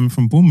even coming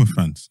from Bournemouth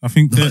fans. I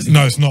think that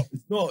No, it's not.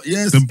 It's not.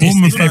 Yes, the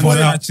Bournemouth it's fans everyone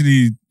are out.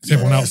 actually. It's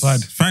everyone outside.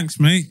 Thanks,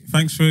 mate.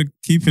 Thanks for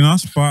keeping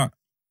us. But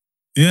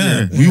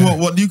yeah, We want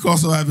what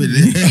Newcastle have in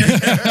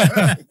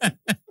it.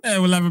 yeah,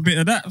 we'll have a bit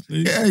of that.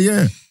 Please.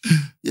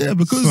 Yeah,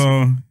 because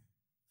So,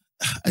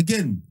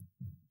 again,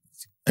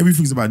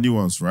 everything's about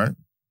nuance, right?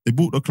 They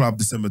bought the club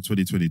December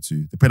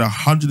 2022. They paid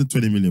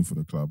 120 million for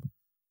the club.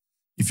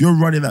 If you're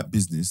running that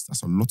business,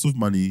 that's a lot of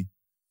money.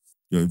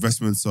 Your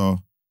investments are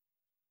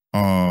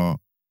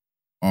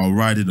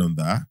riding on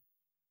that.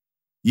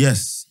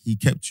 Yes, he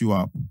kept you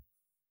up,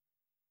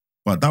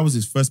 but that was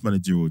his first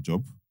managerial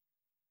job.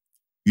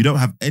 You don't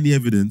have any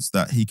evidence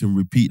that he can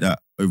repeat that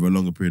over a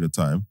longer period of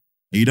time,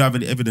 and you don't have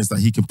any evidence that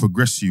he can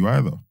progress you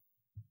either.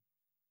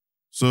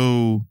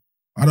 So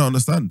I don't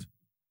understand.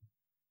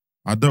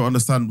 I don't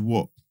understand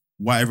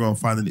why everyone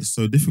finding it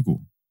so difficult.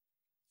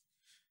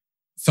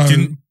 So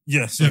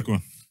yes, yeah. go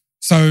on.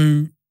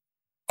 So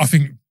I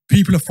think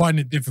people are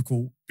finding it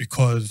difficult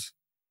because,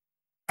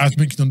 as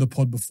mentioned on the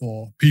pod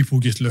before, people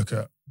just look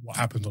at what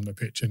happens on the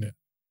pitch, innit?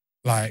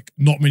 Like,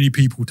 not many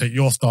people take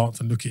your stance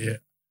and look at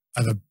it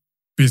as a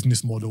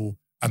business model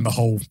and the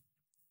whole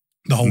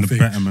And the thing.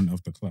 betterment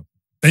of the club.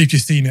 They've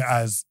just seen it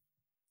as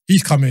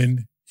he's come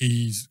in,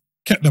 he's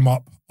kept them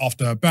up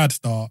after a bad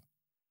start,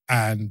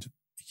 and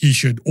he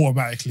should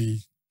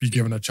automatically be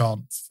given a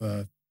chance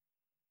for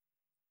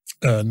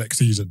next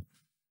season.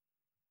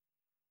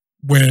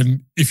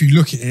 When, if you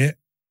look at it,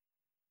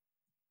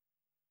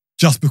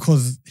 just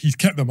because he's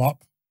kept them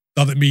up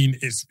doesn't mean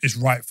it's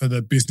right for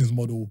the business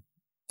model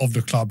of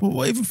the club.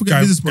 But even forget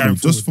Going- business model, going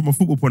just forward. from a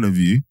football point of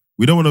view,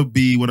 we don't want to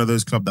be one of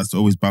those clubs that's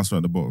always bouncing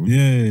at the bottom.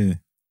 Yeah.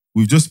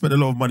 We've just spent a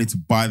lot of money to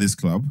buy this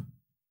club.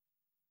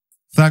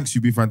 Thanks,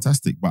 you've been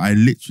fantastic. But I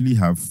literally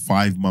have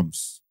 5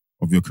 months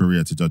of your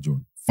career to judge you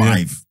on.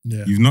 5.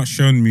 Yeah, You've not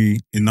shown me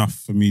enough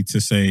for me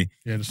to say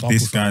yeah. The sample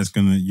this size.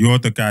 guy's you're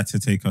the guy to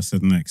take us to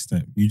the next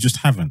step. You just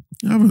haven't.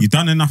 You haven't. You've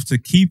done enough to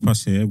keep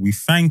us here. We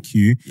thank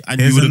you. And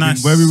Here's you would a have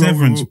nice been very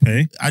severance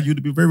pay. and you'd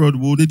have been very well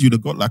rewarded. You'd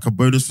have got like a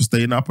bonus for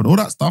staying up and all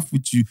that stuff,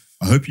 which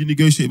I hope you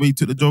negotiated when you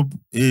took the job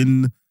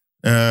in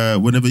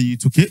whenever you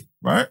took it,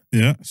 right?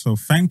 Yeah. So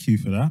thank you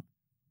for that.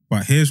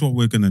 But here's what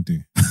we're going to do.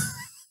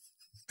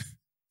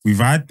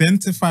 We've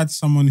identified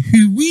someone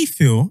who we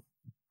feel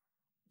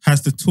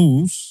has the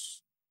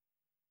tools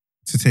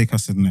to take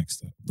us to the next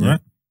step, Yeah. right?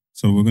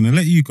 So we're going to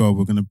let you go.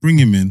 We're going to bring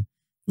him in.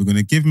 We're going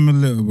to give him a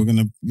little, we're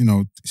going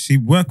to,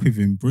 work with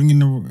him, bring in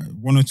the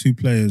 1 or 2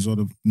 players or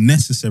the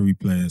necessary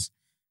players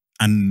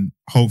and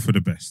hope for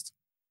the best,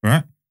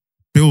 right?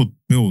 Build.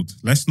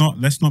 Let's not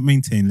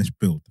maintain, let's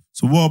build.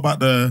 So what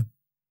about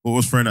what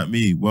was thrown at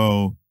me?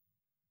 Well,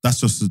 that's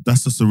just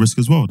a risk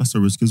as well. That's a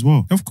risk as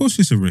well. Of course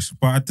it's a risk,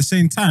 but at the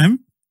same time,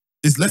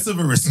 It's less of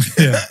a risk.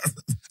 Yeah.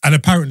 And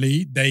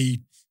apparently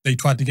they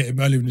tried to get him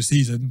earlier in the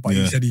season, but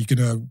Yeah. he said he's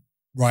gonna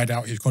ride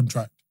out his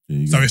contract. There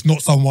you So go. it's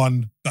not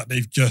someone that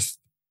they've just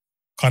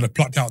kind of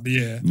plucked out the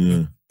air.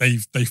 Yeah.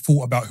 They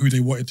thought about who they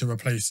wanted to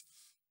replace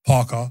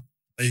Parker.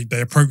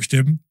 They approached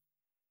him.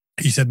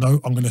 He said, no,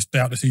 I'm going to stay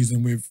out the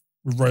season with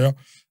Raya.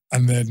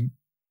 And then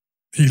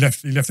he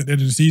left at the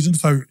end of the season.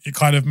 So it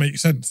kind of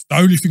makes sense. The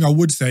only thing I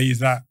would say is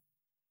that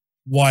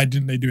why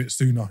didn't they do it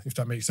sooner, if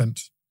that makes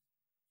sense?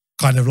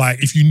 Kind of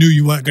like, if you knew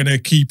you weren't going to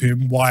keep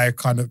him, why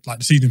kind of like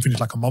the season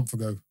finished like a month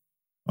ago?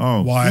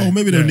 Oh, Why? well,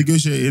 maybe they're Yeah.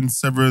 negotiating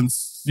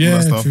severance, all Yeah,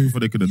 that stuff true. before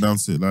they could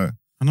announce it. Like,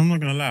 And I'm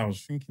not gonna lie, I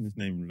was thinking his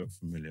name looked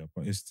familiar,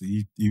 but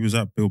he was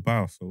at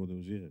Bilbao for all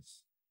those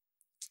years.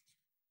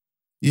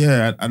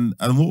 Yeah, and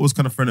what was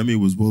kind of thrown at me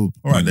was, well,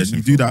 all right, then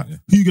you do that. Yeah.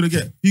 Who you gonna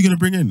get? Who you gonna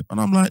bring in? And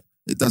I'm like,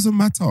 it doesn't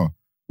matter.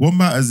 What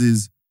matters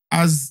is,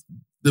 as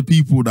the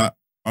people that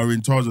are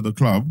in charge of the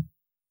club,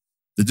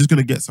 they're just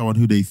gonna get someone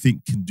who they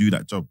think can do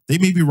that job. They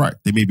may be right,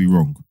 they may be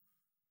wrong,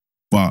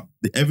 but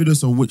the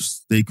evidence on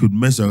which they could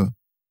measure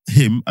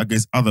him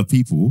against other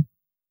people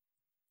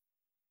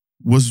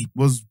was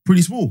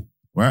pretty small,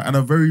 right? And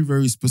a very,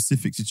 very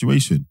specific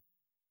situation.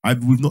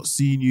 We've not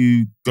seen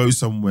you go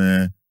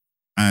somewhere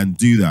and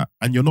do that,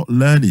 and you're not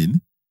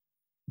learning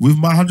with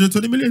my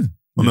 120 million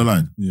on the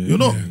line. You're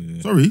not.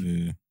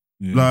 Sorry.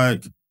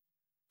 Like,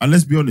 and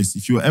let's be honest,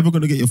 if you were ever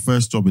going to get your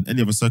first job in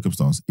any other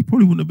circumstance, it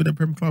probably wouldn't have been a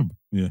Prem club.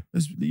 Yeah.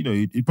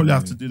 You'd probably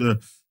have to do the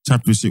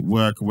championship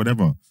work or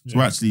whatever. Yeah.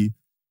 So actually,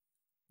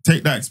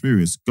 take that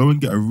experience, go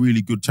and get a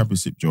really good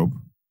championship job.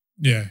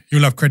 Yeah,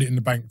 you'll have credit in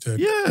the bank to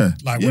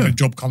when a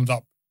job comes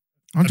up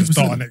 100%. At the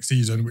start of next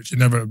season, which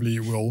inevitably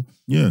it will.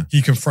 Yeah,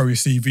 he can throw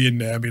his CV in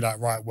there and be like,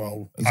 right,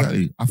 well,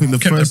 exactly. I think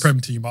I've kept the Prem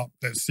team up.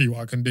 Let's see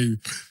what I can do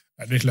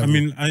at this level. I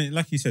mean,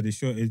 like you said,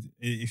 if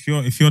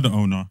you're the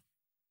owner,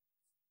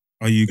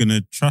 are you going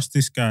to trust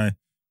this guy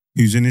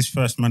who's in his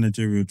first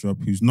managerial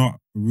job, who's not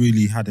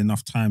really had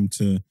enough time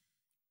to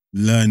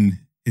learn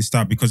his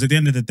style? Because at the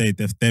end of the day,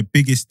 the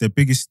biggest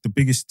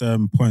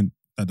point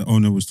that the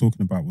owner was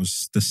talking about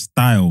was the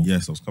style.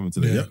 Yes, I was coming to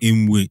that. Yeah.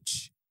 In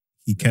which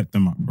he kept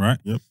them up, right?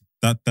 Yep.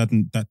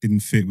 That didn't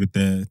fit with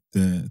the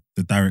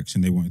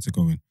direction they wanted to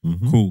go in.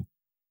 Mm-hmm. Cool.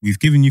 We've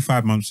given you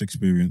 5 months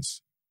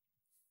experience.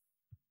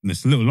 And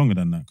it's a little longer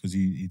than that because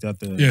he did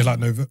the... Yeah, like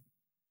Nova.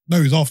 No,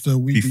 it was after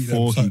we beat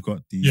them. Before he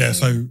got the... Yeah,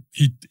 so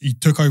he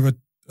took over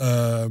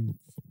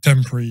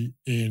temporary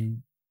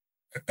in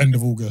end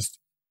of August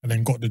and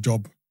then got the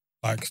job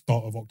like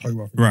start of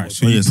October. Right,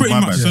 so yes, pretty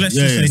much. So let's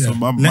just say... So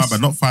my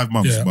bad, not 5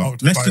 months,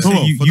 but... Let's just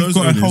say you've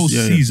got a whole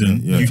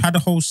season. You've had a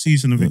whole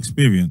season of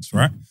experience,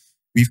 right?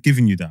 We've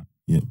given you that.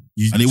 Yeah.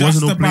 And it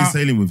wasn't all plain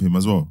sailing with him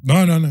as well.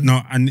 No.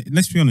 No, and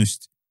let's be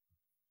honest.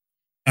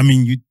 I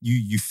mean,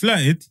 you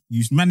flirted.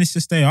 You managed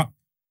to stay up.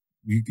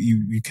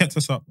 You kept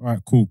us up. All right,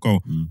 cool, go.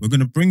 We're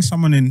going to bring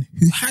someone in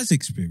who has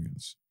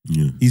experience.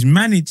 Yeah. He's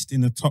managed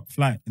in a top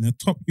flight, in a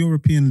top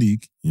European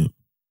league. Yeah.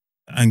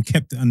 And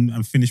kept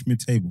and finished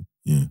mid-table.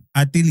 Yeah.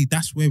 Ideally,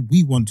 that's where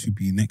we want to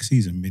be next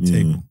season,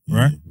 mid-table,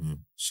 right? Yeah.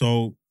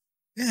 So,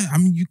 yeah, I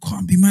mean, you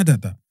can't be mad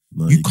at that.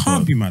 No, you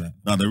can't be mad at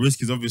that. Now, the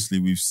risk is obviously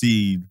we've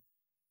seen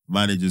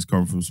managers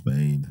come from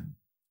Spain,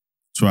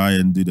 try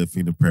and do their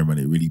thing in the Prem, and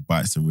it really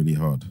bites them really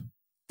hard.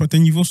 But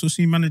then you've also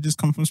seen managers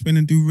come from Spain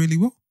and do really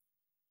well.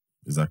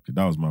 Exactly.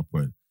 That was my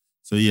point.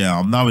 So, yeah,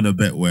 I'm now in a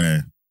bet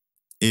where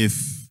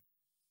if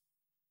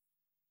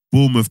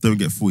Bournemouth don't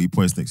get 40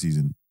 points next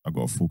season, I've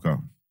got to fork out.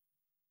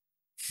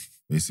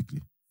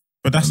 Basically.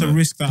 But that's a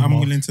risk that I'm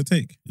willing to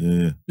take.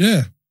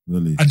 Yeah.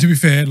 Really. And to be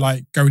fair,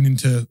 like going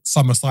into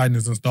summer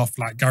signings and stuff,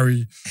 like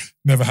Gary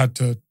never had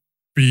to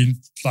be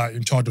like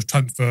in charge of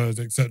transfers,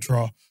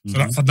 etc. So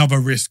that's another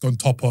risk on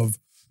top of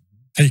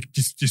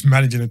just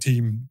managing a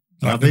team.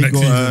 Like Have they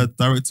got a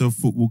director of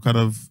football kind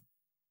of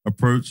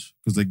approach?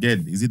 Because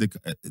again, is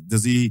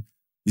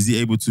he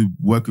able to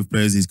work with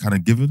players he's kind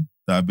of given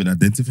that have been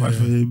identified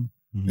for him?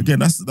 Again,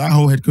 that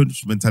whole head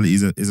coach mentality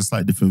is a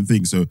slightly different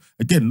thing. So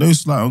again, no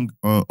slight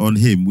on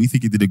him. We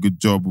think he did a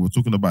good job. We're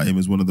talking about him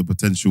as one of the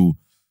potential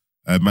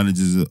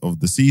managers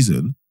of the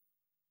season,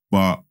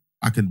 but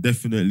I can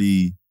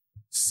definitely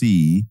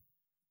see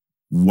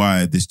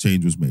why this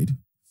change was made,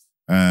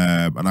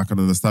 and I can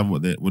understand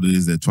what it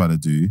is they're trying to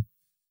do.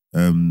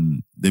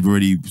 They've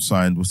already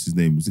signed. What's his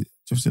name? Is it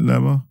Justin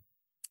Lerma?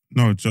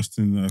 No,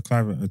 Justin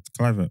Kluivert.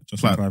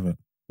 Justin Kluivert.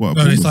 What?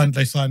 No, they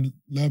signed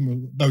Lerma.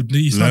 No,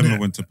 Lerma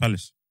went to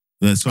Palace.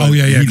 Yeah, so he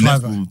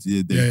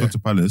Kluivert. They got to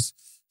Palace.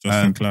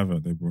 Justin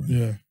Kluivert they brought in.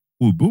 Yeah.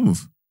 Oh,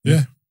 Bournemouth.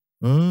 Yeah.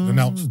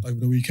 Announced over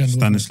the weekend.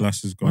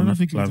 Stanislas has gone.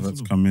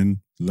 Kluivert's come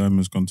in.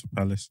 Lerma's gone to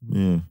Palace.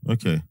 Yeah.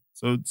 Okay.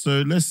 So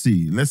let's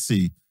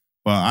see.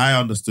 But I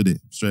understood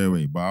it straight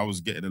away. But I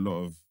was getting a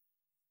lot of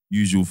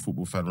usual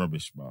football fan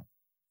rubbish. But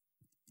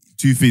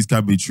two things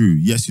can be true.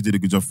 Yes, you did a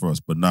good job for us,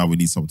 but now we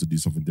need someone to do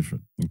something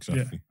different.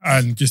 Exactly. Yeah.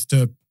 And just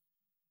to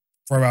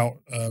throw out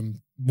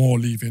more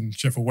leaving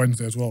Sheffield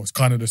Wednesday as well. It's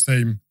kind of the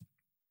same.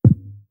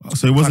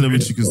 So it wasn't a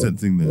mutual consent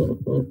thing there.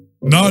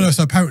 No.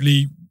 So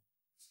apparently,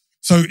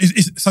 so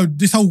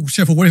this whole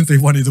Sheffield Wednesday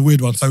one is a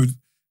weird one. So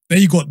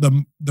they got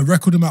the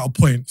record amount of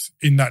points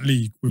in that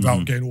league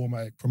without getting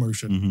automatic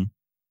promotion,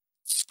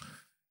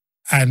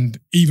 and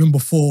even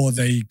before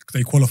they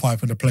qualified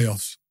for the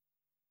playoffs,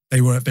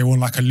 they were on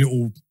like a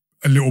little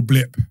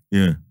blip.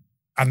 Yeah,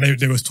 and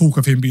there was talk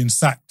of him being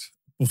sacked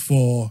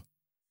before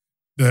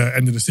the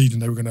end of the season.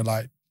 They were going to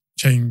like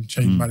change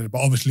manager,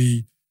 but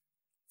obviously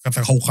that's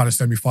a whole kind of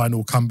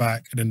semi-final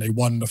comeback, and then they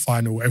won the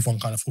final. Everyone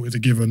kind of thought it was a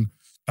given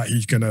that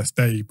he's going to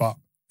stay, but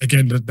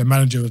again, the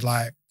manager was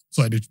like,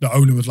 the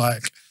owner was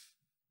like,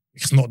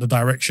 it's not the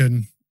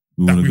direction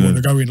that we want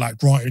to go in. Like,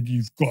 granted,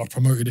 you've got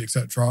promoted,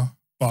 etc.,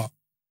 but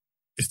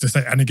it's the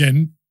same. And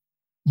again,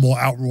 more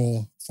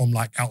outroar from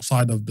like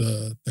outside of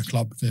the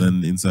club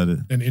Then inside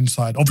it. than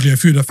inside. Obviously, a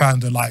few of the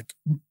fans are like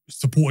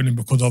supporting him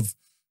because of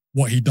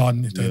what he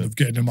done in terms of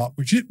getting him up,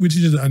 which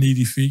isn't an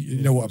easy feat.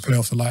 You know what a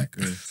playoffs are like.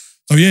 Yeah.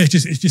 So yeah,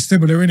 it's just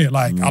similar, innit?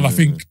 Like, and I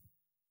think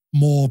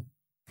more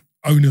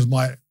owners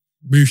might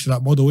move to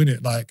that model,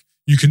 innit? Like,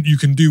 you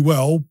can do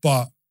well,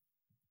 but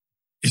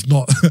it's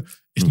not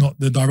it's not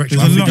the direction.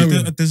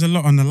 There's a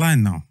lot on the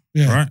line now,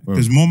 right? Well,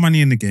 there's more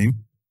money in the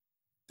game.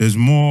 There's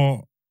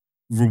more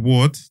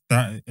reward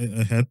that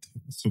ahead.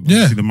 So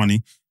obviously the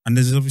money, and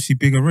there's obviously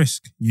bigger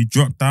risk. You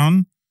drop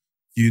down,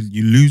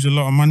 you lose a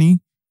lot of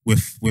money.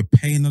 We're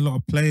paying a lot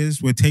of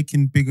players. We're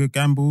taking bigger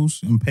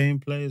gambles and paying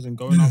players and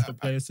going after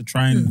players to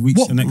try and reach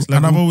the next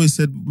level. And I've always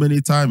said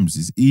many times,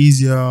 it's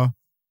easier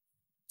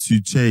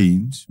to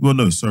change. Well,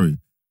 no, sorry.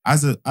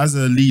 As a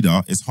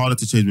leader, it's harder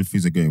to change when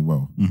things are going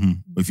well. Mm-hmm.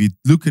 But if you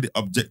look at it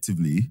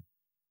objectively,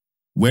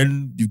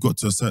 when you've got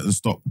to a certain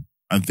stop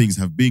and things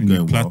have been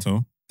going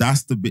well,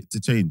 that's the bit to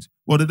change.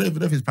 Well, they don't even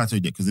know if it's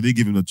plateaued yet because they didn't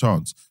give him the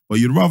chance. But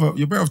you're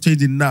better off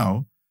changing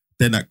now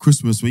than at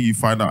Christmas when you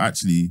find out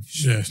actually,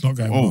 it's not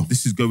going well.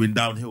 This is going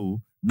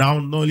downhill. Now,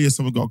 not only has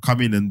someone got to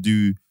come in and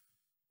do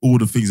all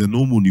the things a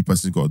normal new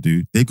person's got to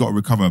do, they've got to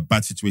recover a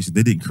bad situation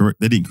they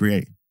didn't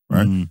create,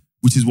 right? Mm.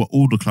 Which is what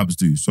all the clubs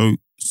do. So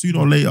sooner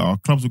or later,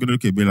 clubs are going to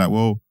look at it and be like,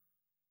 well,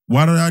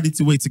 why do I need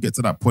to wait to get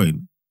to that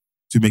point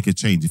to make a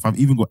change? If I've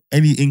even got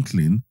any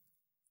inkling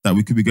that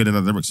we could be going in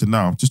that direction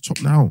now, just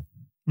chop now.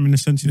 I mean,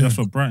 essentially, that's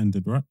what Brighton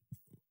did, right?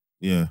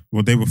 Yeah.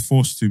 Well, they were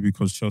forced to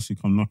because Chelsea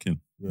come knocking.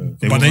 Yeah.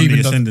 They were on the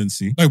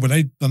ascendancy. No, but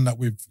they done that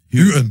with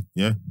Houghton.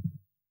 Yeah.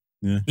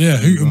 Yeah,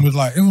 Houghton was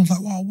like, everyone's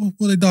like, wow,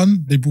 what they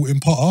done? They brought in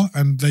Potter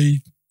and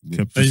they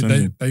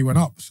went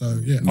up. So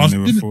yeah, they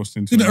were forced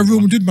into. Didn't a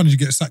Real Madrid manager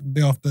get sacked the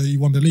day after he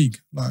won the league?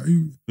 Like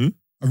who?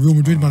 A Real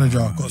Madrid manager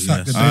got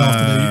sacked the day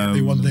after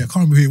they won the league. I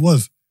can't remember who it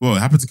was. Well, it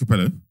happened to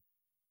Capello.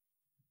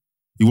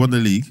 He won the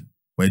league,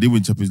 but he didn't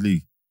win Champions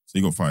League, so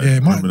he got fired. Yeah,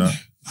 remember that?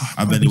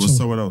 And then it was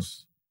someone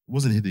else. It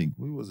wasn't Hiddink.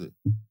 Who was it?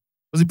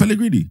 Was it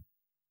Pellegrini?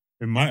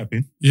 It might have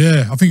been.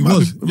 Yeah, I think it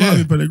was. It might have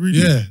been Pellegrini.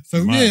 Yeah.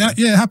 So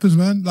it happens,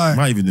 man. Like,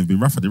 might even have been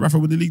Rafa. Did Rafa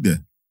win the league there?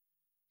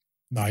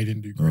 No, he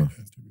didn't do great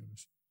there, to be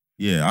honest.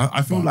 Yeah,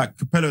 I feel like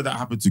Capello that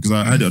happened to because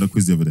I heard it on a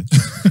quiz the other day.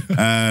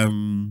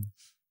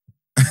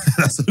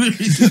 That's the only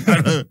reason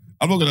I know.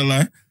 I'm not gonna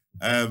lie.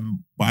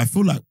 But I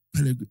feel like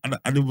Pellegrini,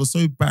 and it was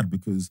so bad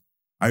because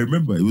I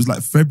remember it was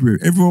like February.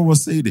 Everyone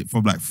was saying it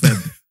from like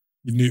Feb.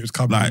 You knew it was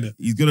coming. Like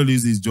he's gonna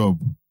lose his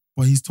job,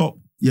 but he's top.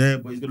 Yeah,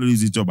 but he's gonna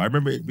lose his job. I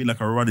remember it being like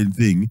a running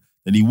thing.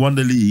 And he won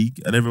the league,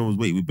 and everyone was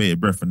waiting with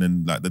bated breath. And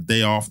then, like the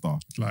day after,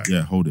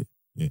 hold it.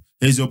 Yeah,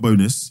 here's your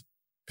bonus.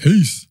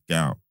 Peace. Get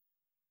out.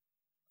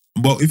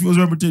 But if it was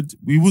Real Madrid,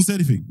 we wouldn't say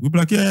anything. We'd be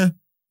like, yeah,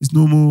 it's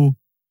normal.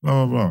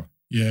 Blah blah blah.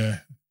 Yeah.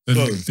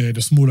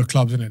 The smaller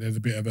clubs, innit? There's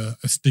a bit of a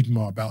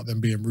stigma about them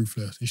being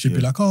ruthless. It should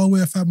be like, oh,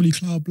 we're a family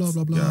club, blah,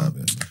 blah, blah. Yeah,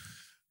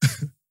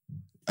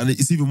 and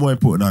it's even more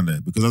important out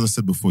there because, as I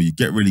said before, you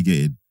get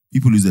relegated,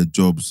 people lose their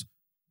jobs.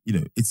 You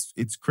know,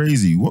 it's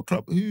crazy. Which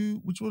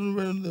one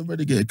of the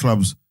relegated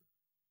clubs?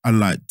 And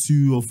like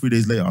 2 or 3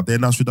 days later, they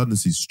announced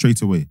redundancies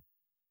straight away.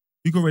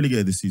 Who got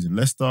relegated this season?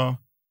 Leicester,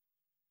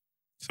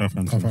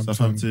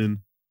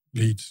 Southampton,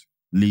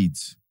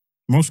 Leeds.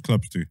 Most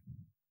clubs do.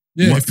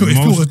 Yeah, it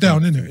filters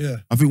down, innit? Yeah.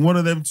 I think one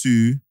of them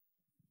two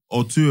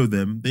of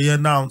them, they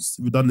announced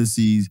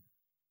redundancies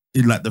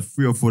in like the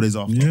 3 or 4 days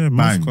after. Yeah,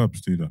 most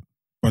clubs do that.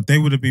 But they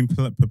would have been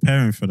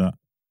preparing for that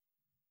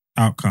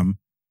outcome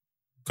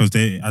because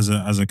they, as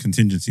a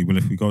contingency, well,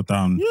 if we go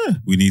down,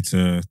 we need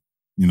to,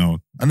 you know.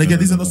 And again,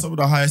 these are not some of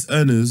the highest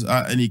earners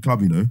at any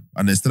club, you know,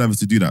 and they're still having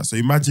to do that. So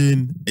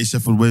imagine a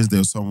Sheffield Wednesday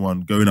or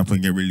someone going up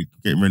and getting really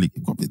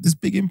this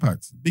big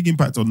impact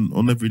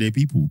on everyday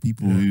people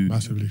who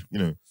massively, you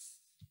know.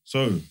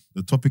 So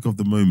the topic of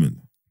the moment,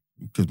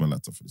 because my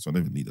laptop for this, I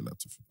don't even need a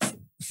laptop for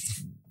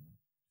this.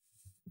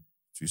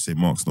 You say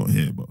Mark's not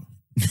here, but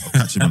I'll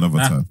catch him another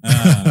time.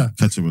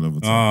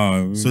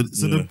 Oh, so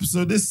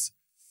this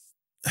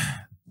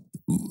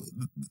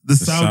the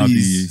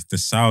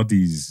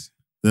Saudis,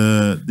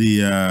 the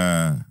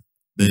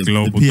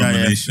global PIF,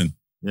 domination.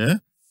 Yeah.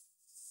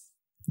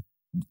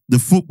 The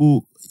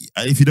football,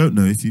 if you don't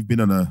know, if you've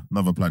been on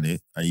another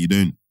planet and you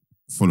don't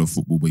follow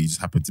football, but you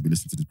just happen to be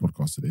listening to this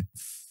podcast today,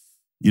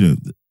 you know,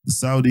 the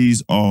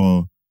Saudis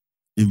are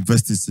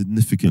investing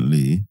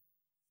significantly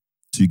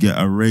to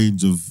get a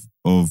range of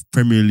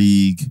Premier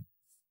League,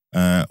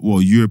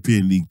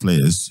 European League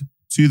players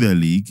to their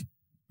league,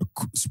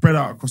 spread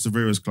out across the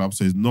various clubs.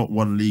 So it's not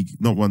one league,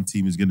 not one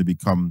team is going to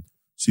become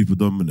super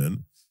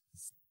dominant.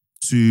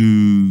 To,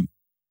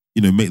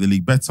 you know, make the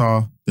league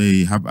better.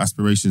 They have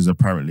aspirations.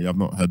 Apparently, I've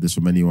not heard this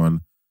from anyone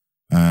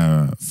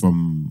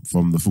from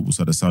the football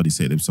side of Saudi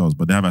say it themselves,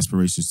 but they have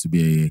aspirations to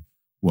be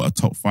a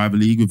top 5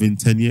 league within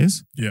 10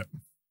 years. Yeah,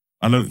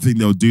 I don't think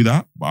they'll do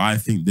that, but I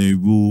think they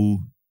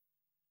will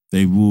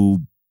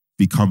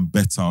become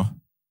better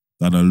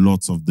than a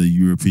lot of the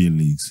European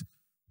leagues.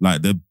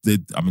 Like I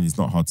mean, it's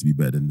not hard to be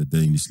better than the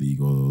Danish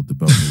league or the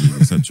Belgian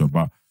league, etc.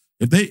 But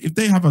If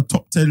they have a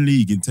top 10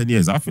 league in 10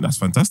 years, I think that's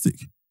fantastic.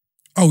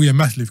 Oh yeah,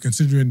 massively,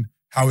 considering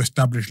how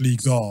established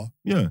leagues are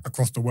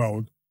across the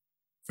world,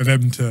 for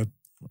them to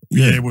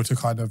be able to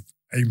kind of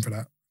aim for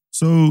that.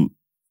 So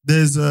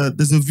there's a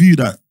view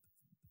that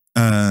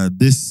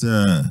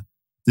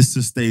this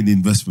sustained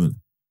investment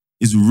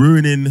is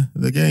ruining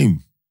the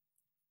game,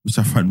 which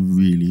I find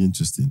really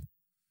interesting.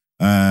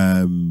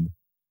 And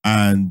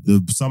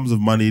the sums of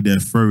money they're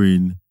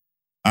throwing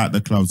at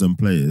the clubs and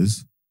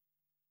players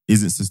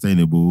isn't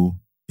sustainable.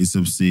 It's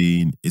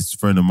obscene. It's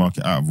throwing the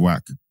market out of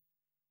whack.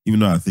 Even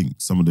though I think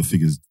some of the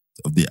figures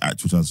of the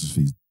actual transfer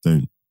fees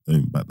don't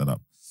back that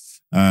up.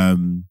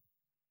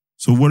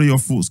 So what are your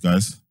thoughts,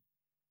 guys?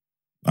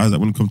 Isaac, I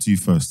want to come to you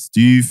first.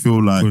 Do you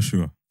feel like For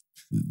sure.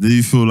 Do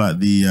you feel like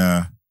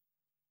the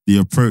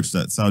approach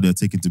that Saudi are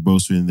taking to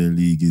bolstering their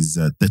league is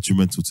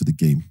detrimental to the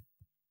game?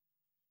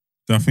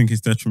 Do I think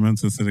it's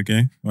detrimental to the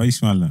game? Why are you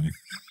smiling at me?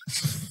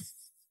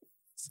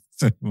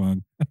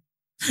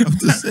 I'm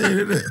just saying,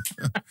 innit?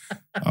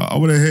 I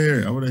want to hear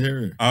it. All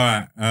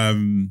right.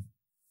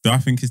 Do I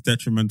think it's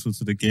detrimental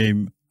to the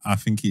game? I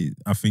think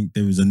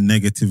there is a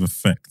negative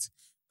effect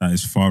that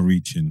is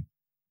far-reaching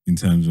in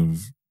terms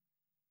of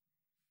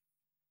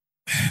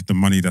the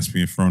money that's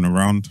being thrown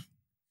around,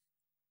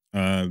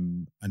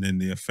 and then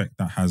the effect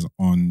that has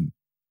on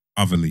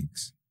other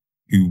leagues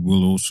who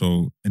will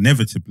also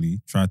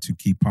inevitably try to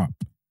keep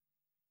up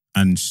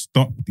and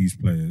stop these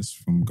players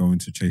from going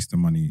to chase the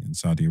money in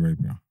Saudi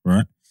Arabia,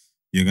 right?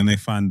 You're going to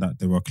find that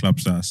there are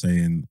clubs that are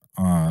saying,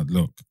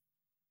 look,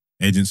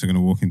 agents are going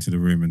to walk into the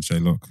room and say,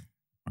 look,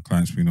 my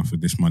client's been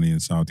offered this money in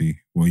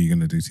Saudi. What are you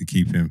going to do to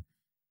keep him?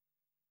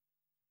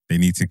 They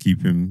need to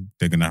keep him.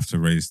 They're going to have to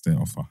raise their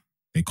offer.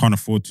 They can't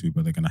afford to,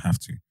 but they're going to have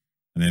to.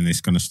 And then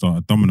it's going to start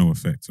a domino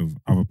effect of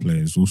other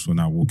players also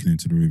now walking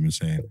into the room and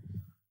saying,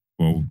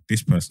 well,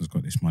 this person's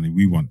got this money.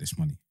 We want this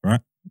money, right?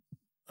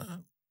 I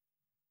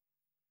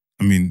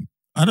mean...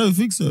 I don't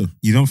think so.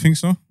 You don't think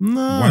so?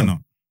 No. Why not?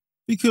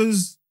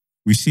 Because...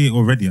 we see it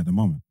already at the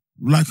moment.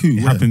 Like who?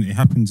 It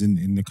happens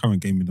in the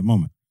current game at the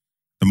moment.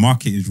 The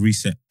market is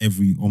reset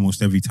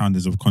almost every time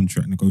there's a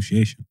contract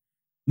negotiation.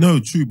 No,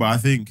 true, but I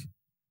think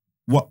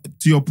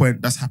to your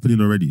point, that's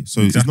happening already.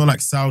 So It's not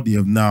like Saudi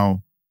have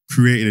now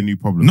created a new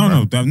problem. No,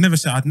 right? No,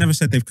 I've never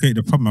said they've created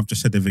a problem. I've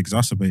just said they've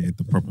exacerbated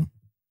the problem.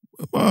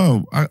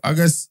 Well, I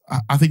guess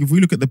I think if we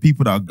look at the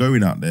people that are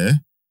going out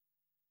there,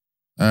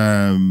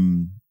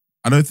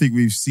 I don't think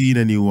we've seen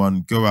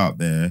anyone go out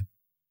there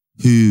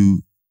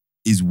who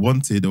is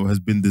wanted or has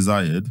been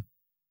desired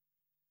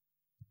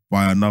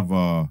by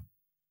another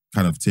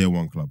kind of tier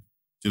 1 club. Do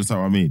you understand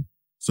what I mean?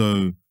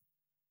 So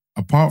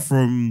apart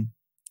from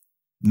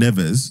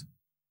Neves,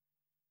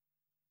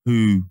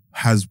 who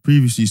has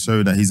previously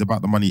shown that he's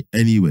about the money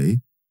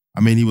anyway,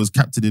 I mean, he was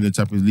captain in the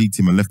Champions League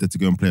team and left there to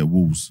go and play at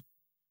Wolves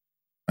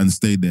and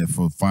stayed there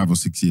for 5 or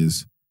 6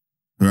 years,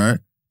 right?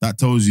 That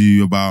tells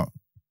you about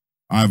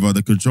either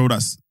the control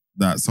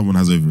that someone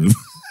has over him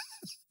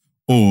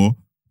or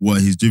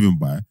what he's driven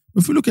by.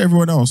 If we look at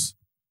everyone else,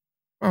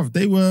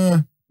 they're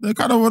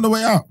kind of on the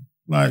way out.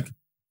 Like,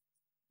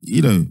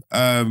 you know,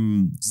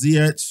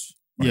 Ziyech,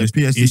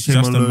 PSG it's came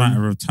just on a loan.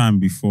 matter of time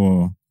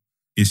before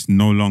it's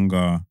no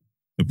longer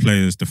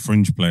the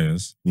fringe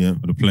players, or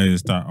the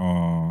players that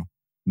are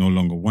no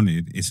longer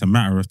wanted. It's a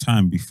matter of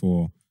time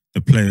before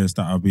the players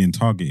that are being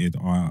targeted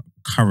are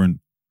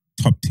current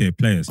top tier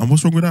players. And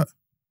what's wrong with that?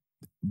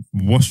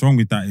 What's wrong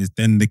with that is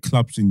then the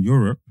clubs in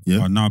Europe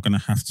are now going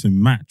to have to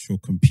match or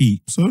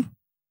compete. So?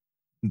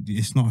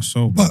 It's not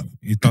so, but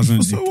it doesn't.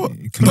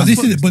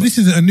 This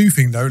isn't a new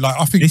thing though. Like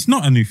I think it's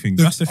not a new thing.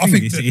 That's the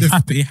thing.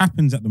 It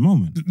happens at the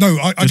moment. No,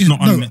 I just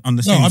not on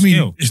the same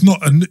scale. It's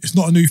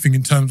not a new thing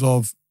in terms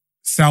of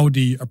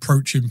Saudi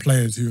approaching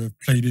players who have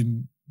played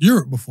in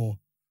Europe before.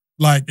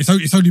 Like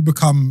it's only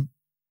become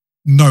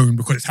known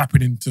because it's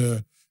happening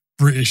to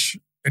British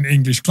and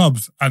English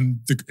clubs,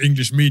 and the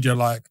English media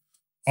like,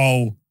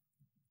 oh,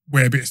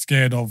 we're a bit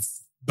scared of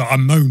the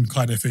unknown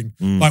kind of thing.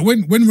 Like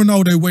when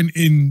Ronaldo went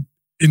in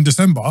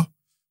December,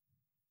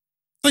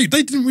 they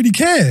didn't really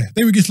care.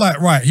 They were just like,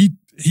 right,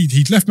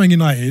 he'd left Man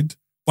United,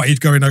 but he's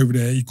going over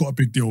there. He's got a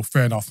big deal,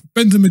 fair enough.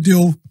 Benzema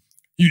deal,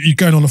 he's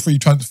going on a free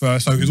transfer,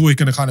 so it's always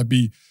going to kind of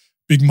be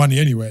big money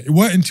anyway. It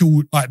weren't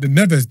until like the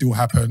Neves deal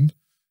happened,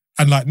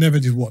 and like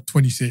Neves is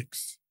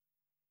 26,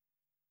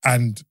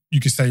 and you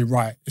could say,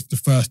 right, it's the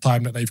first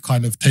time that they've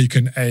kind of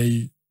taken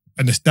an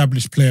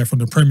established player from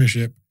the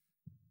Premiership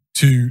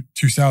to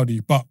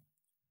Saudi, but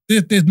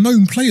there's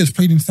known players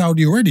playing in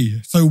Saudi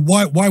already. So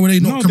why were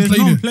they not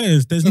complaining?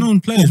 There's known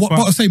players. What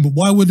I'm saying, but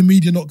why were the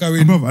media not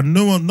going?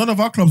 None of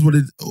our clubs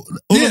wanted. All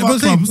of our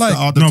clubs like,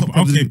 are the top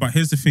clubs. Okay, but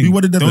here's the thing. We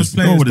wanted those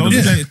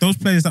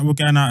players that were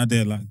going out of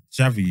there, like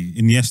Xavi,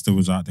 Iniesta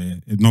was out there.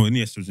 No,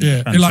 Iniesta was in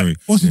Japan, sorry.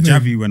 What's his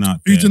Xavi name? went out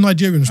there. Who's the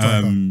Nigerian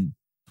striker?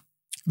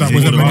 That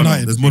was at Man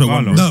United. There's more than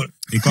one. No,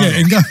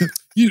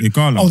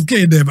 Igalo. I was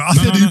getting there, but I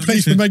said he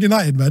plays for listen. Man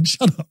United, man.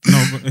 Shut up.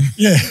 No, but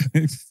Yeah.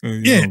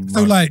 yeah.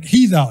 So like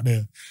he's out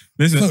there.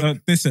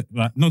 Listen,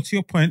 like, no, to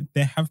your point,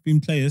 there have been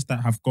players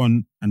that have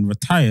gone and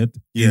retired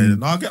in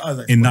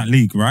that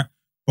league, right?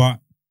 But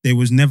there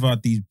was never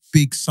these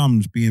big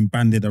sums being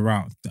banded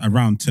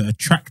around to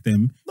attract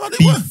them. No, they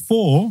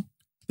before.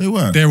 They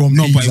were. They're on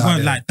No, but it out weren't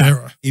there. like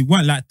that. It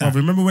weren't like that.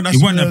 Bro, remember when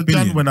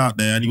Jan went out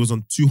there and he was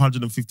on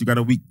 250 grand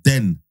a week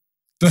then?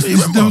 That's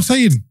what I'm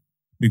saying.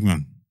 Big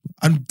man.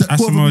 And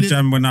Asamoah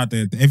Gyan went out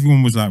there.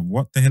 Everyone was like,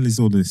 "What the hell is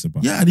all this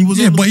about?" Yeah, and he was.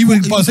 Yeah, but he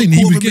was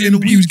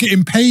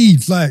getting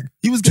paid like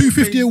he was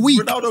 $250 a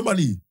week. Ronaldo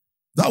money.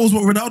 That was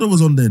what Ronaldo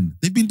was on then.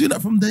 They've been doing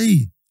that from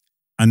day.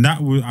 And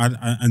that was,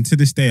 and to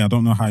this day, I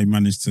don't know how he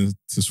managed to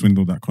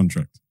swindle that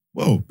contract.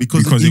 Well,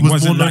 because he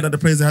was more known than the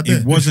players they had there.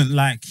 It wasn't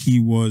like he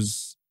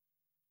was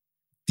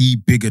the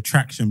big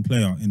attraction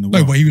player in the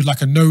world. No, but he was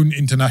like a known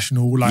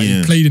international. Like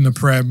he played in the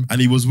Prem,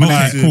 and he was willing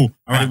to. Cool.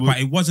 All right, but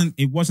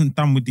it wasn't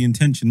done with the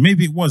intention.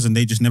 Maybe it was, and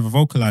they just never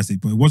vocalized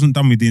it. But it wasn't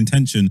done with the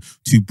intention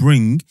to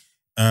bring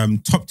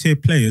top tier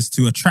players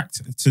to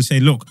attract, to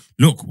say, look,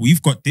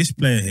 we've got this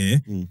player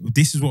here.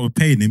 This is what we're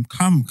paying him.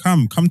 Come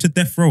to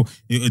death row.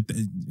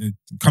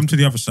 Come to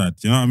the other side.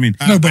 Do you know what I mean?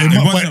 No,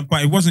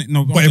 but it wasn't.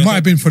 No, but it might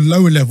have been for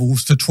lower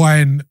levels to try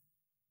and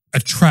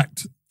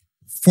attract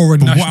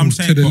foreign nationals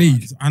to the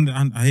league. And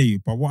I hear you,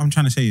 but what I'm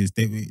trying to say is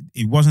that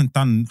it wasn't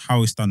done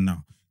how it's done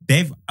now.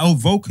 They've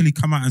vocally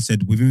come out and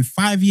said within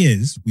 5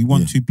 years we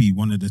want to be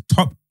one of the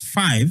top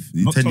 5,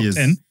 not 10 top years.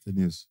 10. 10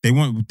 years. They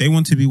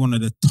want to be one of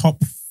the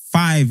top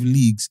 5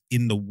 leagues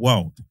in the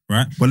world,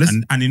 right? But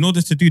and in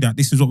order to do that,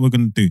 this is what we're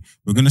going to do.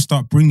 We're going to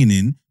start bringing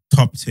in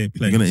top tier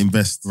players. We're going to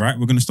invest. Right?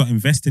 We're going to start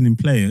investing in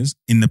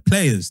the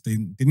players. They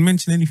didn't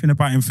mention anything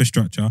about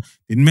infrastructure.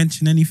 Didn't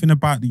mention anything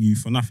about the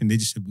youth or nothing. They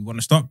just said, we want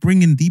to start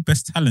bringing the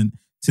best talent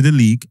to the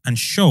league and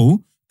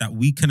show that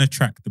we can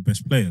attract the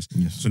best players.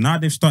 Yes. So now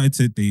they've started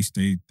to,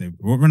 they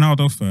brought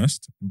Ronaldo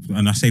first.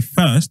 And I say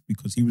first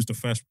because he was the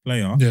first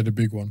player. Yeah, the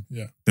big one.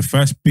 Yeah. The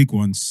first big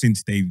one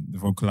since they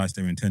vocalized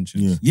their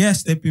intentions. Yeah.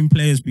 Yes, there have been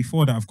players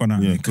before that have gone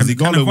out there. Because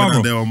Igalo went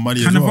out there on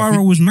money as well.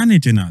 Cannavaro was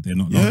managing out there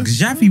not long.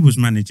 Xavi was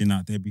managing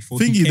out there before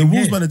he came the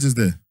Wolves here. manager's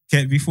there.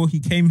 Before he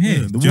came here.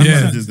 The Wolves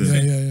manager's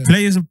there. Yeah.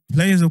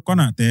 Players have gone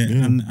out there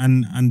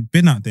and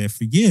been out there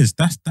for years.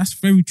 That's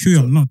very true.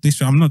 I'm not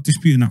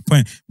disputing that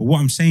point. But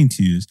what I'm saying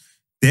to you is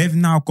they've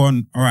now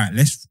gone, all right,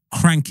 let's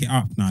crank it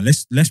up now.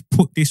 Let's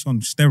put this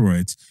on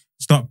steroids.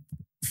 Start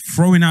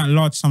throwing out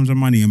large sums of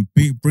money and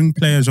bring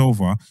players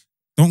over.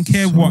 Don't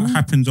care what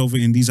happens over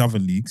in these other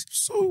leagues.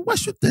 So why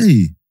should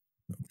they?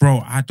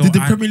 Bro, I don't. Did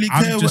the Premier League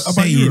care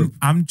about Europe?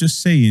 I'm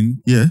just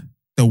saying. Yeah.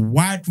 The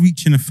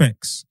wide-reaching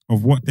effects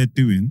of what they're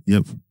doing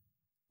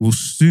will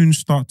soon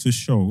start to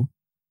show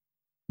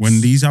when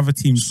these other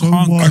teams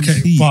can't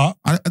compete. But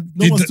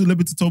no one's too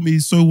liberty to tell me,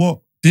 so what?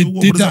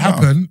 Did that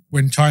happen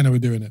when China were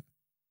doing it?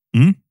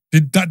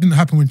 That didn't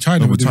happen when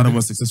China were doing China it?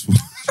 was successful.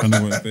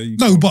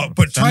 No,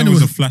 but China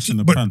was a flash in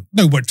the pan.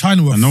 No, but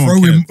China were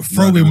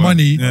throwing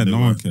money. Yeah, no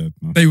one cared.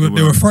 No. They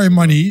were throwing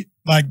money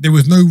like there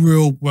was no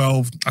real,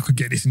 well, I could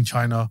get this in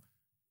China.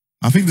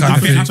 I think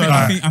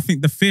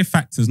the fear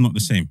factor is not the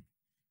same.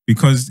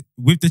 Because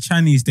with the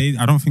Chinese,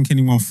 I don't think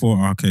anyone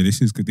thought, okay,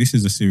 this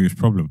is a serious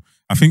problem.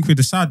 I think with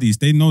the Saudis,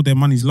 they know their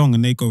money's long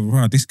and they go,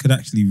 wow, this could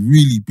actually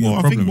really be a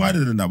problem. I think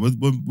wider than that,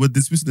 we're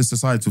dismissing the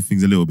societal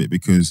things a little bit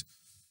because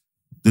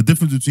the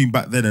difference between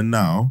back then and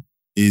now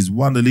is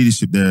one, the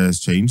leadership there has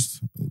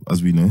changed,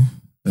 as we know.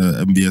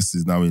 MBS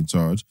is now in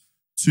charge.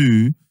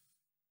 2,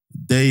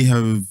 they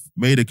have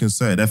made a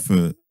concerted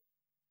effort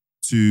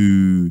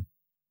to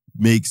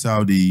make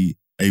Saudi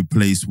a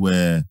place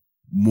where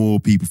more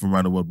people from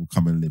around the world will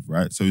come and live,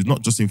 right? So it's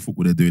not just in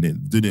football they're doing it.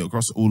 They're doing it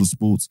across all the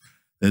sports.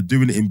 They're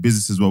doing it in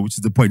business as well, which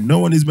is the point no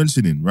one is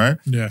mentioning, right?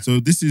 Yeah. So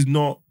this is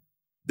not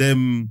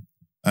them,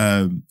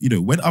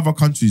 when other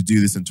countries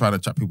do this and try to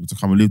attract people to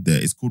come and live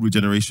there, it's called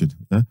regeneration.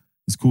 Yeah?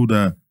 It's called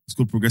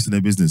progressing their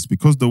business.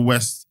 Because the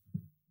West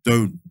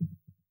don't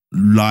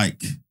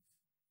like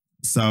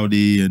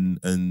Saudi and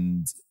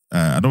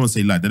I don't want to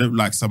say they don't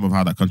like some of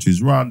how that country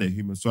is run, their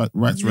human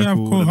rights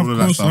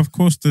record, of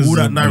course, there's all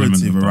that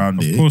narrative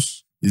around it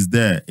is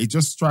there. It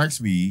just strikes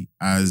me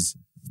as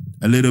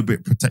a little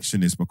bit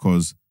protectionist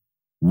because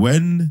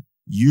when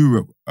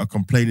Europe are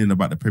complaining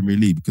about the Premier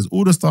League, because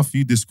all the stuff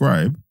you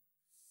describe,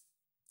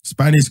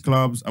 Spanish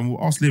clubs, and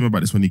we'll ask Liam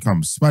about this when he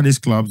comes, Spanish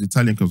clubs,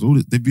 Italian clubs,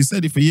 they've been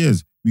saying it for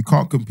years. We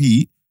can't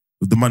compete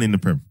with the money in the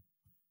Prem.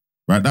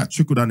 Right? That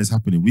trickle down is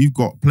happening. We've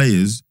got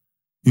players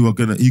who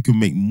can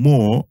make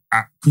more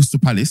at Crystal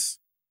Palace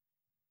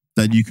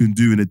than you can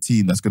do in a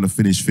team that's going to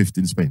finish 5th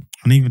in Spain.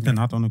 And even then,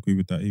 I don't agree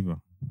with that either.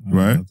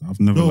 Right? I've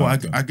never. No, I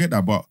get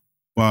that,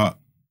 but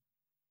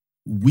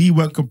we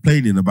weren't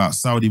complaining about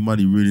Saudi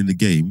money ruining the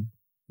game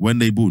when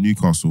they bought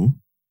Newcastle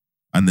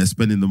and they're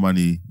spending the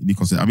money in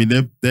Newcastle. I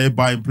mean, they're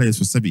buying players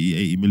for 70,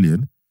 80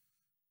 million.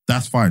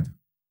 That's fine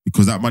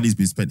because that money's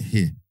been spent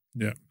here.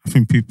 Yeah, I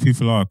think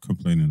people are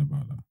complaining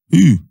about that.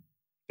 Who?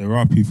 there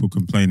are people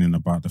complaining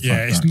about the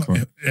fact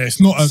that it's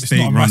not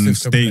a massive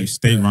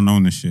state-run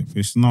ownership.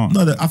 It's not.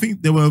 No, I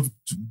think there were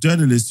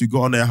journalists who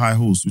got on their high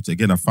horse, which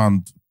again I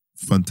found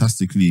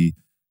fantastically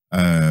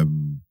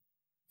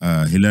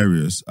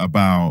hilarious,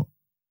 about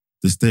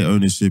the state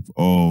ownership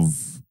of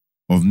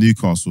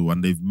Newcastle,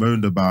 and they've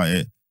moaned about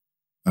it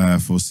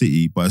for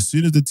City. But as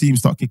soon as the team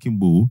start kicking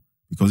ball,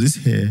 because it's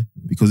here,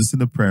 because it's in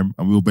the Prem,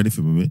 and we all benefit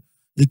from it,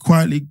 it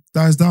quietly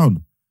dies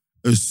down.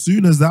 As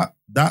soon as that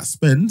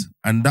spend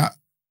and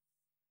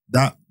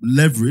that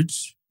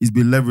leverage is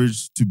being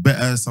leveraged to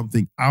better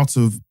something out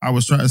of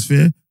our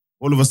stratosphere,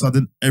 all of a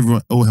sudden,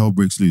 all hell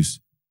breaks loose.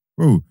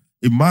 Bro,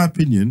 in my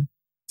opinion,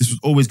 this was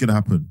always going to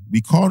happen.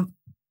 We can't,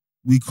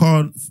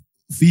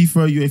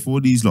 FIFA, UEFA, all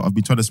these lot have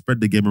been trying to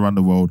spread the game around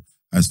the world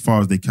as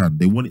far as they can.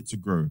 They want it to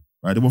grow,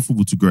 right? They want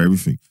football to grow,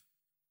 everything.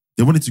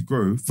 They want it to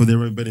grow for their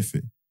own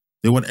benefit.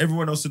 They want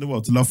everyone else in the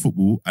world to love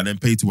football and then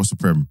pay to watch the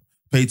Prem,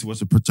 pay to watch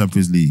the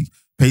Champions League,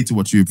 pay to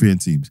watch European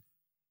teams.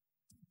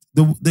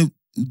 They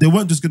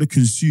weren't just going to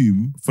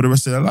consume for the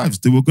rest of their lives.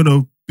 They were going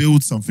to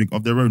build something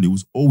of their own. It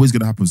was always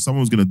going to happen.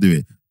 Someone was going to do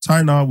it.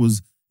 China it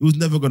was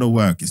never going to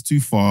work. It's too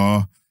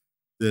far.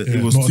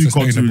 It was too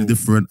culturally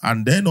different,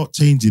 and they're not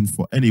changing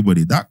for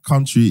anybody. That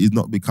country is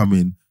not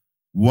becoming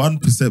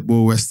 1%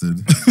 more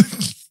Western.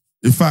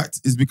 In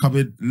fact, it's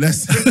becoming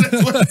less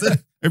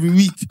Western every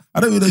week. I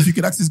don't even know if you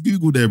can access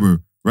Google there, bro.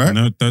 Right?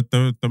 No,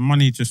 the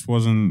money just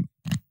wasn't.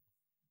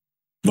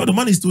 No, the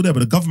money's still there, but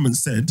the government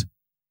said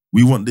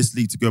we want this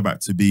league to go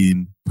back to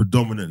being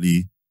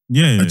predominantly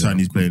a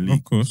Chinese playing league.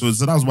 Of course. So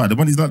that was why the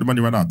money's like the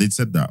money right now. They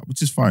said that,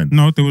 which is fine.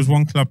 No, there was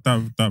one club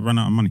that ran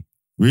out of money.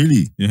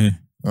 Really? Yeah.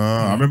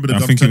 I remember I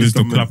think it was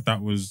the club that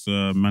was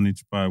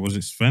managed by, was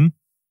it Sven?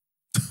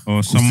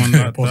 Or someone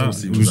like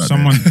that. It was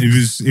someone.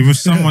 It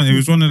was someone. It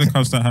was one of the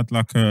clubs that had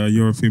like a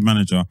European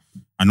manager,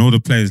 and all the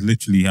players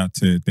literally had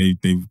to. They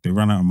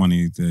ran out of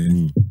money.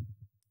 The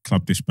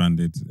club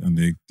disbanded, and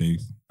they.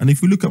 And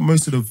if we look at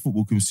most of the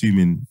football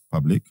consuming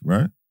public,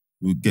 right,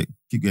 we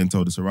keep getting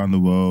told it's around the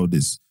world.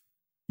 It's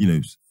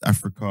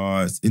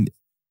Africa. It's in.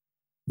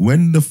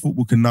 When the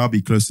football can now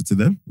be closer to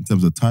them in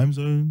terms of time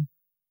zone,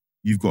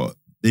 they've got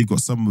I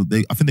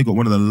think they've got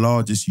one of the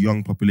largest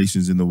young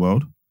populations in the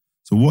world.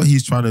 So what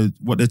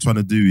they're trying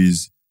to do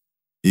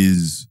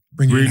is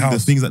bring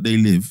the things that they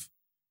live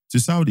to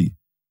Saudi,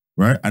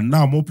 right? And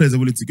now more players are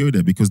willing to go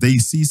there because they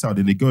see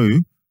Saudi and they go.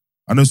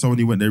 I know someone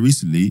who went there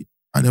recently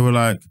and they were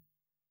like,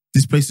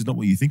 this place is not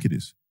what you think it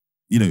is.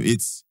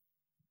 It's,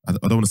 I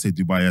don't want to say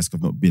Dubai-esque,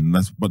 I've not been,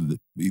 but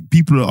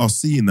people are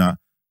seeing that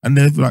and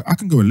they're like, I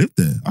can go and live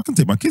there. I can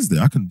take my kids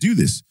there. I can do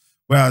this.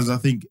 Whereas I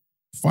think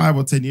 5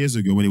 or 10 years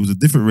ago when it was a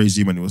different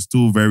regime and it was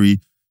still very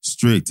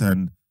strict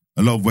and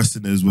a lot of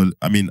Westerners were,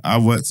 I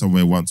worked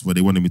somewhere once where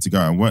they wanted me to go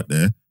out and work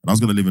there and I was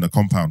going to live in a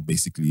compound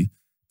basically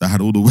that had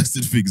all the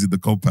Western things in the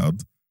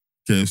compound,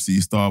 KFC,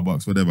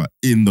 Starbucks, whatever,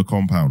 in the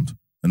compound.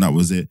 And that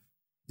was it.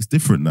 It's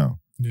different now.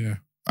 Yeah.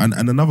 And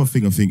another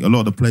thing, I think a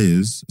lot of the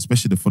players,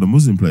 especially for the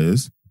Muslim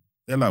players,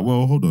 they're like,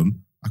 well, hold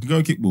on, I can go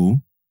and kick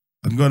ball,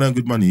 I can go and earn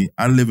good money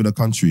and live in a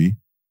country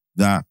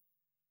that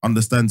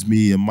understands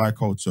me and my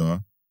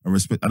culture and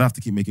respect. I don't have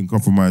to keep making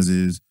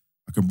compromises.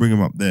 I can bring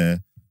them up there.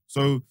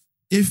 So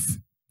if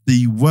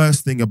the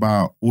worst thing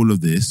about all of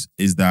this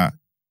is that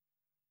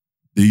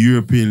the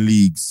European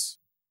leagues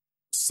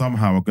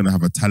somehow are going to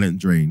have a talent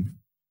drain,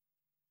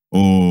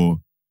 or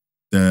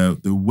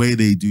the way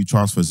they do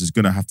transfers is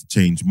going to have to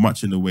change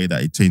much in the way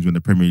that it changed when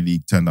the Premier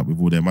League turned up with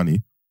all their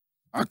money,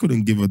 I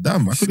couldn't give a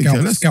damn. I couldn't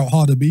care less. Scout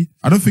harder, B.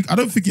 I don't think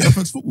it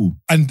affects football.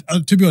 And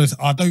to be honest,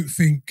 I don't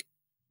think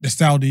the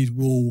Saudis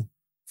will.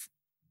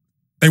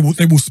 They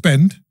will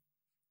spend,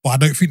 but I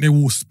don't think they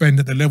will spend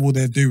at the level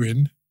they're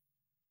doing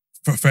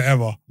for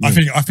forever.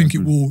 Yeah, I think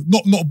it will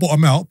not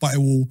bottom out, but it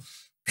will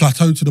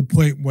plateau to the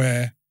point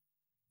where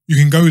you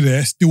can go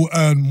there, still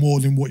earn more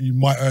than what you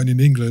might earn in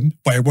England,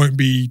 but it won't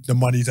be the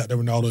money that the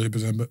Ronaldo,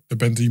 the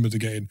Benzemas are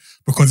getting,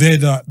 because they're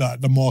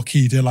the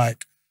marquee. They're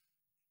like,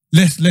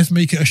 let's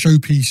make it a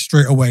showpiece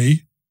straight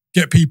away,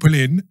 get people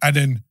in, and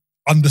then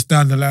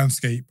understand the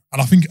landscape. And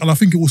I think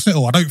it will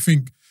settle. I don't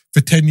think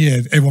for 10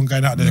 years, everyone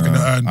going out there is going to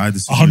earn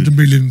 100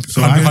 million,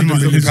 so 100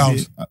 million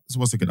pounds. So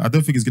 1 second. I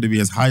don't think it's going to be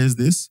as high as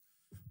this,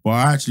 but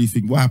I actually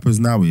think what happens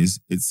now is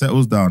it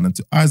settles down. And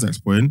to Isaac's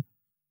point,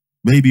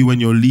 maybe when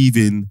you're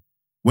leaving,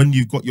 when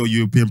you've got your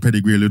European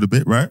pedigree a little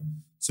bit, right?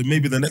 So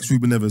maybe the next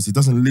Ruben Neves, he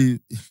doesn't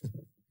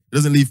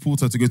leave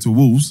Porto to go to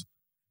Wolves.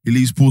 He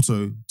leaves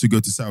Porto to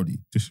go to Saudi.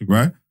 Disagree.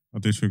 Right? I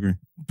disagree.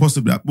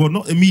 Possibly. Well,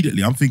 not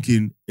immediately. I'm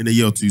thinking in a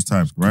year or two's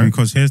time, right?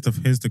 Because here's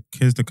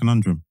the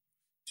conundrum.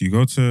 Do you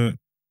go to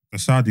the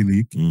Saudi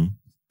League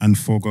and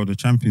forego the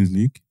Champions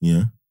League?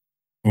 Yeah.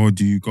 Or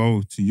do you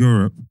go to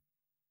Europe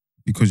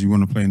because you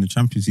want to play in the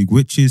Champions League,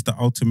 which is the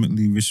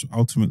ultimately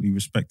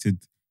respected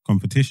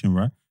competition,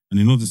 right? And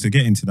in order to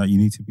get into that, you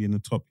need to be in the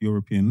top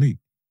European league.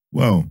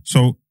 Well,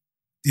 so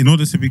in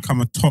order to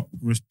become a top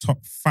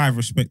 5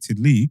 respected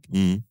league,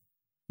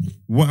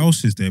 what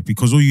else is there?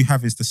 Because all you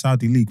have is the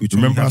Saudi League, which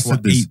only has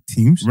 8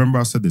 teams. Remember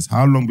I said this.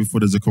 How long before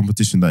there's a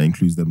competition that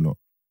includes them lot?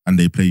 and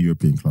they play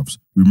European clubs.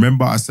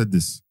 Remember, I said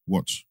this.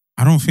 Watch.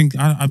 I don't think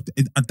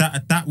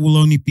that will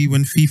only be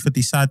when FIFA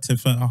decide to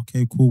say,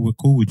 okay, cool, we're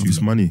cool with you.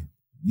 It's money.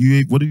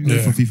 What do you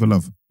get for FIFA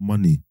love?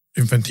 Money.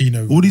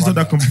 Infantino. All these that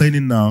are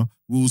complaining now,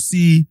 we'll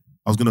see.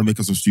 I was going to make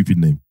us a stupid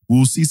name.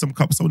 We'll see some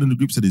cup. Someone in the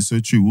group said it's so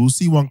true. We'll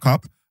see one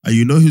cup, and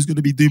you know who's going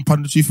to be doing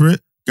punditry for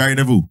it? Gary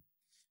Neville.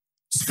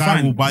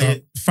 Sky will buy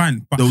it.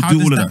 Fine, but They'll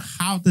do all of that.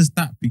 How does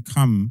that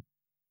become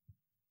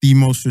the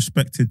most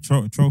respected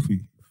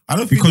trophy? I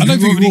don't think Because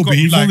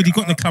we've already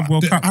got the Club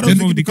World Cup. I don't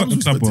think already got the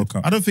Club World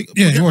Cup. I don't think.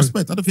 Yeah,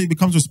 respect. I don't think it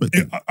becomes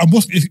respected.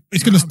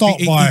 It's going to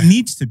start by. It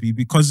needs to be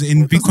because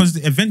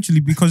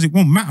eventually it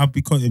won't matter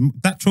because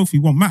that trophy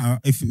won't matter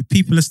if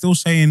people are still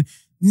saying,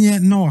 yeah,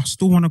 no, I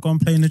still want to go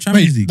and play in the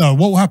Champions League. No,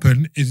 what will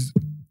happen is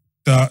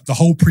the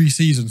whole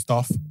pre-season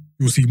stuff.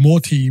 You'll see more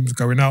teams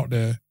going out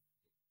there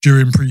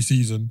during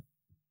pre-season,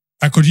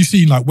 and because you've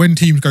seen like when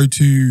teams go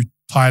to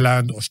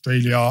Thailand,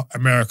 Australia,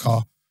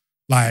 America.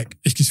 Like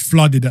it's just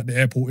flooded at the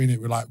airport in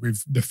it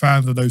with the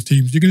fans of those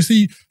teams. You're gonna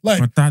see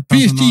like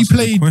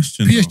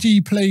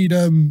PSG played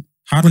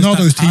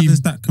Ronaldo's team. How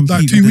does that compete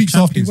like 2 weeks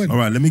after he went? All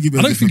right, let me give you.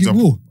 I don't think it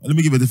will. Let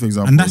me give you a different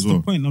example. And that's the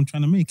point I'm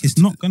trying to make. It's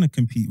not going to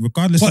compete,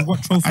 regardless of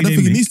what trophy. I don't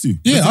think it needs to.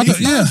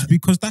 Yeah,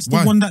 because that's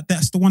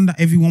the one that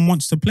everyone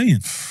wants to play in.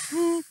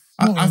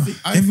 I think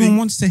everyone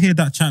wants to hear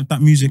that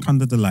music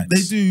under the lights.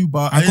 They do,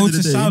 but I go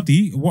to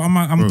Saudi. What am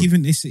I? I'm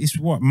giving it's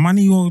what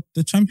money or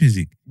the Champions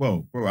League.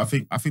 Well, bro, I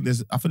think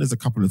there's a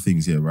couple of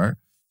things here, right?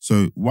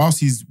 So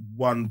whilst he's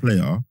one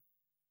player,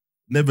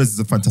 Neves is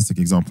a fantastic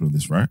example of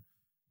this, right?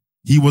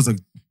 He was a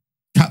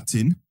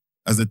captain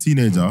as a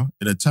teenager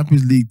in a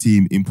Champions League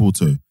team in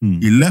Porto.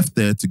 He left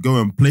there to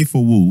go and play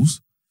for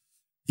Wolves.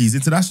 His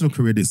international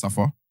career didn't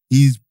suffer.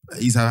 He's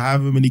had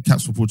however many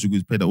caps for Portugal.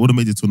 He's played at all the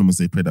major tournaments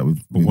they played that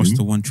with. But what's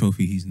the one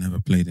trophy he's never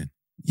played in?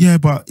 Yeah,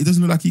 but it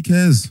doesn't look like he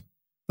cares,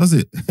 does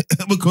it?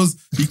 Because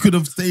he could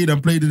have stayed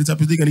and played in the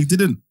Champions League and he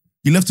didn't.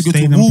 He left to go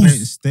to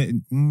Wolves.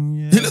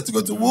 He left to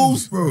go to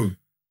Wolves, bro.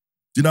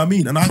 Do you know what I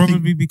mean? And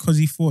probably because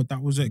he thought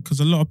that was it. Because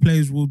a lot of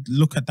players will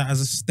look at that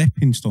as a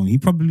stepping stone. He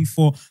probably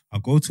thought,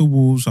 I'll go to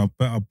Wolves, I'll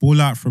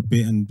ball out for a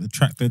bit and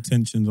attract the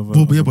attentions of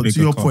a but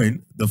to your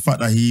point, the fact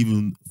that he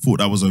even thought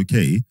that was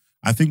okay,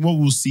 I think what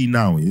we'll see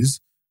now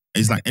is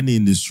like any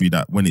industry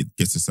that when it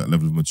gets to a certain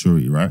level of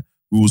maturity, right?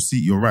 We will see,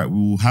 you're right, we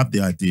will have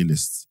the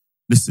idealists.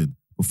 Listen,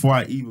 before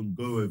I even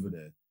go over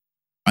there,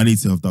 I need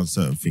to have done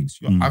certain things.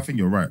 I think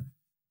you're right.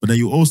 But then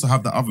you also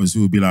have the others who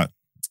will be like,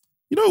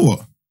 you know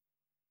what?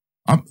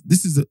 I'm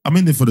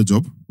in it for the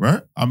job,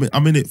 right?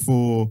 I'm in it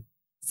for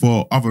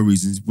other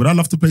reasons. Would I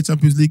love to play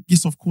Champions League?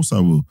 Yes, of course I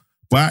will.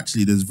 But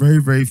actually, there's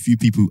very, very few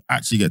people who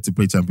actually get to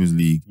play Champions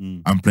League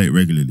and play it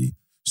regularly.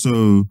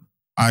 So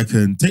I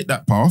can take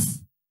that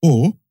path,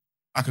 or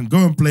I can go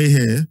and play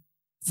here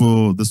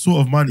for the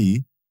sort of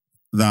money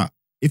that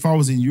if I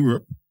was in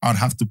Europe, I'd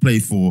have to play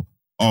for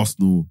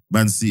Arsenal,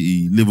 Man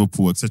City,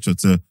 Liverpool, etc.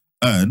 to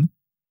earn.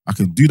 I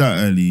can do that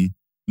early,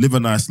 live a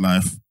nice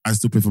life, and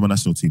still play for my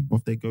national team. What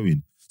if they go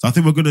in? So I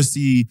think we're going to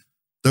see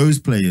those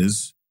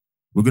players,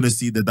 we're going to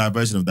see the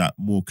diversion of that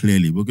more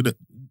clearly. Do you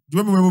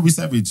remember when Robbie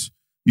Savage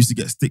used to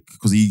get stick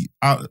because he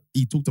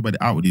talked about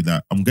it outwardly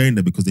that I'm going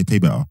there because they pay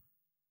better.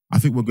 I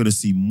think we're going to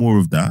see more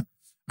of that.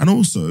 And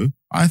also,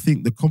 I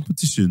think the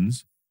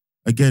competitions,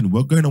 again,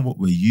 we're going on what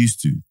we're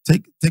used to.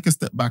 Take a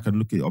step back and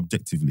look at it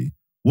objectively.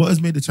 What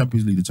has made the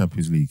Champions League the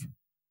Champions League?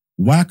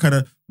 Why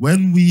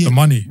the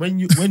money when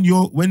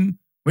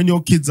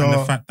your kids and are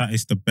the fact that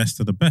it's the best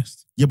of the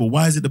best. Yeah, but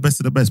why is it the best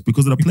of the best?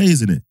 Because of the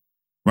players in it,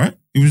 right?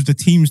 It was the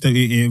teams that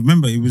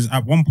remember. It was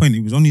at one point.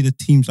 It was only the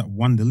teams that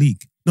won the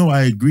league. No,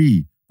 I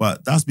agree,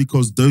 but that's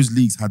because those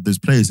leagues had those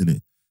players in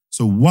it.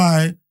 So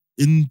why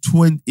in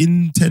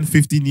 10,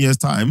 15 years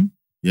time?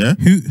 Yeah,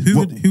 who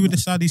were the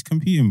Saudis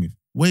competing with?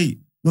 Wait,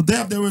 no, they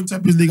have their own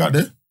Champions League out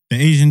there. The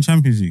Asian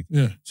Champions League.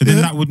 Yeah. So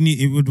then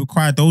it would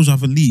require those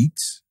other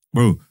leagues,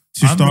 bro,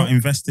 to start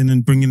investing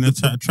and bringing the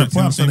point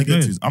I'm trying to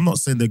get to is I'm not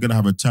saying they're going to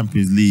have a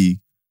Champions League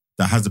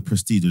that has the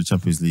prestige of the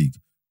Champions League,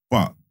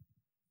 but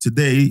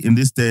today in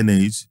this day and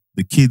age,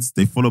 the kids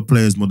they follow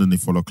players more than they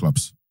follow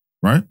clubs,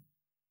 right?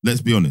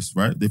 Let's be honest,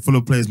 right? They follow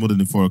players more than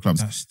they follow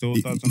clubs. That still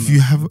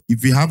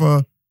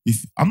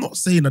if I'm not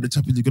saying that the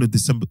Champions League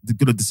is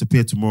going to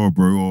disappear tomorrow,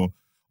 bro, or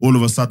all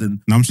of a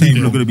sudden, I'm saying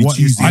people are going to be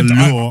choosing.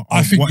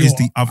 What is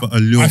the other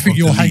allure? I think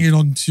you're hanging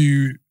on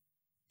to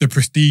the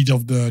prestige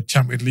of the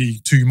Champions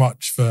League too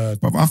much for.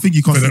 But I think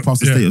you can't see past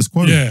the status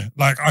quo. Yeah,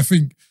 like I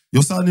think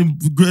you're sounding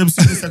Graham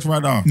Souness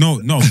right now. No,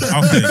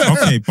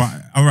 okay,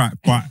 but all right,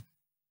 but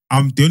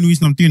the only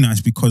reason I'm doing that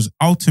is because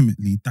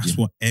ultimately that's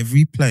what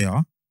every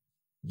player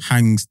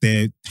hangs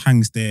their.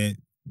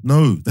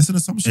 No, that's an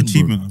assumption.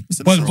 Achievement.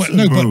 But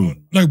think about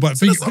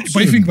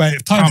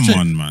it. Come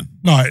on, man.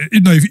 No,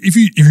 if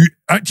you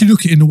actually look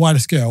at it in the wider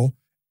scale,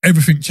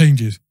 everything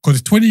changes.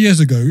 Because 20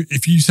 years ago,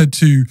 if you said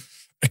to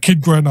a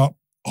kid growing up,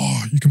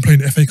 "Oh, you can play in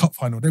the FA Cup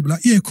final," they'd be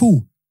like, "Yeah,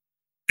 cool."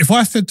 If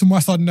I said to my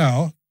son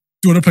now,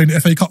 "Do you want to play in the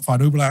FA Cup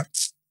final?" He'd be like,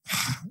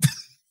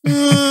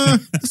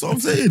 "That's what I'm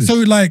saying." So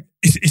like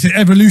it's an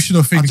evolution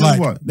of I'll things. tell Like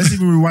you what, let's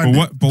even rewind.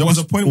 But There was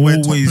a point where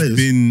top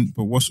players,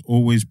 what's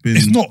always been?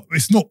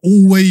 it's not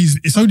always.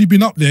 It's only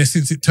been up there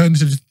since it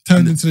turned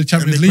into the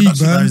Champions and they League, man.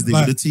 productionised it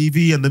Like, with the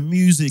TV and the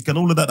music and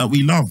all of that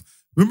we love.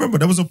 Remember,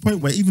 there was a point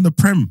where even the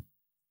Prem,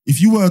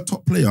 if you were a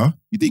top player,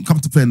 you didn't come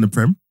to play in the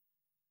Prem.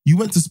 You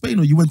went to Spain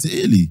or you went to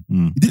Italy.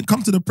 You didn't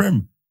come to the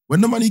Prem.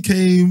 When the money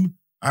came,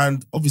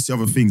 and obviously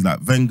other things like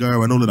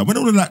Wenger and all of that. When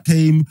all of that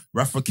came,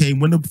 Rafa came.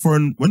 When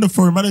the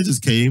foreign managers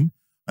came,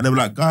 and they were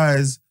like,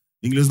 guys,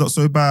 England's not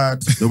so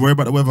bad. Don't worry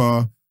about the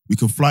weather. We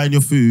can fly in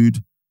your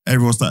food.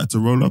 Everyone started to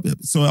roll up.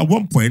 So at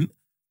one point,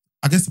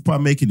 I guess the point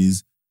I'm making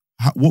is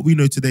what we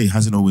know today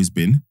hasn't always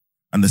been.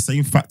 And the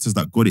same factors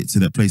that got it to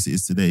the place it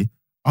is today,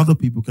 other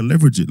people can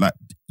leverage it. Like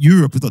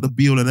Europe is not the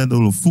be-all and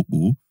end-all of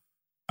football.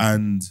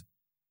 And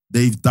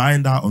they've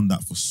dined out on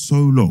that for so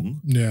long.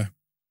 yeah.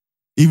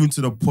 Even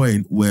to the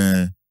point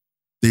where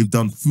they've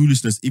done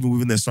foolishness even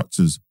within their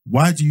structures.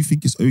 Why do you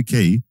think it's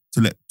okay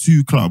to let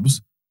two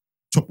clubs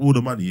chop all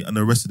the money and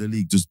the rest of the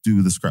league just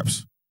do the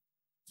scraps?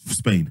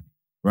 Spain,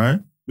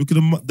 right? Look at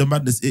the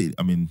madness.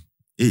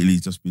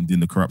 Italy's just been doing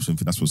the corruption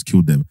thing. That's what's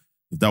killed them.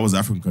 If that was an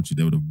African country,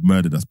 they would have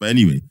murdered us. But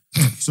anyway,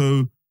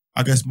 so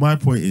I guess my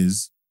point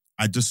is,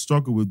 I just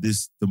struggle with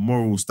this, the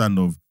moral stand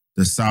of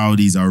the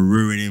Saudis are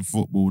ruining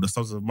football, the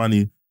source of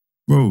money.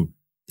 Bro,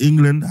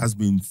 England has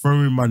been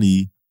throwing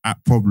money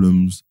at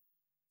problems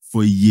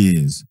for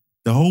years.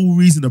 The whole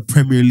reason the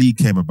Premier League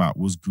came about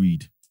was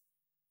greed.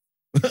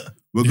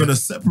 We're going to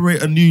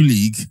separate a new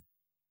league.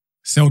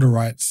 Sell the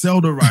rights.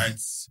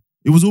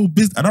 It was all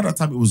business. At that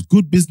time, it was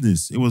good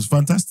business. It was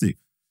fantastic.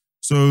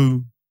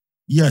 So,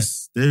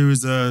 yes, there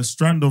is a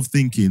strand of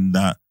thinking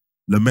that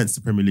laments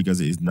the Premier League as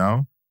it is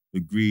now.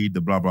 The greed,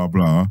 the blah, blah,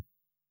 blah.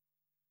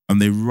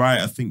 And they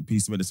write a think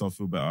piece to make themselves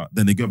feel better.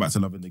 Then they go back to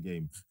loving the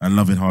game and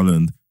loving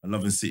Haaland and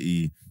loving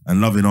City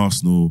and loving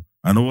Arsenal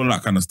and all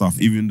that kind of stuff,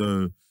 even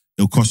though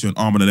it'll cost you an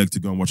arm and a leg to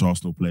go and watch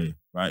Arsenal play,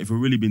 right? If we're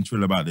really being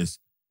trill about this,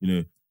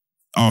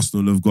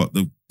 Arsenal have got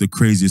the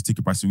craziest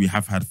ticket prices we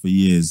have had for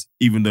years,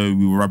 even though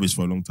we were rubbish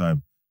for a long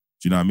time.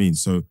 Do you know what I mean?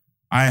 So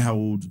I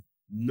hold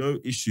no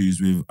issues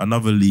with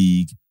another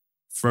league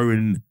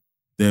throwing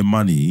their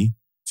money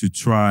to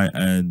try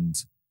and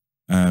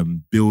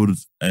build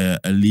a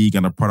league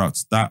and a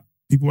product that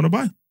people want to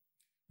buy.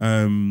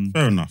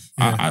 Fair enough.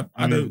 Yeah.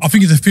 I don't. I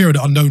think it's a fear of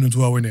the unknown as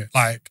well, innit?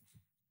 Like,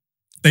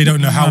 they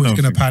don't know how it's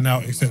going to pan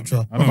out,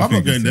 etc. I'm not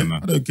going there. I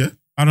don't care.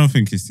 I don't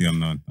think it's the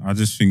unknown. I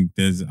just think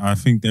there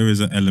is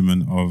an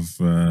element of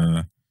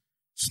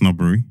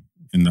snobbery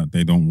in that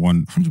they don't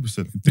want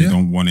 100%. They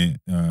don't want it.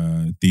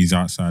 These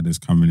outsiders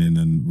coming in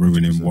and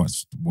ruining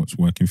 100%. what's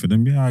working for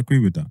them. Yeah, I agree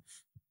with that.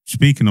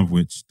 Speaking of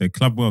which, the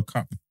Club World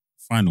Cup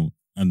final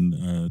and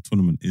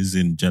tournament is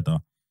in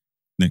Jeddah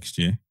next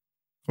year.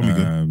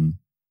 Which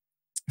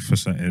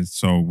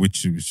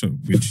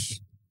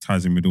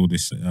ties in with all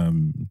this.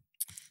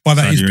 But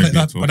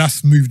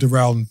that's moved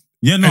around.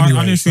 Yeah, no, anyway,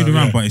 I didn't feel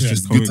around, but it's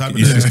just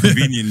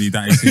conveniently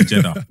that it's in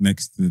Jeddah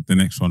the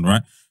next one,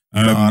 right?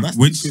 That's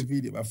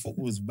convenient. My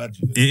football is bad.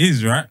 It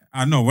is, right?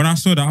 I know. When I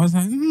saw that, I was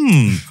like,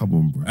 Come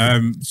on, bro.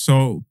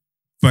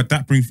 But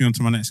that brings me on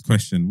to my next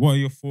question. What are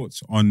your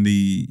thoughts on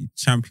the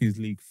Champions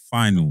League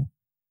final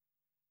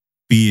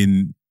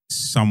being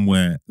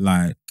somewhere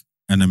like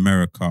an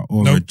America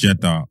or a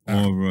Jeddah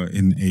or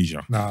in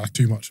Asia? Nah, that's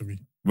too much for me.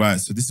 Right,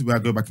 so this is where I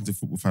go back into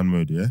football fan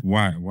mode, yeah?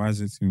 Why? Why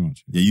is it too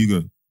much? Yeah, you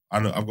go. I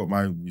know, I've got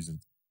my reason.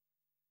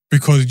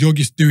 Because you're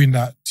just doing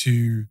that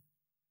to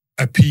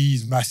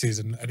appease masses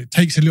and it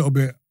takes a little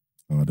bit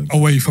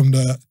away from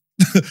the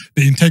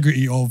the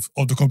integrity of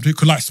the competition.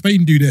 Because like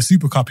Spain do their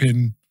Super Cup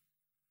in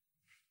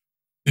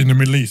the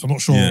Middle East. I'm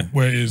not sure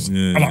where it is.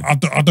 Yeah. I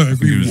don't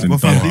agree with that.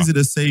 But these are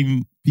the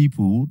same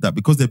people that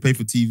because they pay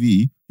for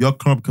TV, your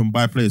club can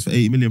buy players for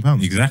 £80 million.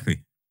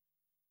 Exactly.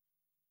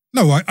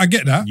 No, I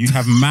get that. You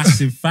have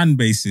massive fan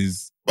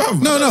bases.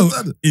 No.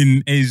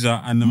 In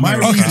Asia and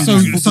America.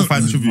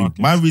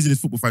 My reason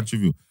is football fan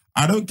trivial.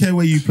 I don't care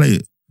where you play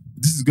it.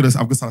 I'm gonna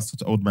sound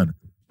such an old man.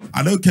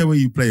 I don't care where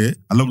you play it,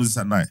 as long as it's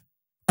at night.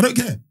 I don't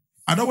care.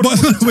 I don't want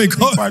to watch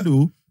the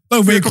final.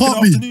 No, but it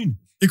can't be.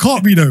 It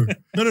can't be though.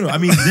 No. I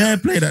mean, they're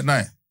played at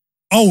night.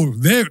 Oh,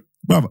 they're...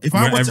 Brother, if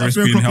I watch at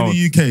 3 o'clock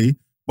in the UK,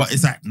 but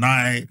it's at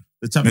night,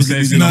 the Champions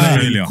League in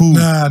Australia. Cool.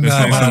 Nah.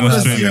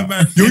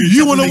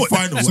 You want to watch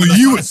final?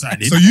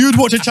 So you'd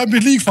watch a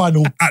Champions League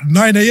final at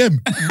 9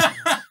 a.m.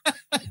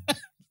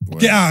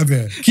 Get out of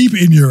here. Keep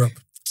it in Europe.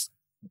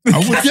 I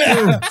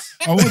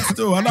would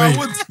still. And I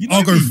would.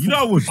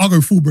 I'll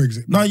go full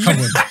Brexit. No, come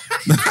on.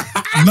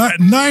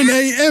 9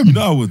 a.m. You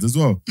know I would as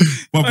well.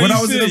 But when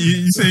I was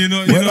you say you're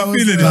not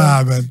feeling it.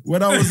 Nah, man.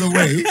 When I was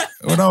away,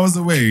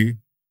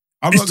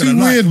 I'm it's not gonna too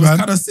lie. weird, It was man.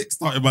 kind of sick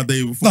starting my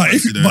day before. But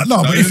if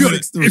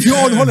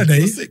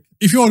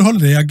you're on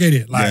holiday, I get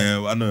it. Like,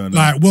 yeah, I know.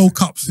 Like World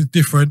Cups is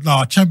different.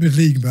 Champions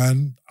League,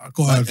 man.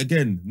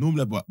 Again,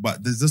 normally,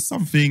 but there's just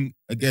something.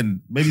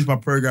 Again, maybe it's my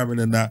programming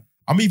and that.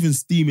 I'm even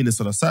steaming this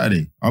on a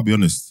Saturday. I'll be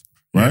honest.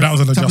 Right? that was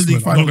an Champions League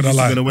adjustment. I'm not final gonna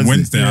lie. used to go to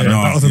Wednesday, Yeah, I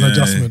know. that was an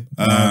adjustment.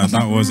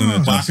 That was an But I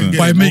can adjustment. get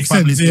But it more makes sense.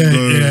 families to Yeah,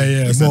 go,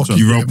 yeah. More etc.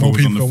 Europa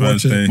was on the people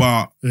watch Thursday. it.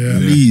 But Yeah.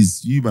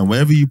 please, you man,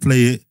 wherever you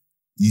play it,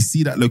 you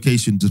see that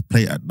location, just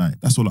play it at night.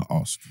 That's all I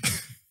ask.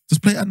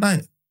 Just play it at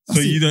night. So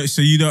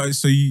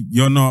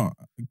you're not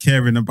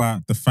caring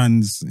about the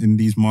fans in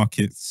these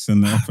markets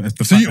and the fact that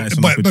it's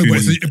an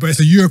opportunity. But it's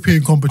a European I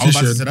was about to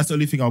competition. say, that's the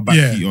only thing I'll back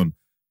Yeah. Pete on.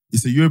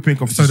 It's a European So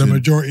competition. the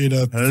majority of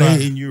the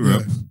play in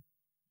Europe.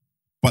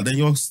 But then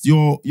your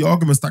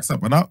argument stacks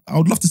up, and I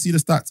would love to see the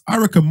stats. I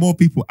reckon more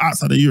people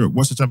outside of Europe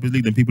watch the Champions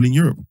League than people in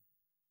Europe.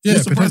 yeah,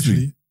 It surprised me.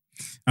 potentially.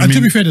 And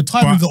to be fair, the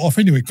timings are off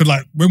anyway. Because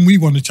like when we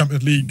won the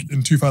Champions League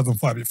in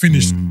 2005, it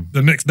finished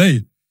the next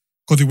day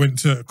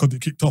because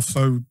it kicked off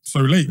so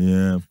late.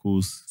 Yeah, of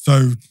course.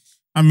 So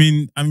I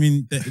mean,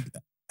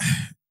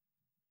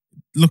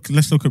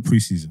 let's look at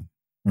preseason.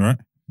 All right,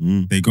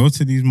 they go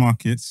to these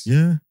markets.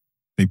 Yeah.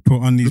 They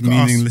put on these Look at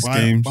us. meaningless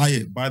games. Buy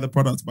it. Buy the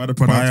product. Buy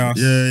us.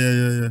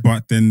 Yeah.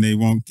 But then they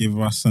won't give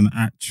us an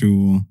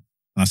actual.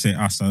 I say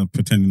us, I'm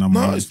pretending I'm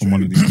No, it's from true.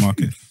 one of these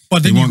markets.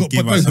 But then They you won't got,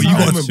 give but us no, an you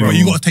got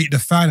actual- to take the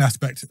fan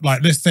aspect.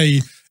 Like, let's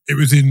say it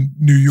was in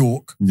New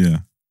York. Yeah.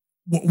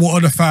 What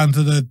are the fans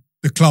of the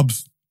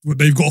clubs?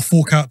 They've got to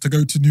fork out to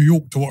go to New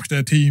York to watch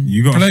their team.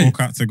 You got play. to fork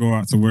out to go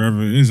out to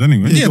wherever it is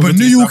anyway. Yeah, go but to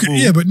New York.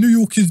 Istanbul. Yeah, but New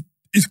York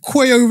is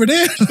quay over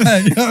there.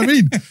 Like, you know what I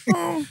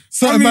mean?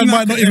 Certain man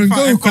might not even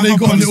go because they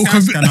got a little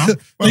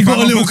they got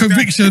a little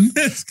conviction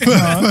for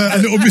a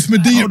little Miss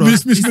Medina. Hold on.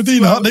 Miss It's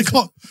Medina. 2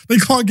 hours. They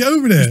can't get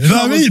over there. You know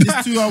what I mean?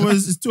 It's 2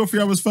 hours. It's 2 or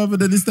 3 hours further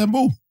than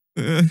Istanbul.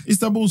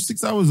 Istanbul's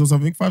 6 hours or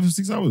something. 5 or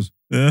 6 hours.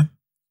 Yeah.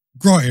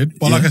 Granted,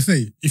 but like Yeah. I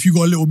say, if you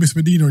got a little Miss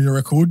Medina on your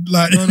record,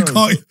 like No, you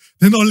can't,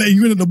 they're not letting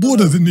you in at the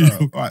borders in New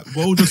York. All right.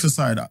 Well, all jokes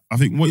aside, I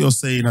think what you're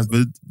saying has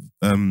been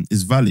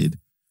is valid.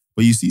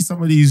 But you see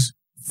some of these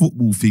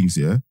football things,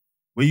 yeah,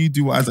 where you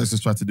do what Isaac's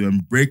just tried to do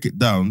and break it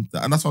down,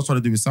 and that's what I was trying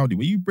to do with Saudi.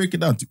 When you break it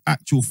down to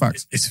actual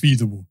facts, It's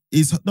feasible.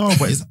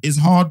 it's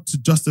hard to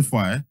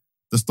justify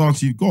the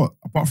stance you've got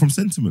apart from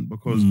sentiment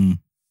because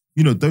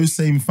you know those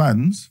same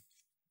fans.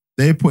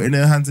 They're putting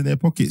their hands in their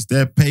pockets.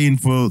 They're paying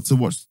to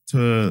watch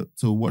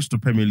the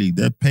Premier League.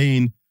 They're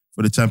paying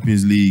for the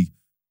Champions League,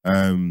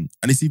 and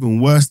it's even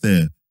worse.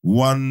 There,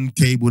 one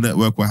cable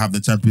network will have the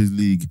Champions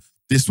League.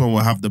 This one will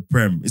have the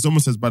Prem. It's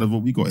almost as bad as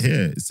what we got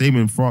here. Same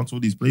in France, all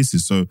these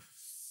places. So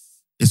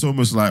it's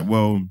almost like,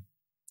 well,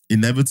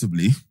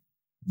 inevitably,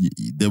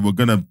 they were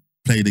gonna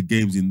play the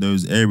games in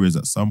those areas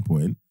at some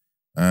point.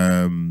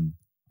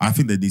 I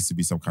think there needs to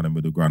be some kind of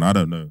middle ground. I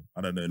don't know.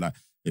 Like.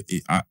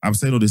 I'm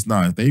saying all this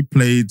now. If they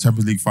played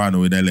Champions League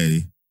final in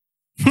LA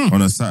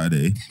on a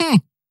Saturday,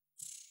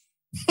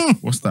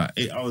 what's that?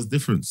 8 hours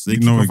difference. They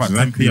kick off at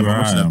 10 p.m. I'm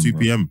watching at 2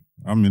 p.m.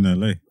 I'm in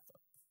LA.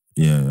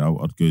 Yeah,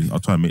 I'd go. I'll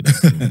try and make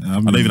that. I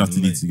don't even have to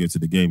need to go to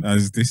the game.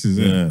 This is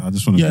it. Yeah. I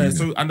just want to. Yeah.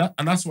 So and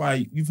that's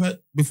why you've heard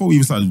before we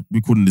even started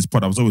recording this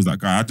pod. I was always that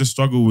guy. I just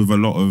struggle with a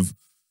lot of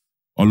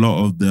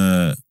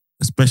the,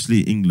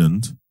 especially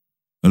England.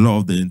 A lot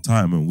of the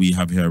entitlement we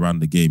have here around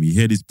the game. You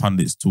hear these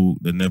pundits talk,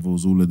 the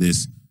Nevilles, all of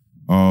this.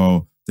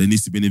 Oh, there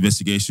needs to be an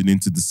investigation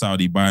into the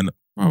Saudi buying.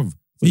 Bruv,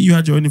 when you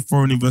had your own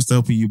foreign investor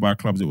helping you buy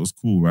clubs, it was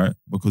cool, right?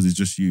 Because it's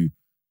just you.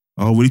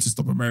 Oh, we need to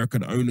stop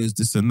American owners,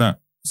 this and that.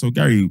 So,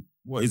 Gary,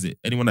 what is it?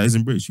 Anyone that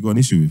isn't British, you got an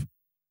issue with?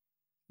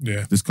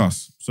 Yeah.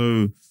 Discuss.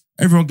 So,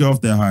 everyone get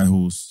off their high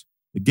horse.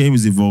 The game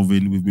is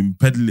evolving. We've been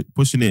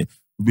pushing it.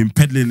 We've been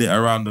peddling it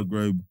around the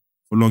globe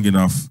for long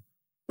enough.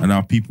 And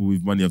now people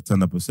with money have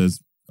turned up and says,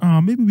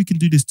 maybe we can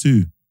do this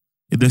too.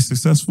 If they're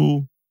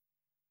successful,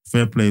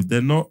 fair play. If they're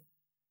not,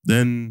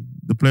 then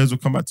the players will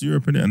come back to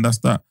Europe, innit? And that's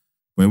that.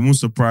 But it won't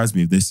surprise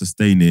me if they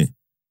sustain it.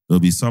 There'll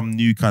be some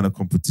new kind of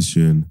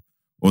competition,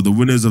 or the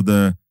winners of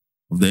the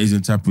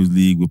Asian Champions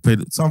League will play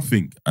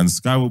something, and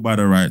Sky will buy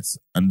the rights,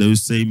 and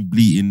those same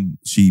bleating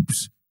sheep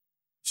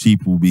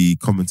will be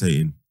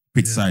commentating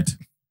pitch side,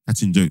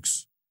 catching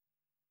jokes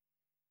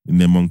in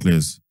their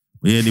Monclairs.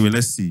 But yeah, anyway,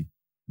 let's see.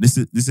 This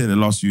ain't the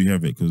last you hear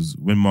of it, because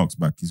when Mark's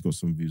back, he's got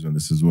some views on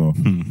this as well.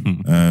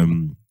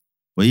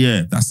 But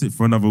yeah, that's it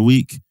for another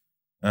week.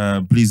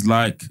 Please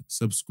like,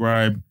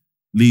 subscribe,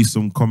 leave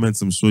some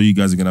comments. I'm sure you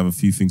guys are gonna have a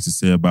few things to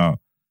say about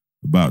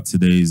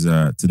today's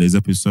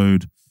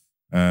episode.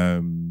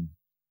 And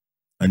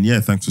yeah,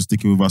 thanks for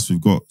sticking with us.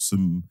 We've got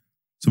some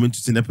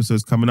interesting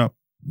episodes coming up.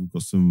 We've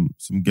got some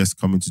guests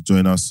coming to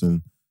join us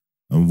and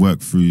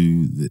work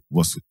through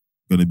what's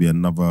going to be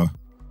another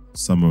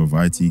summer of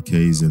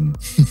ITKs and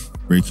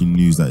breaking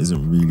news that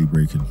isn't really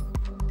breaking.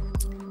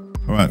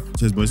 All right,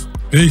 cheers, boys.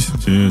 Peace.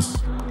 Cheers.